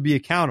to be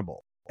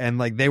accountable. And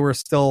like they were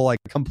still like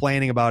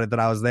complaining about it that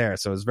I was there.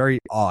 So it was very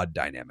odd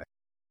dynamic.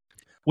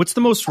 What's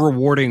the most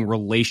rewarding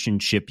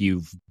relationship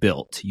you've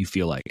built, you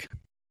feel like?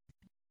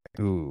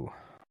 Ooh.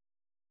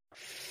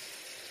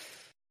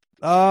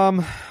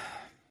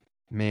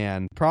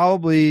 Man,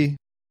 probably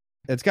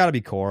it's got to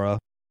be Cora.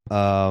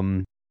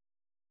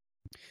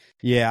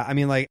 Yeah, I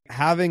mean, like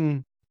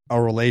having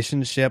a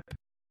relationship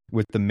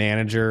with the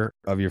manager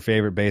of your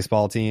favorite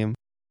baseball team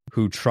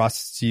who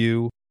trusts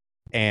you,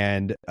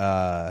 and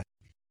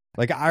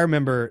like I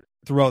remember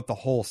throughout the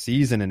whole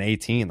season in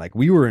 18, like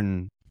we were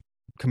in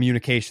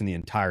communication the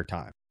entire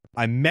time.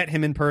 I met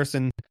him in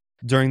person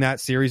during that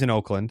series in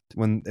Oakland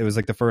when it was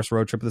like the first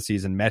road trip of the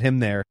season. Met him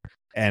there,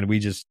 and we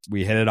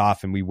hit it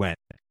off and we went.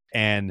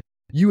 And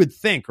you would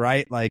think,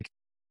 right? Like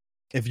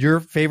if your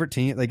favorite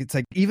team, like it's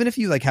like, even if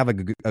you like have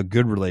a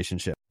good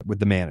relationship with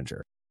the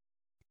manager,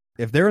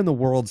 if they're in the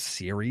World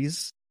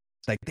Series,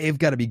 like they've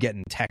got to be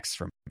getting texts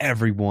from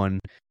everyone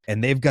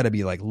and they've got to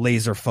be like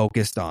laser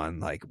focused on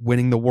like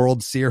winning the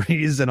World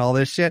Series and all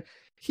this shit.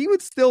 He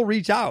would still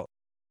reach out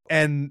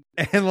and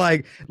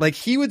like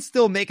he would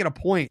still make it a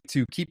point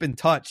to keep in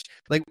touch.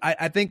 Like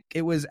I think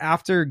it was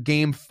after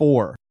game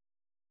 4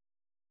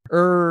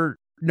 or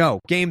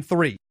no, game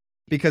 3,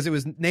 because it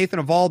was Nathan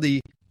Eovaldi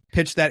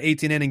pitched that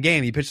 18-inning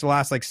game. He pitched the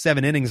last like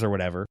 7 innings or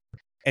whatever,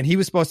 and he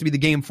was supposed to be the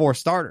game 4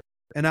 starter.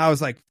 And I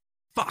was like,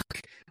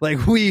 fuck,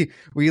 like we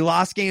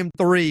lost game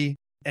 3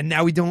 and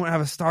now we don't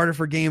have a starter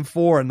for game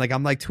 4. And like,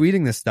 I'm like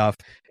tweeting this stuff,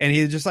 and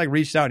he just like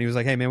reached out and he was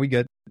like, hey man, we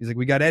good. He's like,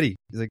 we got Eddie.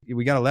 He's like,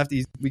 we got a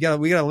lefty. We got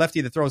a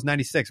lefty that throws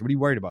 96. What are you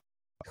worried about?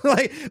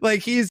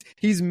 like he's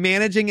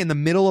managing in the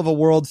middle of a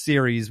World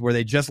Series where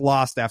they just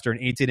lost after an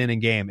 18-inning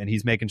game, and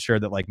he's making sure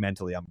that like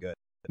mentally I'm good.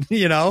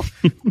 You know?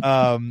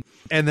 And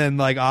then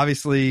like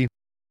obviously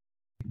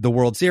the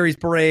World Series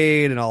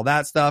parade and all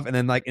that stuff. And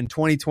then like in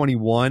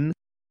 2021,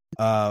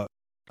 that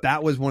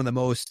was one of the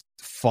most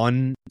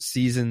fun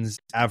seasons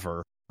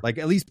ever. Like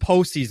at least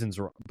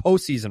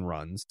postseason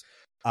runs.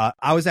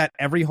 I was at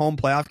every home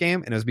playoff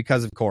game, and it was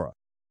because of Cora.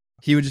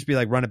 He would just be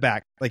like, run it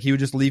back. Like he would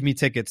just leave me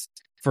tickets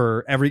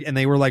for and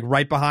they were like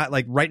right behind,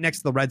 like right next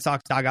to the Red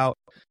Sox dugout.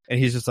 And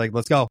he's just like,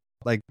 let's go.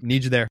 Like,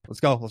 need you there. Let's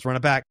go. Let's run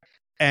it back.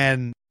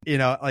 And, you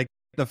know, like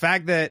the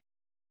fact that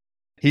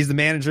he's the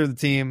manager of the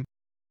team,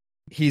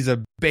 he's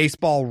a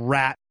baseball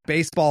rat,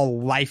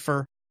 baseball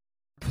lifer,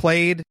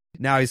 played.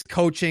 Now he's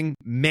coaching,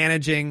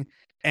 managing,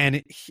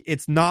 and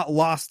it's not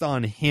lost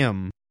on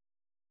him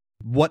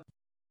what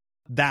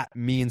that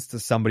means to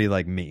somebody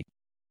like me.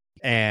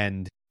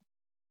 And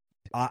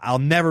I'll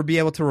never be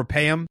able to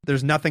repay him.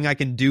 There's nothing I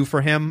can do for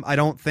him, I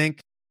don't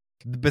think.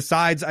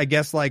 Besides, I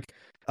guess, like,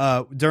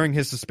 during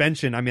his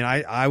suspension, I mean,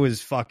 I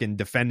was fucking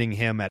defending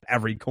him at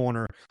every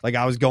corner. Like,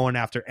 I was going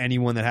after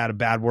anyone that had a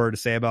bad word to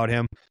say about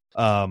him.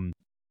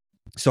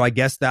 So I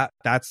guess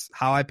that's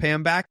how I pay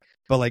him back.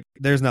 But, like,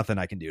 there's nothing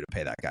I can do to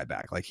pay that guy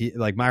back.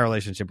 Like, my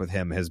relationship with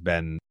him has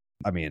been,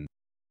 I mean,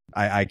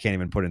 I can't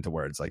even put into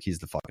words. Like, he's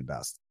the fucking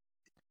best.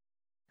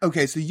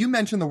 Okay, so you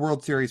mentioned the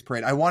World Series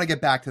parade. I want to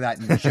get back to that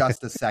in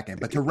just a second.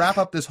 But to wrap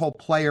up this whole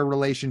player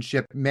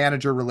relationship,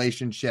 manager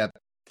relationship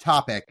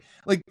topic,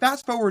 like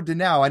fast forward to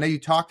now, I know you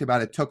talked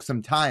about it took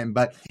some time,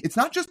 but it's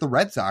not just the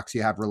Red Sox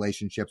you have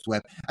relationships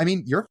with. I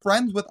mean, you're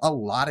friends with a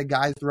lot of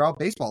guys throughout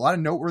baseball, a lot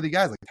of noteworthy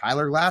guys, like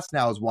Tyler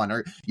Glasnow is one,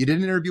 or you did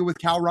an interview with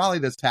Cal Raleigh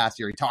this past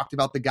year. He talked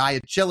about the guy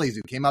at Chili's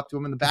who came up to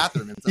him in the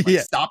bathroom and said, like,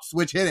 stop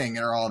switch hitting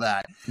or all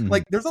that. Mm-hmm.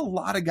 Like, there's a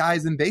lot of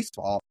guys in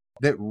baseball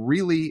that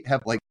really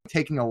have like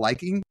taken a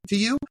liking to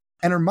you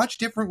and are much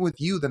different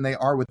with you than they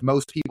are with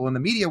most people in the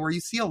media, where you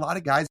see a lot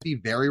of guys be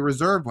very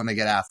reserved when they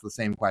get asked the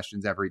same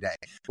questions every day.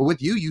 But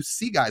with you, you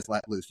see guys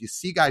let loose. You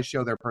see guys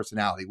show their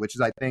personality, which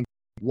is, I think,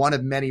 one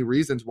of many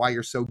reasons why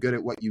you're so good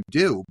at what you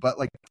do. But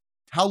like,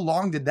 how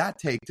long did that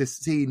take to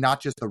see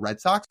not just the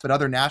Red Sox, but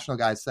other national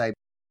guys say,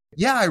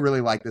 yeah, I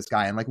really like this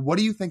guy? And like, what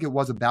do you think it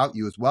was about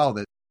you as well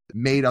that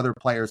made other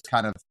players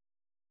kind of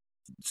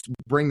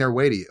bring their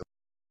way to you?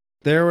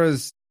 There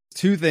was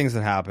 2 things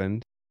that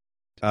happened.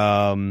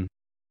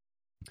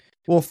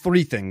 Well,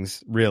 3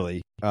 things,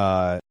 really.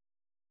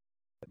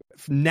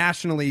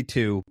 Nationally,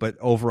 2, but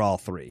overall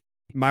 3.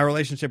 My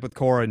relationship with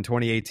Cora in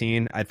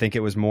 2018, I think it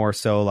was more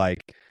so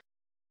like,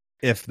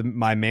 if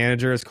my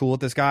manager is cool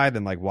with this guy,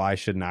 then like, why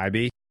shouldn't I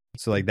be?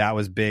 So like, that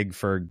was big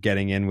for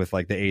getting in with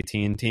like the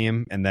 18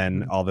 team. And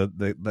then all a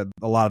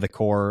lot of the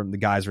core, the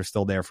guys were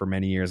still there for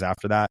many years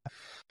after that.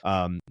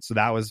 So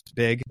that was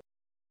big.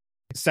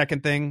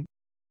 Second thing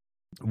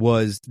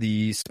was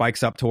the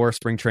Spikes Up Tour,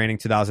 spring training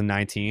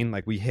 2019.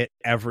 Like, we hit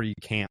every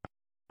camp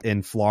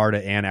in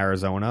Florida and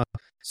Arizona.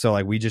 So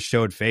like, we just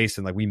showed face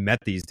and like, we met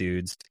these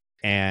dudes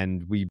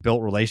and we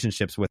built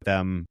relationships with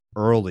them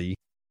early.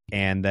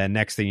 And then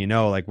next thing you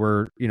know, like,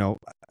 we're, you know,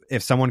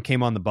 if someone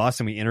came on the bus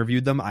and we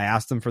interviewed them, I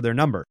asked them for their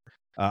number.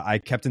 I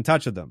kept in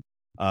touch with them.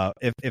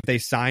 If they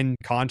sign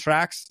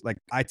contracts, like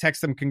I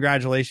text them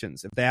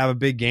congratulations. If they have a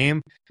big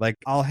game, like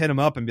I'll hit them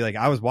up and be like,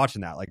 I was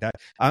watching that. Like that,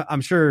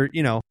 I'm sure,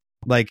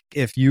 like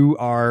if you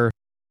are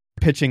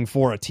pitching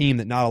for a team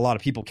that not a lot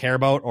of people care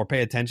about or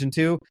pay attention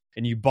to,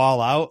 and you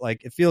ball out,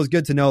 like it feels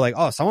good to know, like,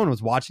 oh, someone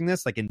was watching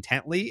this like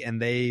intently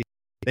and they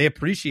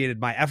appreciated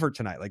my effort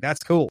tonight. Like that's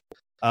cool.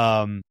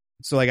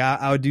 So like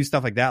I would do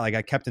stuff like that. Like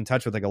I kept in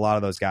touch with like a lot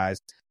of those guys.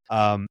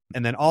 And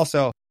then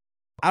also,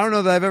 I don't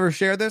know that I've ever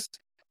shared this.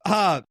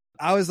 I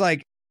was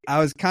kind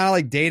of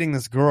like dating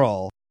this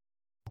girl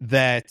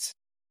that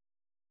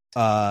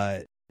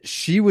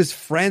she was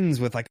friends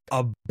with like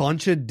a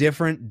bunch of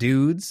different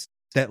dudes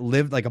that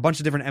lived, like a bunch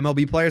of different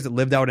MLB players that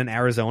lived out in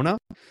Arizona.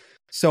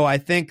 So I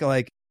think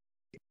like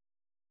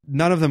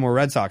none of them were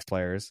Red Sox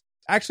players.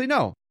 Actually,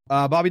 no.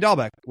 Bobby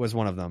Dahlbeck was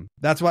one of them.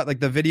 That's what, like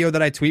the video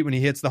that I tweet when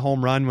he hits the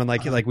home run, when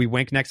like we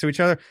wink next to each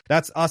other.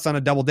 That's us on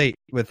a double date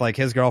with like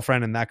his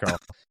girlfriend and that girl.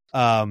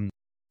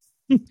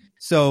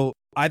 So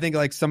I think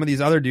like some of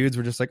these other dudes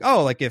were just like,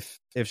 oh, like if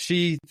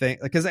she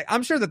think, because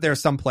I'm sure that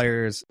there's some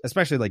players,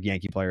 especially like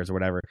Yankee players or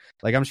whatever.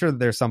 Like I'm sure that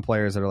there's some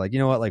players that are like, you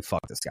know what, like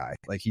fuck this guy.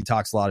 Like he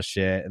talks a lot of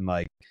shit, and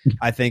like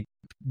I think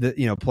that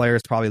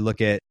players probably look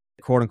at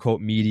quote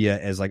unquote media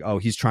as like, oh,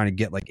 he's trying to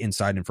get like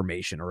inside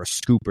information or a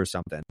scoop or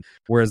something.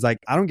 Whereas like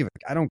I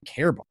don't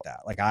care about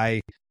that. Like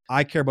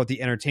I care about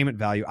the entertainment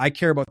value. I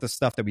care about the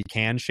stuff that we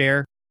can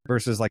share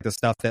versus like the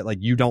stuff that like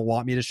you don't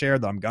want me to share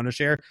that I'm gonna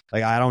share.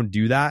 Like I don't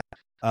do that.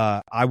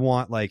 I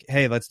want like,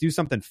 hey, let's do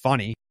something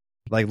funny.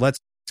 Like let's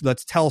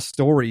tell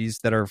stories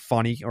that are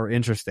funny or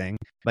interesting.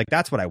 Like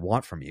that's what I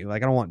want from you.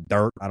 Like I don't want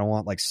dirt. I don't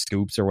want like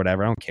scoops or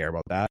whatever. I don't care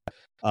about that.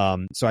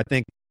 So I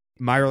think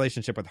my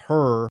relationship with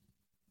her,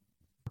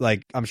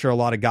 like I'm sure a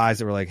lot of guys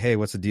that were like, hey,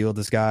 what's the deal with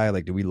this guy?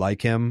 Like, do we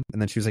like him?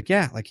 And then she was like,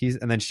 yeah, like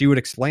and then she would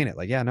explain it.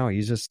 Like, yeah, no,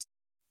 he's just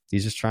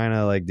trying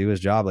to like do his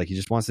job. Like he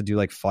just wants to do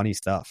like funny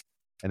stuff.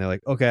 And they're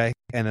like, okay.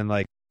 And then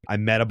like I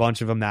met a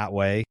bunch of them that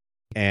way.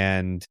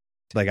 And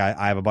like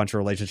I have a bunch of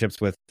relationships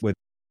with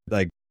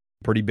like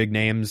pretty big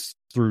names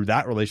through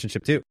that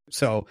relationship too.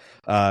 So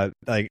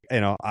like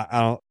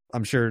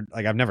I'm sure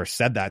like I've never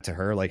said that to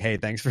her, like, hey,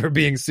 thanks for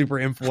being super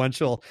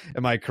influential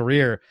in my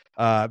career.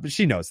 But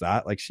she knows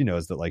that. Like she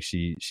knows that like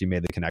she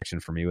made the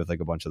connection for me with like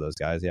a bunch of those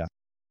guys. Yeah.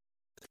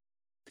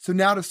 So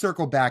now to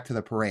circle back to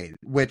the parade,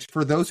 which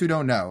for those who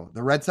don't know,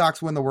 the Red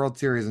Sox win the World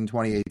Series in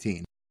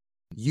 2018.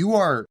 You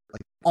are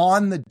like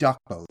on the duck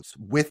boats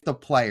with the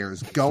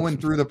players going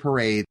through the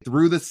parade,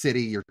 through the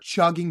city. You're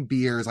chugging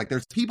beers. Like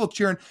there's people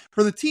cheering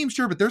for the team,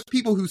 sure, but there's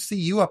people who see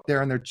you up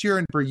there and they're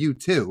cheering for you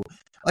too.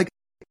 Like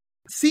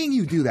seeing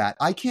you do that,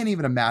 I can't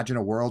even imagine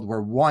a world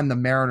where one, the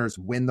Mariners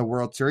win the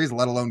World Series,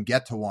 let alone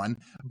get to one,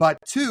 but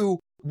two,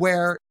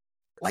 where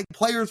like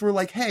players were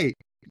like, hey,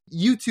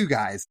 you two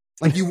guys,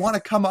 like you want to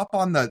come up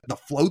on the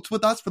floats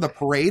with us for the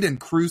parade and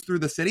cruise through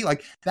the city?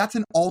 Like that's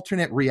an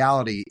alternate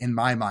reality in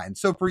my mind.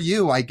 So for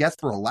you, I guess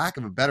for a lack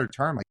of a better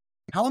term, like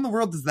how in the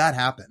world does that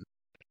happen?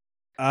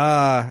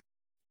 I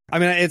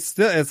mean, it's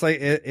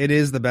like, it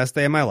is the best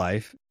day of my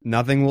life.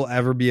 Nothing will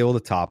ever be able to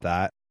top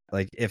that.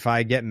 Like if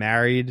I get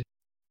married,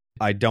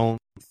 I'll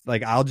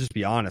just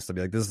be honest. I'll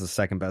be like, this is the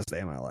second best day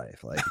of my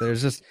life. Like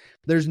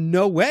there's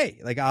no way,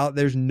 like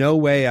there's no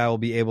way I will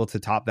be able to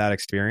top that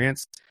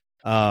experience.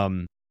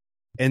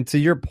 And to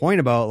your point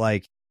about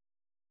like,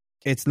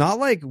 it's not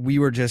like we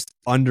were just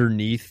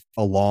underneath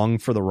along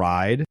for the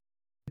ride.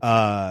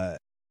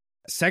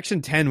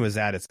 Section 10 was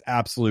at its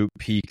absolute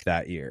peak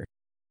that year.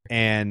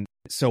 And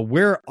so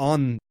we're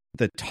on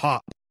the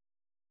top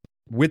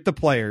with the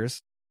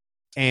players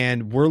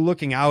and we're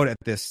looking out at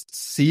this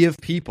sea of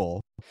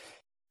people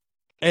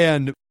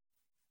and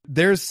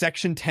there's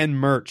Section 10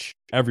 merch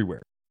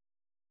everywhere.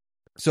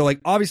 So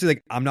like, obviously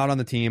like I'm not on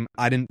the team.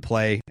 I didn't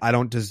play. I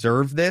don't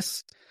deserve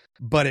this.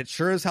 But it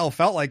sure as hell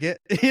felt like it,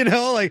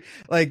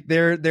 like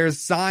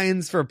there's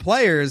signs for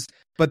players,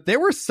 but there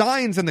were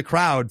signs in the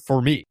crowd for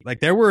me.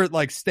 Like there were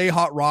like Stay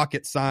Hot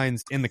Rocket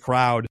signs in the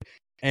crowd,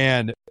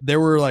 and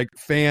there were like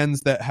fans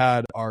that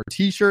had our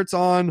t-shirts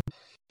on,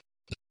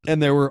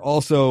 and there were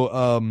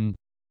also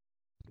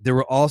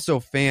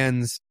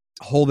fans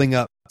holding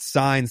up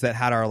signs that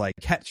had our like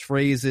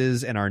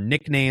catchphrases and our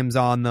nicknames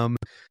on them.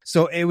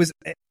 So it was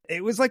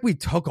like we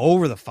took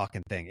over the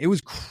fucking thing. It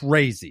was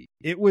crazy.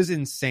 It was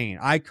insane.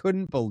 I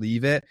couldn't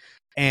believe it.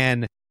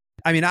 And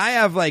I mean, I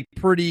have like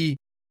pretty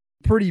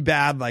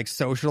bad like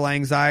social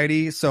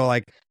anxiety. So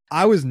like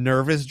I was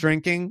nervous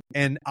drinking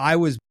and I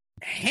was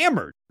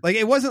hammered. Like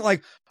it wasn't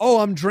like, oh,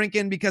 I'm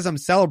drinking because I'm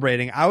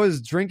celebrating. I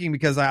was drinking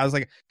because I was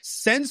like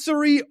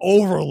sensory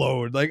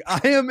overload. Like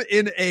I am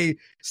in a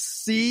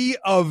sea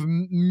of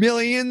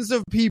millions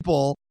of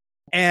people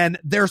and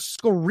they're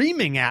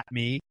screaming at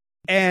me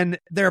and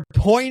they're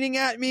pointing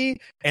at me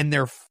and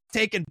they're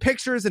taking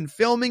pictures and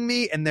filming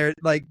me and they're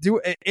like,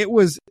 it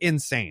was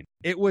insane.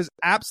 It was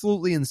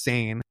absolutely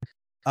insane.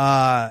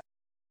 Yeah,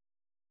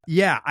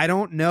 I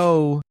don't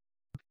know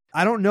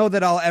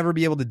that I'll ever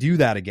be able to do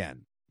that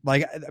again.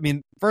 Like, I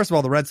mean, first of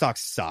all, the Red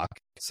Sox suck.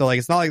 So, like,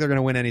 it's not like they're going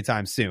to win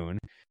anytime soon.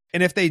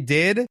 And if they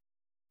did,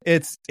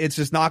 it's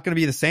just not going to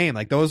be the same.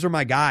 Like, those are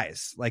my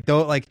guys. Like,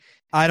 though, like,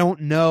 I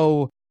don't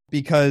know,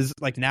 because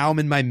like now I'm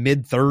in my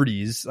mid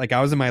 30s. Like,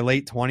 I was in my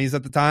late 20s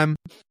at the time.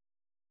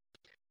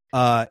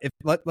 If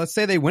let's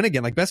say they win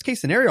again, like, best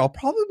case scenario, I'll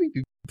probably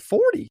be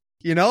 40.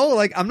 You know,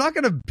 like, I'm not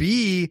going to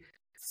be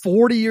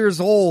 40 years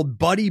old,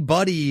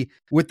 buddy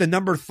with the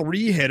number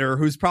 3 hitter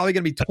who's probably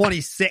going to be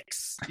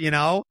 26. You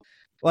know,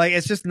 like,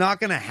 it's just not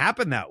going to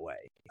happen that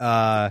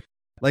way.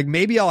 Like,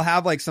 maybe I'll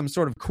have like some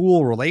sort of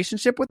cool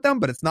relationship with them,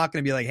 but it's not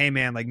going to be like, hey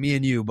man, like, me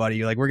and you,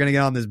 buddy, like, we're going to get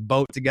on this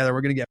boat together.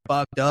 We're going to get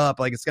fucked up.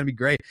 Like, it's going to be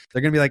great.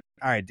 They're going to be like,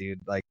 all right, dude,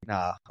 like,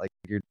 nah, like,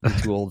 you're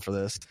too old for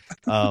this.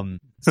 So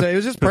it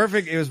was just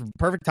perfect. It was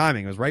perfect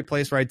timing. It was right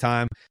place, right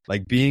time.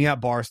 Like, being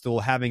at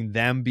Barstool, having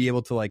them be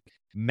able to like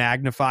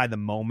magnify the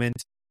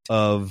moment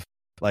of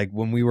like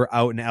when we were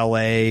out in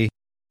LA,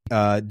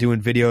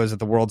 doing videos at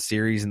the World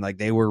Series, and like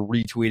they were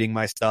retweeting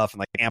my stuff and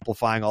like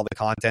amplifying all the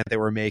content they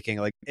were making.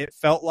 Like, it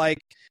felt like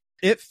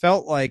at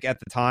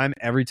the time,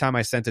 every time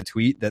I sent a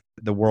tweet, that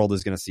the world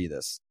is going to see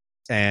this.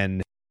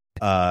 And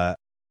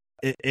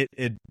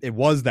it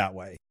was that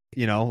way.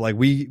 You know, like,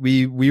 we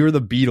were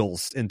the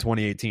Beatles in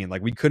 2018.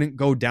 Like, we couldn't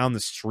go down the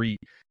street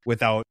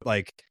without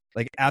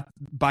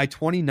by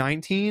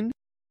 2019.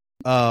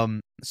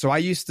 So I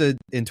used to,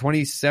 in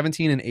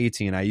 2017 and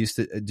 18, I used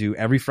to do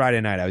every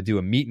Friday night, I would do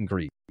a meet and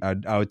greet.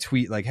 I would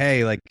tweet like,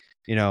 hey, like,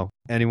 you know,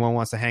 anyone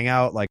wants to hang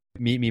out, like,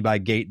 meet me by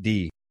gate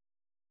D.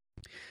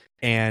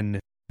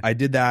 And I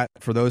did that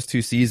for those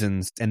 2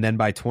 seasons. And then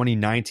by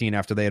 2019,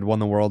 after they had won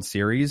the World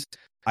Series,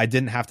 I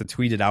didn't have to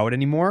tweet it out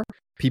anymore.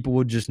 People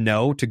would just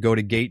know to go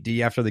to gate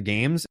D after the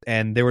games,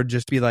 and there would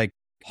just be like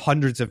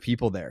hundreds of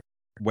people there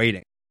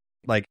waiting.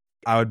 Like,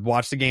 I would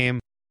watch the game,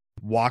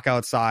 walk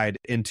outside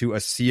into a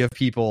sea of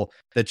people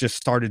that just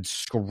started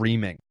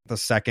screaming the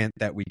second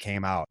that we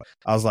came out.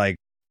 I was like,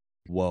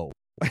 whoa.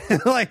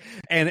 Like,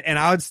 and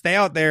I would stay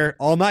out there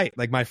all night.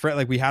 Like, my friend,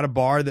 like, we had a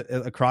bar that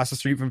across the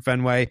street from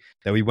Fenway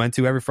that we went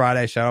to every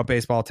Friday. Shout out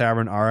Baseball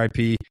Tavern,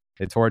 RIP.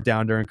 They tore it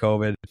down during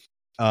COVID.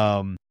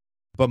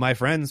 But my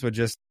friends would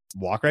just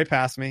walk right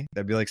past me.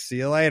 They'd be like, see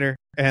you later.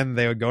 And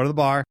they would go to the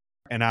bar,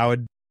 and I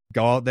would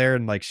go out there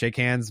and like shake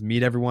hands,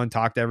 meet everyone,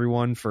 talk to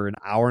everyone for an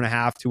hour and a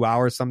half, 2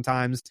 hours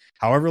sometimes,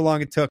 however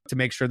long it took to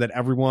make sure that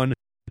everyone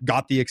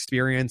got the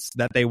experience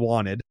that they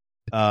wanted.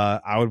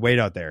 I would wait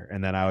out there,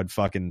 and then I would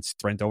fucking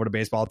sprint over to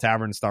Baseball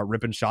Tavern and start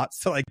ripping shots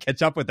to like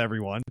catch up with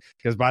everyone,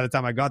 because by the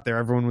time I got there,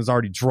 everyone was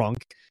already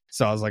drunk.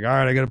 So I was like, all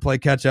right, I got to play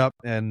catch up.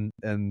 And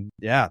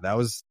yeah, that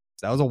was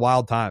a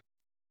wild time.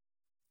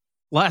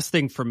 Last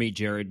thing for me,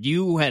 Jared,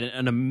 you had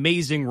an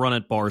amazing run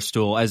at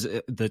Barstool as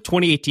the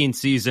 2018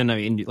 season. I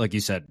mean, like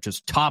you said,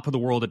 just top of the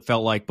world, it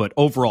felt like, but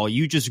overall,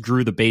 you just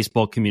grew the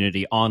baseball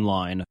community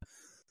online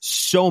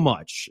so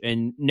much.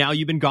 And now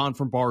you've been gone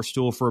from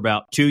Barstool for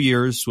about 2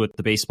 years with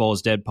the Baseball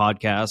is Dead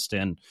podcast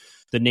and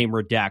the Name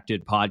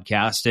Redacted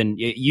podcast. And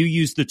you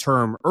used the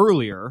term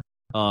earlier,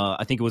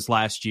 I think it was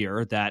last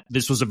year, that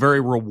this was a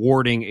very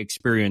rewarding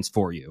experience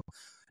for you.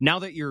 Now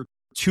that you're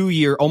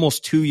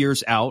almost 2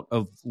 years out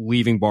of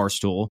leaving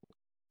Barstool,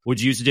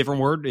 would you use a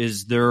different word?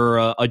 Is there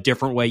a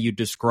different way you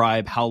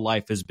describe how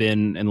life has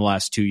been in the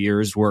last 2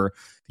 years, where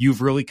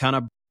you've really kind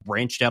of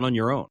branched out on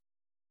your own?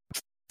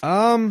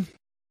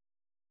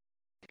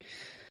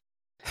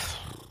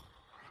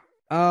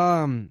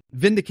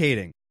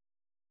 Vindicating.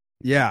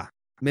 Yeah,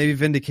 maybe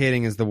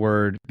vindicating is the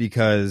word,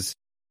 because,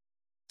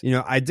 you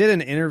know, I did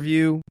an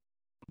interview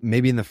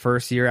maybe in the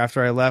first year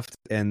after I left,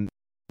 and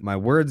my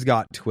words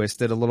got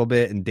twisted a little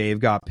bit and Dave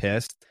got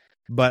pissed,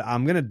 but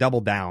I'm going to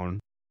double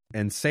down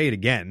and say it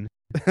again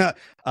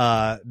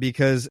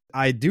because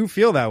I do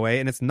feel that way.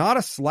 And it's not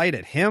a slight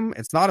at him.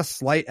 It's not a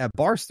slight at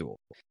Barstool.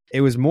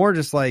 It was more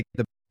just like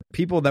the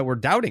people that were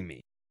doubting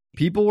me.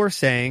 People were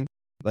saying,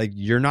 like,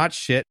 you're not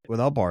shit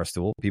without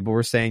Barstool. People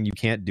were saying you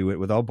can't do it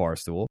without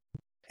Barstool.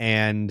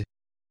 And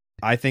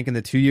I think in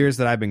the 2 years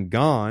that I've been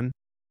gone,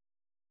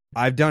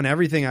 I've done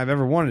everything I've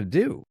ever wanted to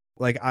do.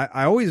 Like,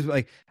 I always,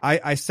 like,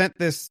 I sent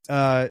this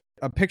a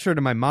picture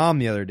to my mom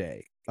the other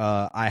day.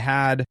 I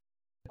had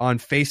on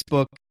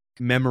Facebook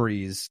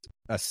Memories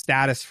a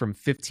status from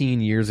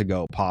 15 years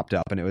ago popped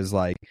up, and it was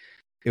like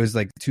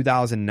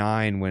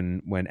 2009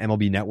 when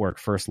MLB Network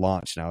first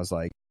launched, and I was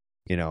like,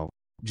 you know,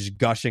 just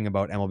gushing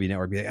about MLB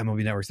Network. Like,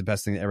 MLB Network's the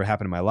best thing that ever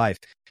happened in my life.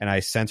 And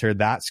I sent her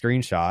that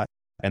screenshot,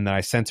 and then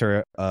I sent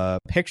her a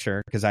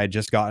picture because I had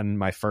just gotten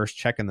my first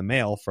check in the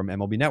mail from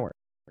MLB Network.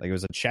 Like, it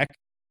was a check,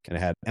 and it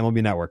had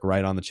MLB Network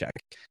right on the check.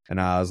 And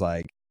I was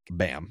like,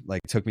 bam,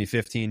 like, took me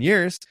 15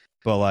 years,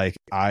 but like,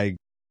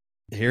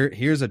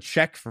 here's a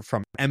check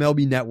from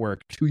MLB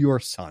Network to your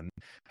son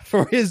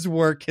for his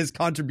work, his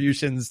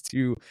contributions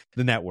to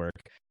the network.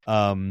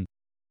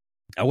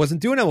 I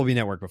wasn't doing MLB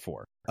Network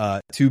before.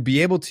 To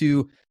be able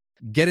to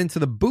get into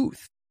the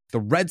booth, the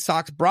Red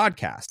Sox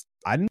broadcast,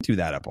 I didn't do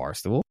that at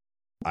Barstool.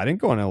 I didn't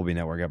go on MLB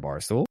Network at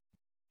Barstool.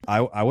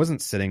 I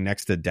wasn't sitting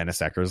next to Dennis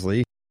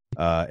Eckersley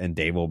and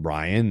Dave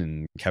O'Brien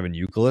and Kevin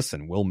Youkilis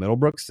and Will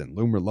Middlebrooks and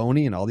Lou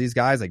Merlone and all these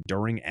guys like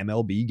during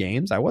MLB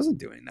games. I wasn't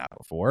doing that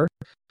before.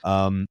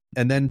 And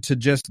then to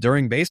just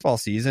during baseball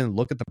season,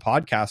 look at the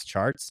podcast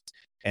charts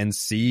and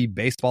see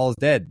baseball is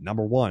dead.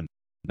 Number 1,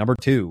 number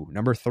 2,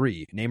 number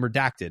 3, name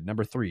redacted,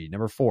 number 3,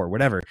 number 4,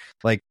 whatever.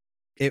 Like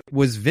it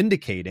was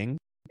vindicating.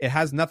 It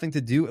has nothing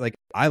to do. Like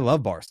I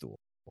love Barstool.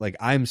 Like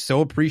I'm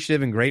so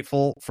appreciative and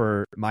grateful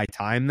for my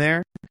time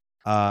there.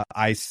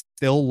 I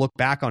still look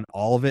back on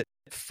all of it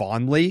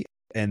fondly,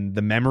 and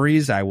the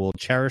memories I will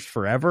cherish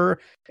forever.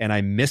 And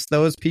I miss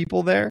those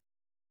people there.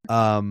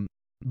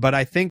 But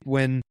I think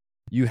when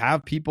you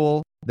have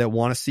people that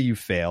want to see you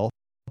fail,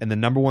 and the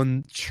number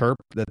one chirp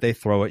that they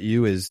throw at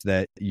you is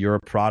that you're a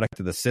product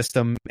of the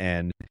system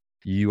and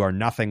you are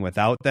nothing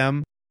without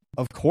them,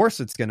 of course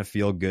it's going to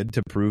feel good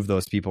to prove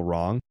those people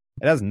wrong.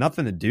 It has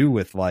nothing to do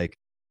with like,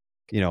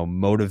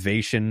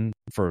 motivation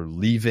for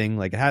leaving.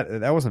 Like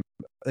that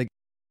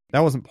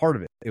wasn't part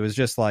of it. It was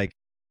just like,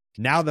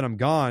 now that I'm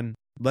gone,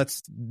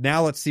 let's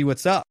see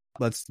what's up.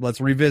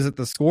 Let's revisit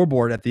the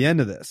scoreboard at the end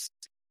of this.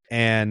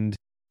 And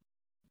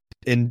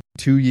in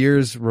 2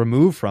 years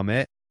removed from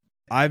it,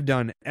 I've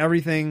done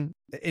everything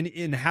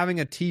in having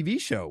a TV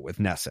show with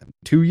Nesson.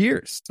 2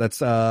 years.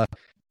 That's I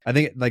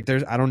think like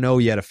I don't know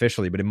yet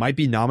officially, but it might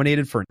be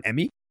nominated for an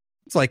Emmy.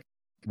 It's like,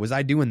 was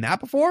I doing that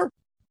before?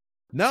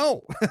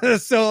 No.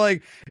 So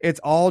like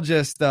it's all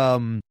just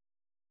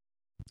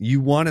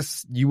you want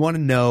to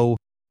know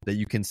that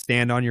you can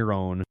stand on your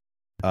own,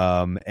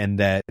 and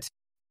that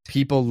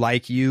people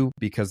like you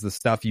because the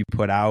stuff you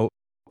put out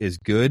is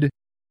good,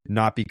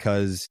 not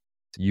because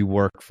you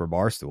work for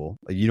Barstool.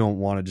 Like you don't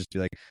want to just be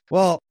like,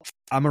 well,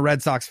 I'm a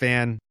Red Sox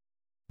fan.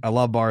 I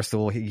love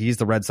Barstool. He's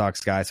the Red Sox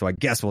guy, so I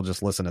guess we'll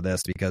just listen to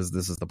this because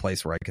this is the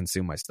place where I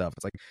consume my stuff.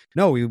 It's like,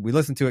 no, we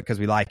listen to it because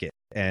we like it,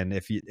 and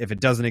if it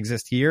doesn't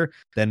exist here,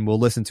 then we'll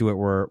listen to it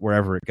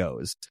wherever it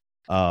goes.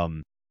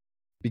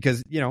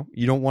 Because you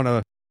don't want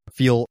to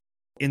feel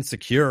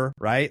insecure,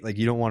 right? Like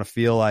you don't want to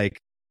feel like,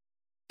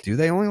 do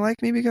they only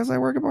like me because I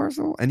work at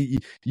Barstool? And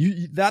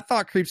you that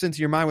thought creeps into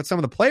your mind with some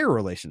of the player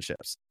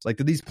relationships. It's like,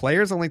 do these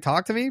players only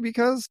talk to me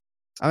because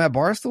I'm at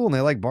Barstool and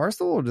they like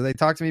Barstool, or do they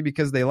talk to me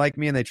because they like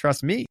me and they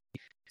trust me?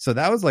 So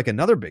that was like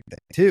another big thing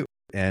too.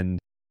 And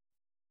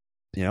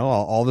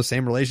all the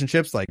same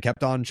relationships like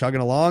kept on chugging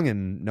along,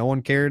 and no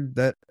one cared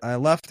that I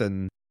left,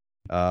 and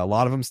a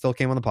lot of them still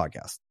came on the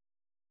podcast.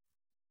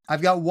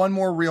 I've got one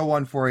more real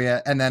one for you,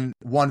 and then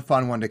one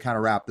fun one to kind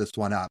of wrap this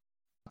one up.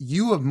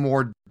 You have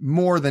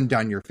more than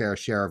done your fair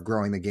share of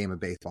growing the game of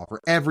baseball for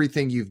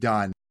everything you've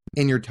done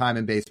in your time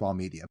in baseball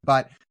media.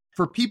 But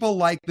for people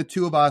like the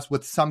two of us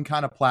with some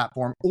kind of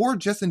platform, or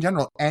just in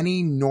general,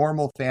 any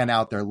normal fan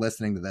out there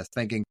listening to this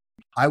thinking,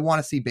 I want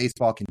to see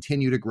baseball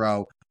continue to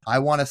grow. I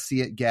want to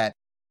see it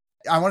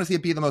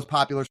be the most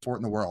popular sport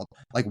in the world.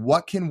 Like,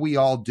 what can we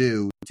all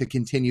do to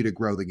continue to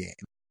grow the game?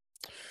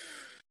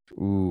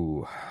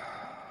 Ooh,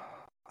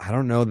 I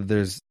don't know that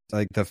there's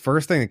like, the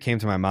first thing that came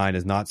to my mind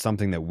is not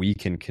something that we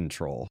can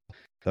control.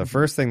 The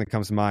first thing that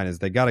comes to mind is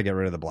they got to get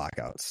rid of the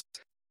blackouts.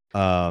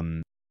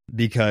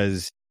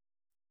 Because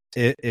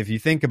if you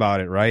think about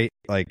it, right,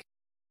 like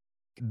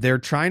they're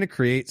trying to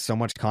create so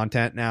much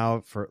content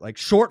now for like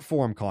short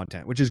form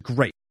content, which is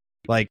great.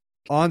 Like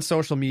on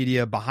social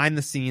media, behind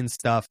the scenes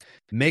stuff,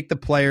 make the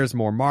players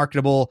more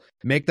marketable,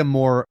 make them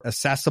more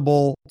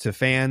accessible to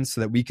fans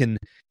so that we can,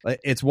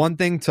 it's one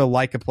thing to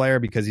like a player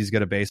because he's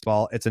good at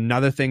baseball. It's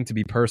another thing to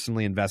be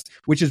personally invested,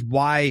 which is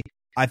why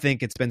I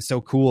think it's been so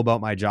cool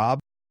about my job.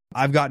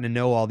 I've gotten to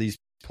know all these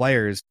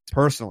players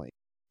personally,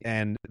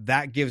 and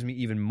that gives me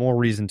even more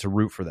reason to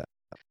root for them.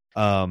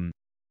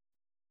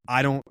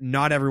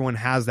 Not everyone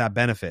has that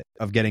benefit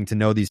of getting to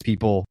know these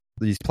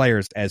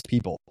players as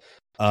people.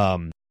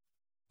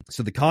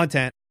 So the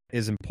content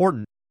is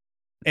important,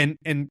 and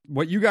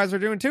what you guys are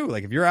doing too.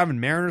 Like if you're having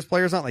Mariners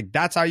players on, like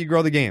that's how you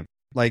grow the game.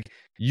 Like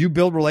you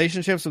build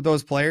relationships with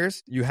those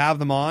players, you have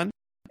them on,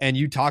 and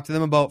you talk to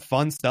them about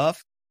fun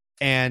stuff,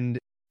 and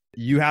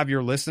you have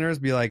your listeners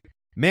be like,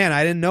 man,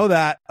 I didn't know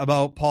that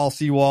about Paul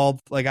Sewald.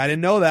 Like, I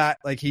didn't know that.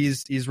 Like,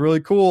 he's really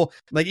cool.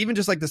 Like, even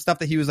just like the stuff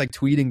that he was like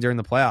tweeting during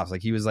the playoffs.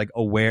 Like, he was like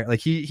aware. Like,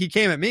 he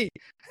came at me.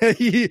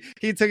 he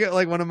took it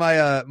like one of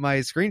my my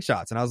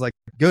screenshots, and I was like,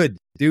 good,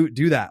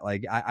 do that.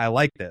 Like, I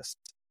like this.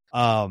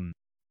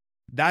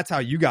 That's how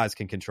you guys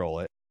can control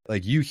it.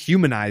 Like, you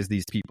humanize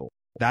these people.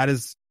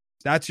 That's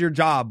your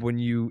job when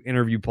you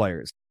interview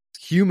players.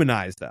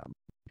 Humanize them,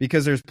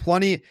 because there's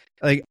plenty.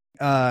 Like,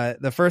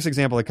 the first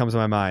example that comes to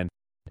my mind.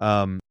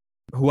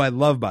 Who I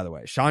love, by the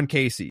way, Sean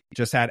Casey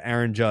just had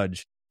Aaron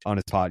Judge on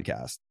his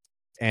podcast,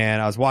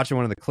 and I was watching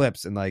one of the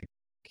clips, and like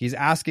he's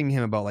asking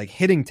him about like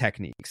hitting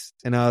techniques,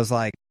 and I was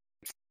like,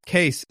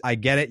 Case, I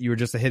get it, you were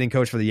just a hitting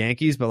coach for the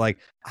Yankees, but like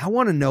I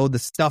want to know the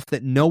stuff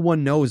that no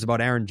one knows about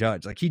Aaron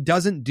Judge. Like he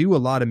doesn't do a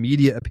lot of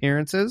media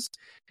appearances,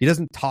 he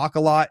doesn't talk a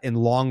lot in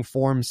long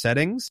form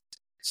settings,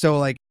 so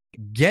like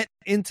get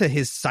into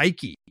his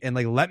psyche and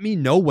like let me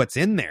know what's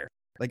in there.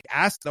 Like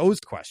ask those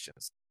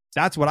questions.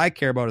 That's what I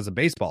care about as a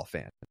baseball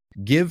fan.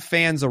 Give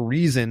fans a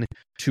reason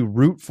to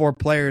root for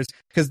players.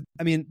 Because,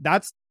 I mean,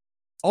 that's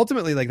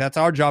ultimately, like, that's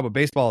our job. Of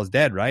baseball is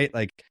dead, right?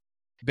 Like,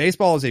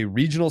 baseball is a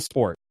regional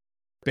sport.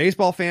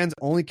 Baseball fans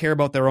only care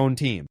about their own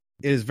team.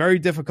 It is very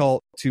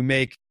difficult to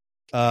make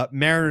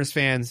Mariners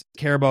fans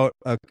care about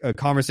a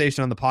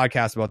conversation on the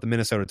podcast about the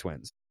Minnesota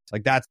Twins.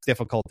 Like, that's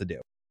difficult to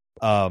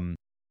do.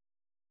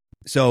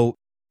 So,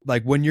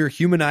 like, when you're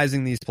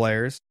humanizing these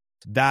players,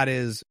 that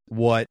is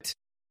what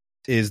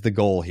is the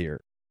goal here,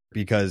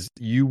 because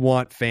you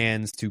want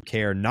fans to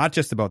care not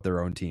just about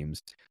their own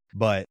teams,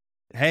 but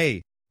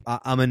hey,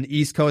 I'm an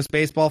East Coast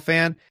baseball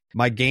fan.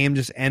 My game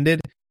just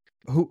ended.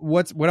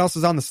 What else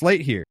is on the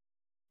slate here?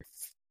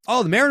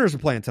 Oh, the Mariners are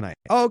playing tonight.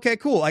 Oh, okay,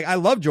 cool. Like, I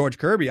love George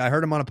Kirby. I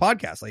heard him on a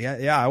podcast. Like,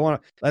 yeah, I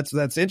want to.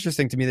 That's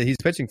interesting to me that he's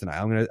pitching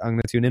tonight. I'm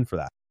gonna tune in for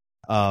that.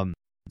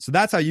 So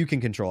that's how you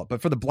can control it.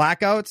 But for the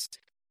blackouts,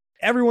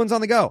 everyone's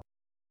on the go.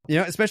 You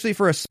know, especially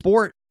for a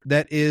sport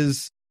that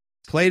is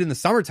played in the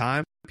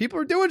summertime, people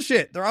are doing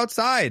shit. They're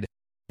outside.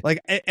 Like,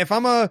 if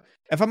I'm a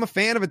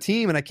fan of a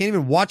team and I can't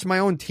even watch my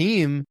own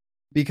team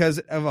because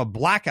of a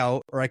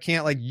blackout, or I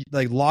can't like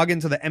log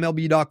into the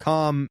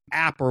MLB.com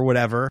app or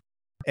whatever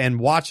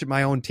and watch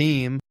my own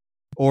team,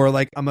 or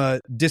like I'm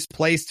a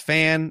displaced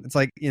fan, it's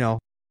like, you know,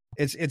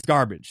 it's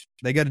garbage.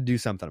 They got to do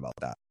something about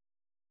that.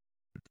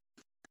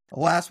 The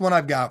last one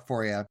I've got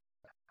for you.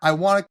 I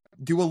want to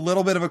do a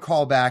little bit of a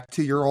callback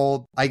to your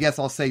old, I guess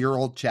I'll say your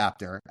old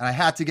chapter. And I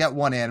had to get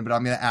one in, but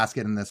I'm going to ask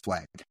it in this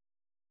way.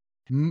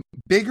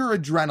 Bigger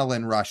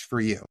adrenaline rush for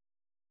you.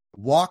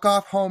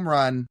 Walk-off home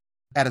run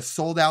at a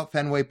sold-out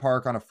Fenway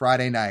Park on a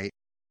Friday night,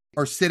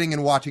 or sitting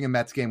and watching a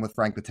Mets game with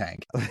Frank the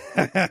Tank?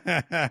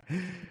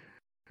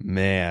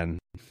 Man.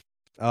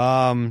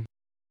 I've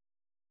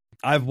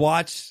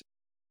watched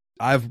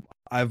a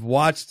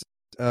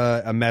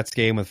Mets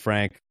game with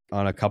Frank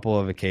on a couple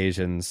of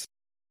occasions.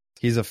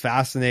 He's a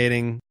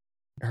fascinating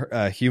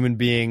human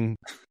being,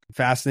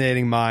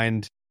 fascinating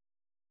mind.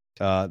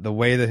 The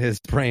way that his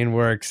brain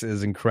works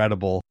is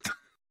incredible.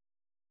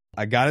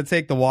 I got to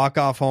take the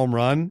walk-off home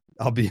run,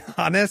 I'll be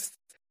honest,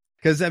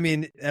 because, I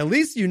mean, at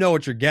least you know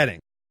what you're getting.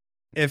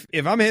 If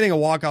I'm hitting a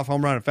walk-off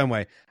home run at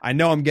Fenway, I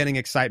know I'm getting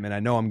excitement.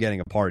 I know I'm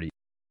getting a party.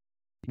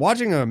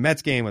 Watching a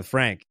Mets game with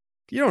Frank,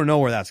 you don't know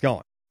where that's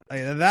going.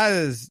 That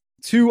is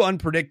too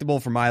unpredictable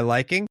for my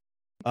liking.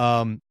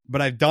 But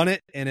I've done it,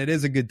 and it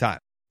is a good time.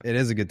 It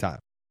is a good time.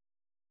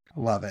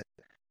 Love it.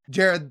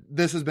 Jared,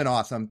 this has been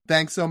awesome.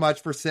 Thanks so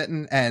much for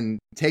sitting and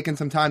taking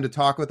some time to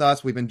talk with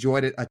us. We've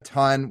enjoyed it a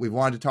ton. We've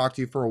wanted to talk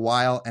to you for a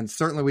while, and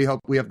certainly we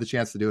hope we have the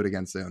chance to do it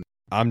again soon.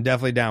 I'm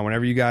definitely down.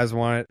 Whenever you guys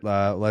want it,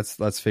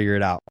 let's figure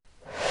it out.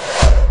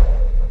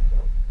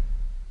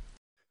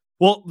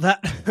 Well,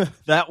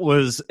 that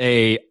was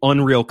a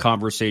unreal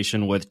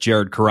conversation with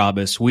Jared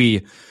Carrabis.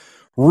 We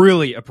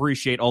really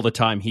appreciate all the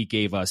time he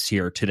gave us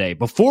here today.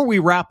 Before we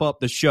wrap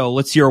up the show,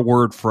 let's hear a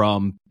word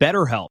from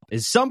BetterHelp.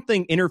 Is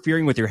something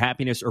interfering with your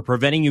happiness or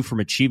preventing you from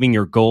achieving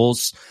your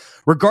goals?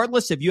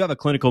 Regardless if you have a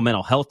clinical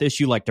mental health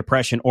issue like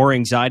depression or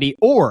anxiety,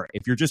 or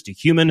if you're just a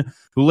human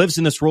who lives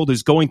in this world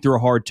who's going through a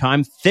hard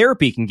time,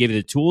 therapy can give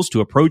you the tools to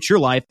approach your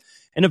life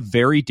in a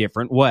very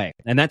different way.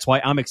 And that's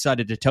why I'm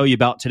excited to tell you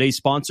about today's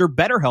sponsor,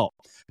 BetterHelp.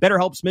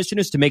 BetterHelp's mission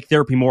is to make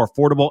therapy more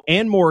affordable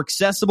and more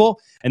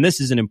accessible. And this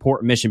is an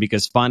important mission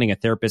because finding a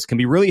therapist can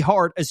be really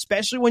hard,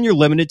 especially when you're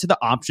limited to the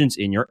options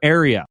in your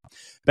area.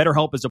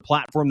 BetterHelp is a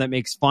platform that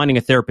makes finding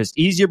a therapist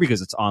easier because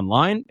it's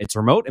online, it's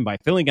remote, and by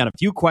filling out a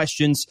few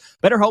questions,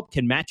 BetterHelp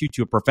can match you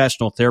to a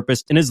professional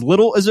therapist in as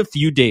little as a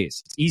few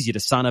days. It's easy to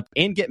sign up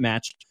and get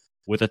matched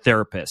with a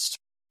therapist.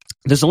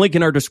 There's a link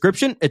in our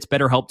description. It's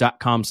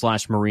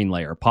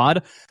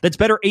betterhelp.com/marinelayerpod. That's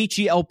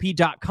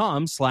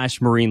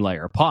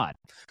betterhelp.com/marinelayerpod.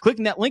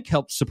 Clicking that link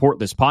helps support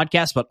this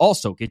podcast, but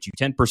also get you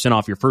 10%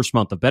 off your first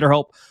month of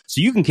BetterHelp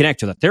so you can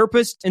connect with a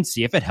therapist and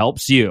see if it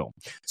helps you.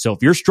 So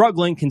if you're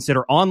struggling,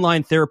 consider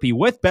online therapy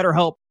with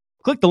BetterHelp.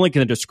 Click the link in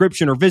the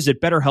description or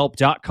visit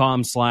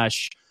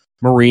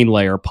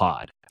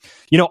betterhelp.com/marinelayerpod.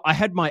 You know, I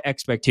had my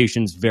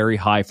expectations very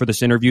high for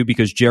this interview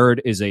because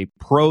Jared is a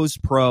pro's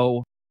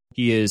pro.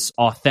 He is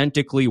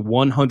authentically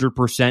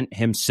 100%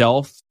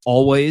 himself,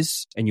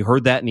 always. And you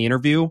heard that in the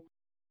interview.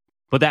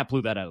 But that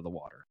blew that out of the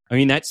water. I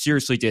mean, that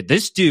seriously did.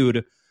 This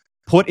dude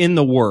put in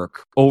the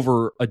work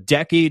over a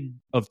decade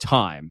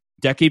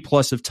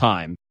plus of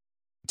time,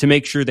 to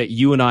make sure that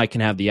you and I can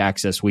have the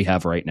access we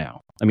have right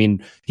now. I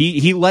mean,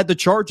 he led the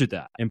charge of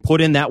that and put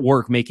in that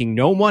work, making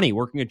no money,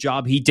 working a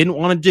job he didn't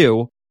want to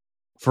do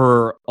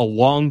for a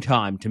long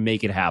time to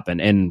make it happen.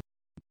 And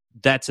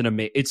that's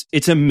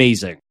it's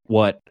amazing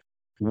what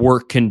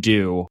work can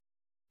do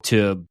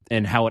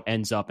and how it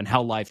ends up and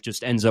how life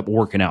just ends up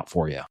working out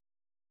for you.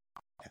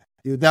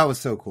 Dude, that was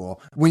so cool.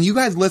 When you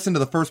guys listened to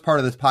the first part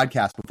of this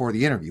podcast before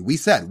the interview, we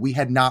said we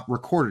had not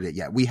recorded it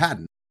yet. We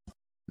hadn't.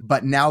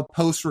 But now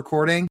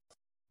post-recording,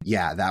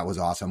 yeah, that was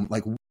awesome.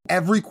 Like,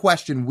 every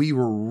question we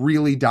were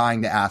really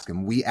dying to ask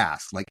him, we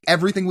asked. Like,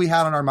 everything we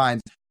had on our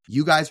minds,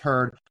 you guys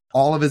heard.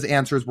 All of his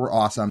answers were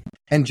awesome.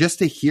 And just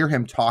to hear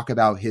him talk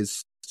about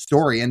his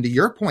story, and to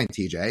your point,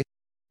 TJ,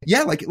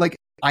 yeah, like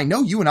I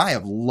know you and I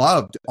have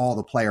loved all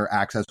the player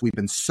access we've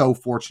been so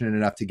fortunate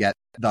enough to get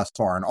thus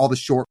far, and all the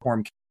short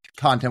form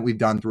content we've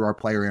done through our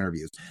player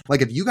interviews.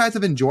 Like, if you guys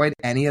have enjoyed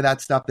any of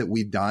that stuff that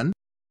we've done,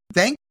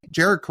 thank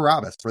Jared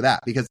Carrabis for that,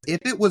 because if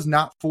it was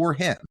not for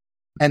him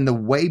and the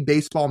way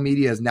baseball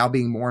media is now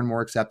being more and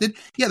more accepted,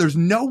 there's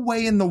no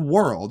way in the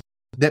world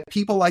that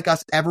people like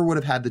us ever would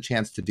have had the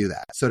chance to do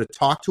that. So to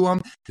talk to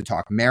him, to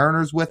talk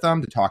Mariners with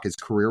him, to talk his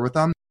career with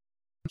him,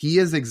 he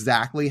is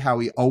exactly how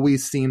he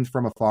always seemed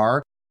from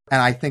afar.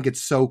 And I think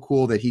it's so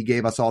cool that he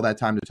gave us all that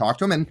time to talk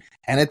to him.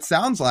 And it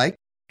sounds like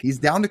he's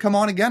down to come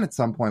on again at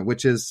some point,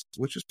 which is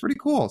pretty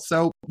cool.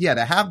 So yeah,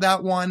 to have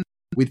that one,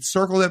 we'd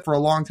circled it for a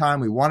long time.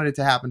 We wanted it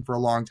to happen for a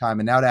long time.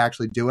 And now to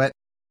actually do it,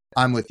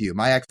 I'm with you.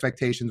 My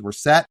expectations were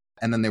set,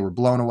 and then they were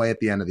blown away at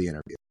the end of the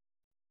interview.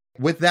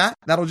 With that,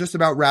 that'll just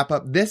about wrap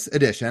up this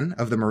edition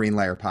of the Marine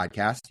Layer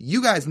podcast.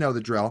 You guys know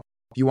the drill.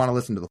 If you want to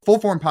listen to the full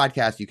form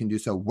podcast, you can do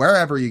so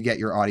wherever you get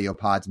your audio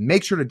pods.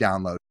 Make sure to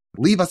download,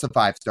 leave us a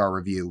 5-star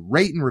review,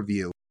 rate and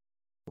review.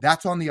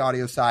 That's on the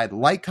audio side.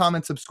 Like,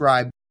 comment,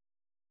 subscribe.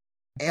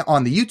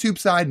 On the YouTube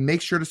side,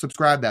 make sure to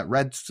subscribe, that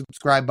red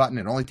subscribe button.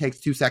 It only takes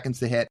 2 seconds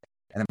to hit.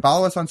 And then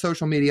follow us on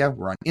social media.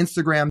 We're on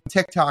Instagram,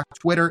 TikTok,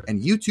 Twitter, and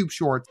YouTube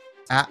Shorts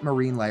at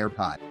Marine Layer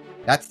Pod.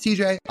 That's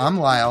TJ. I'm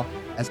Lyle.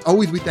 As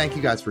always, we thank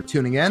you guys for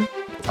tuning in.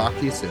 Talk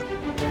to you soon.